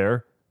Ira's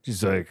there.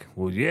 She's like,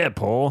 well, yeah,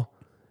 Paul.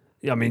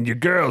 I mean, your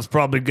girl's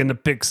probably going to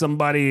pick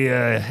somebody,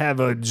 have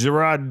a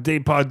Gerard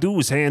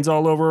Depardieu's hands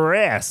all over her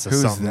ass. Or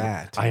Who's something.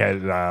 that? I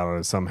don't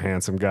know, some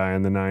handsome guy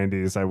in the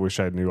 90s. I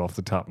wish I knew off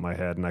the top of my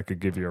head and I could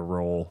give you a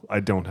role. I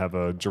don't have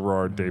a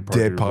Gerard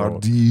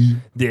Depardieu.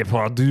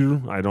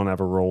 Depardieu. I don't have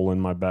a role in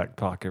my back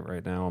pocket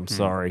right now. I'm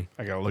sorry.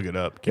 I got to look it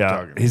up. Keep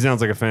talking. He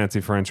sounds like a fancy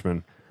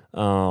Frenchman.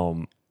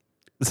 So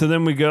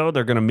then we go.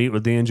 They're going to meet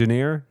with the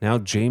engineer. Now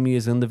Jamie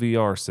is in the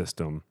VR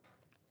system.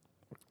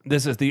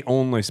 This is the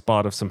only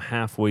spot of some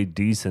halfway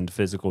decent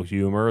physical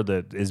humor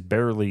that is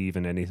barely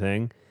even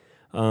anything,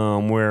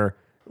 where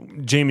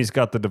Jamie's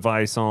got the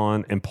device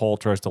on and Paul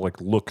tries to like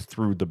look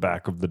through the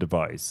back of the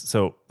device.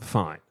 So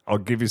fine, I'll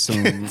give you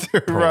some.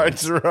 Gerard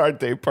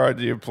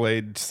Depardieu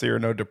played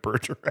Cyrano de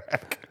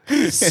Bergerac.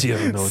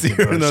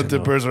 Cyrano de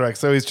Bergerac.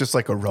 So he's just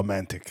like a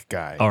romantic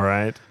guy. All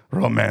right.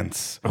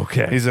 Romance.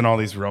 Okay. He's in all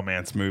these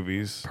romance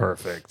movies.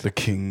 Perfect. The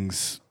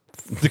King's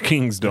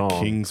Dong.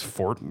 King's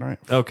Fortnite.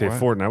 Okay, What?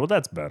 Fortnite. Well,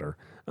 that's better.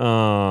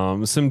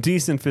 Some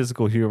decent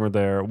physical humor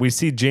there. We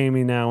see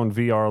Jamie now in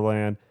VR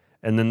land,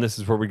 and then this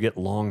is where we get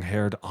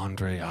long-haired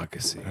Andre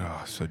Agassi.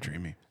 Oh, so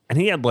dreamy. And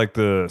he had like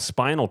the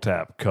Spinal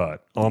Tap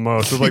cut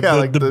almost, with like, Yeah, the,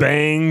 like the the-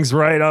 bangs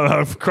right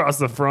up across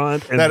the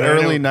front. And That then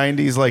early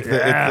 '90s, like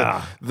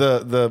Yeah.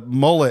 the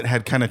mullet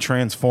had kind of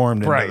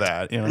transformed right. into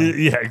that. You know?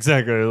 Yeah,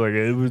 exactly. Like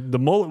it was, the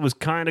mullet was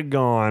kind of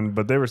gone,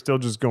 but they were still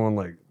just going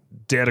like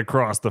dead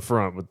across the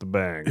front with the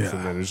bangs,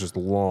 and then it's just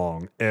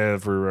long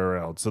everywhere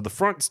else. So the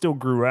front still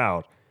grew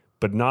out,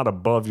 but not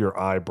above your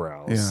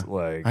eyebrows. Yeah.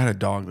 Like I had a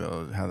dog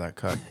though that had that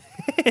cut.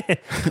 I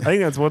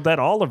think that's what that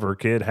Oliver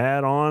kid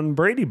had on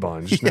Brady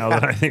Bunch. Now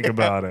that I think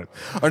about it,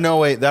 Oh no,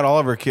 wait, that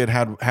Oliver kid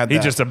had he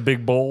that just a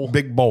big bowl,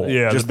 big bowl.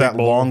 Yeah, just the big that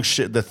bowl. long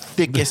shit, the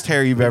thickest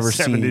hair you've ever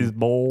 70s seen.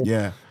 bowl.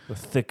 Yeah. The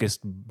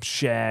thickest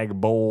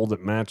shag bowl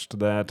that matched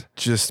that.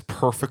 Just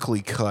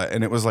perfectly cut,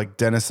 and it was like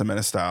Dennis the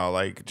Menace style,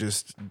 like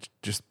just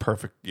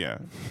perfect. Yeah,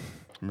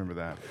 remember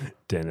that.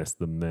 Dennis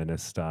the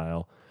Menace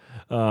style.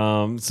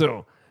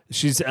 So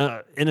she's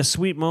in a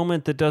sweet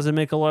moment that doesn't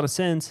make a lot of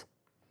sense.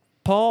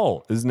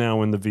 Paul is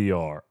now in the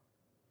VR.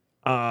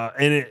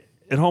 And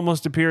it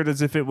almost appeared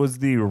as if it was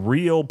the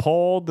real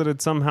Paul that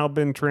had somehow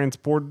been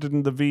transported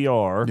into the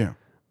VR. Yeah.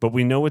 But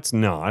we know it's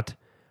not.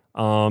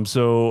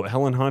 So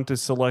Helen Hunt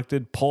has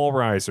selected Paul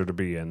Reiser to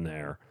be in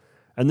there.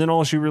 And then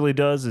all she really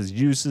does is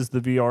uses the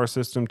VR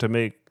system to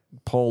make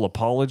Paul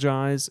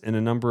apologize in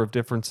a number of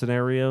different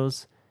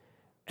scenarios.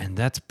 And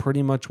that's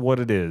pretty much what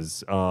it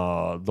is.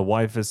 The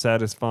wife is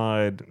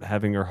satisfied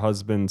having her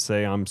husband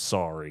say, "I'm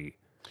sorry,"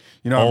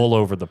 You know, all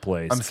over the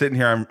place. I'm sitting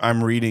here.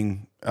 I'm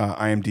reading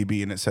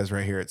IMDb, and it says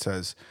right here. It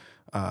says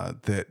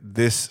that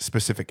this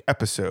specific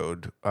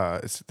episode,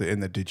 it's in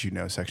the "Did you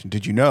know" section.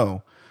 Did you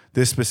know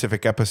this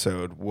specific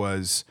episode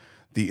was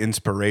the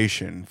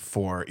inspiration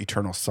for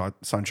Eternal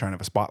Sunshine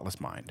of a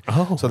Spotless Mind?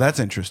 Oh. So that's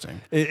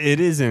interesting. It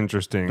is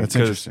interesting. That's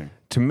 'cause interesting.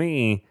 To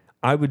me,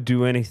 I would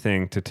do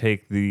anything to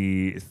take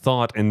the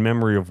thought and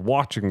memory of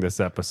watching this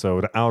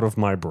episode out of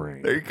my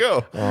brain. There you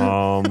go.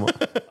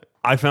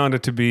 I found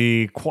it to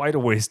be quite a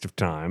waste of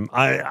time.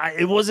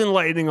 It was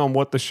enlightening on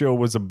what the show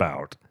was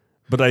about,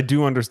 but I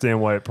do understand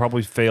why it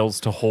probably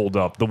fails to hold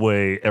up the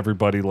way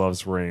Everybody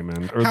Loves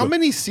Raymond. How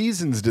many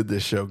seasons did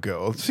this show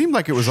go? It seemed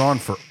like it was on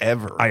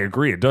forever. I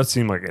agree. It does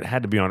seem like it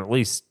had to be on at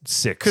least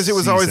 6. Because it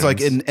was always like,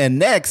 seasons. and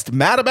next,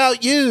 Mad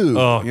About You.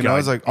 Oh, you know, God. it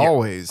was like Yeah.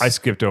 always. I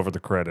skipped over the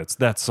credits.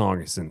 That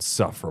song is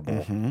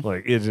insufferable.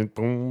 Like, isn't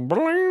boom,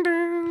 bling,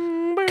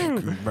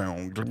 ding,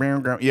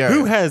 boom. Yeah.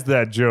 Who has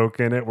that joke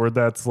in it where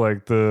that's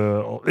like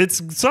it's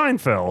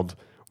Seinfeld,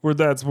 where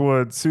that's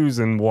what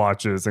Susan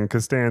watches and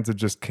Costanza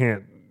just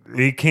can't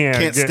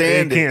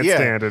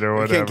stand it or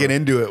whatever. He can't get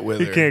into it with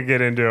He her. can't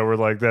get into it. Where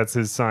like that's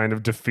his sign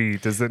of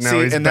defeat is that now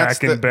he's and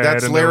back in bed.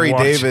 That's and they're Larry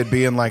watching- David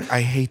being like,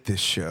 I hate this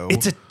show.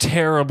 It's a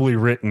terribly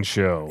written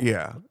show.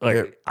 Yeah. Like,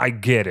 Yeah. I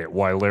get it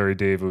why Larry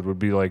David would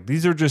be like,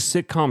 these are just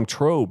sitcom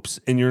tropes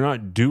and you're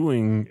not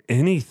doing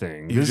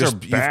anything. These are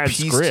bad you've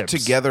pieced scripts.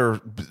 together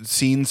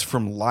scenes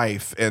from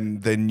life,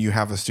 and then you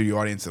have a studio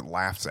audience that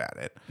laughs at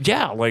it.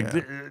 Yeah, like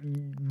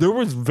there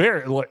was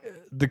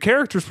the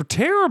characters were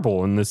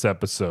terrible in this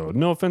episode.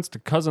 No offense to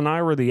Cousin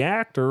Ira the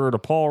actor or to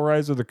Paul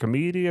Reiser the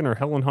comedian or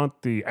Helen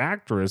Hunt the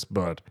actress,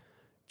 but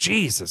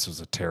geez, this was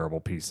a terrible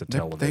piece of They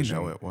television.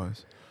 know it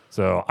was.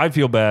 So I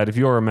feel bad if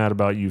you're a Mad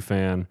About You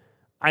fan.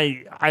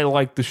 I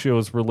like the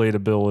show's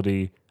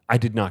relatability. I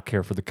did not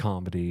care for the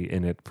comedy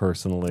in it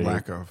personally.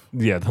 Lack of.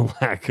 Yeah, the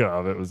lack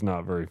of. It was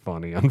not very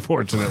funny,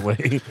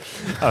 unfortunately.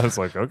 I was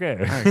like, okay.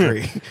 I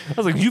agree. I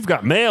was like, You've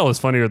Got Mail is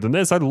funnier than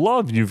this. I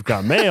love You've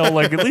Got Mail.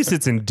 Like, at least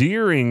it's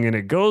endearing and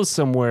it goes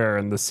somewhere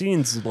and the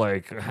scenes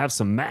like have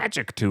some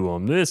magic to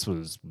them. This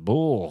was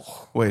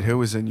bull. Wait, who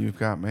was in You've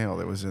Got Mail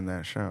that was in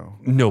that show?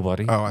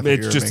 Nobody. Oh, I thought It's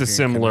you were just a making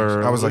similar.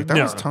 connection. I was like, that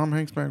No. was Tom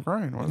Hanks back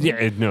Ryan, wasn't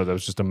Yeah, no, that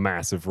was just a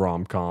massive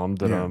rom-com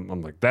that Yeah.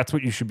 I'm like, that's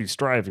what you should be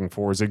striving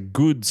for, is a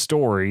good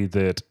story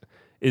that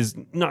is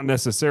not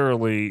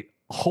necessarily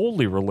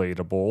wholly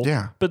relatable.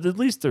 Yeah. But at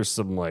least there's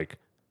some like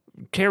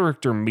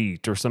character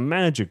meat or some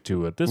magic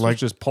to it. This Like- was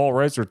just Paul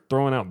Reiser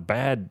throwing out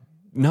bad,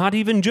 not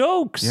even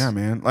jokes. Yeah,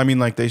 man. I mean,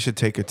 like, they should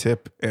take a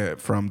tip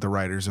from the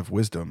writers of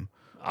Wisdom.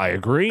 I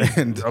agree.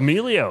 And-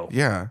 Emilio.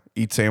 Yeah,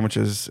 eat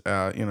sandwiches,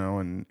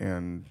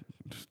 and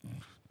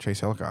chase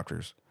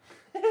helicopters.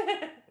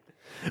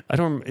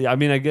 I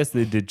mean, I guess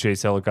they did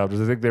chase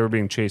helicopters. I think they were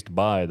being chased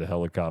by the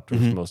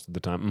helicopters Mm-hmm. most of the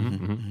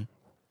time.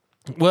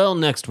 Well,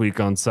 next week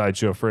on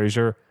Sideshow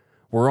Frasier,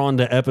 we're on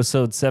to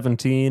episode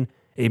 17,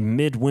 A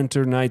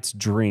Midwinter Night's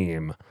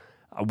Dream.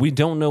 We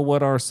don't know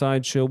what our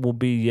sideshow will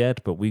be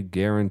yet, but we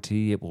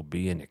guarantee it will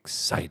be an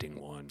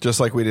exciting one. Just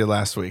like we did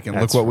last week, and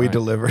That's look what we right.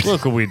 delivered.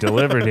 Look what we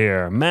delivered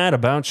here. Mad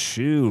About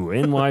Shoe,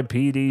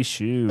 NYPD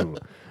Shoe.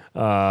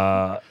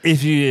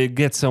 If you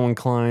get so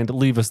inclined,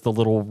 leave us the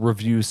little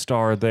review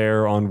star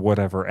there on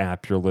whatever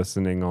app you're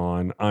listening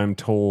on. I'm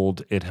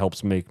told it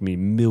helps make me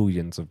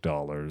millions of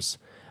dollars.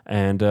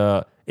 And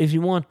if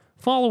you want,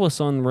 follow us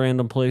on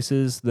random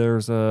places.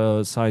 There's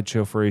a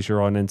Sideshow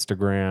Frasier on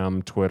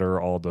Instagram, Twitter,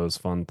 all those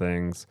fun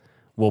things.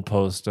 We'll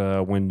post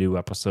when new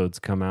episodes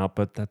come out,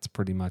 but that's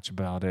pretty much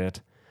about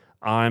it.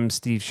 I'm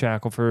Steve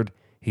Shackelford.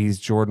 He's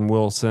Jordan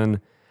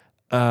Wilson.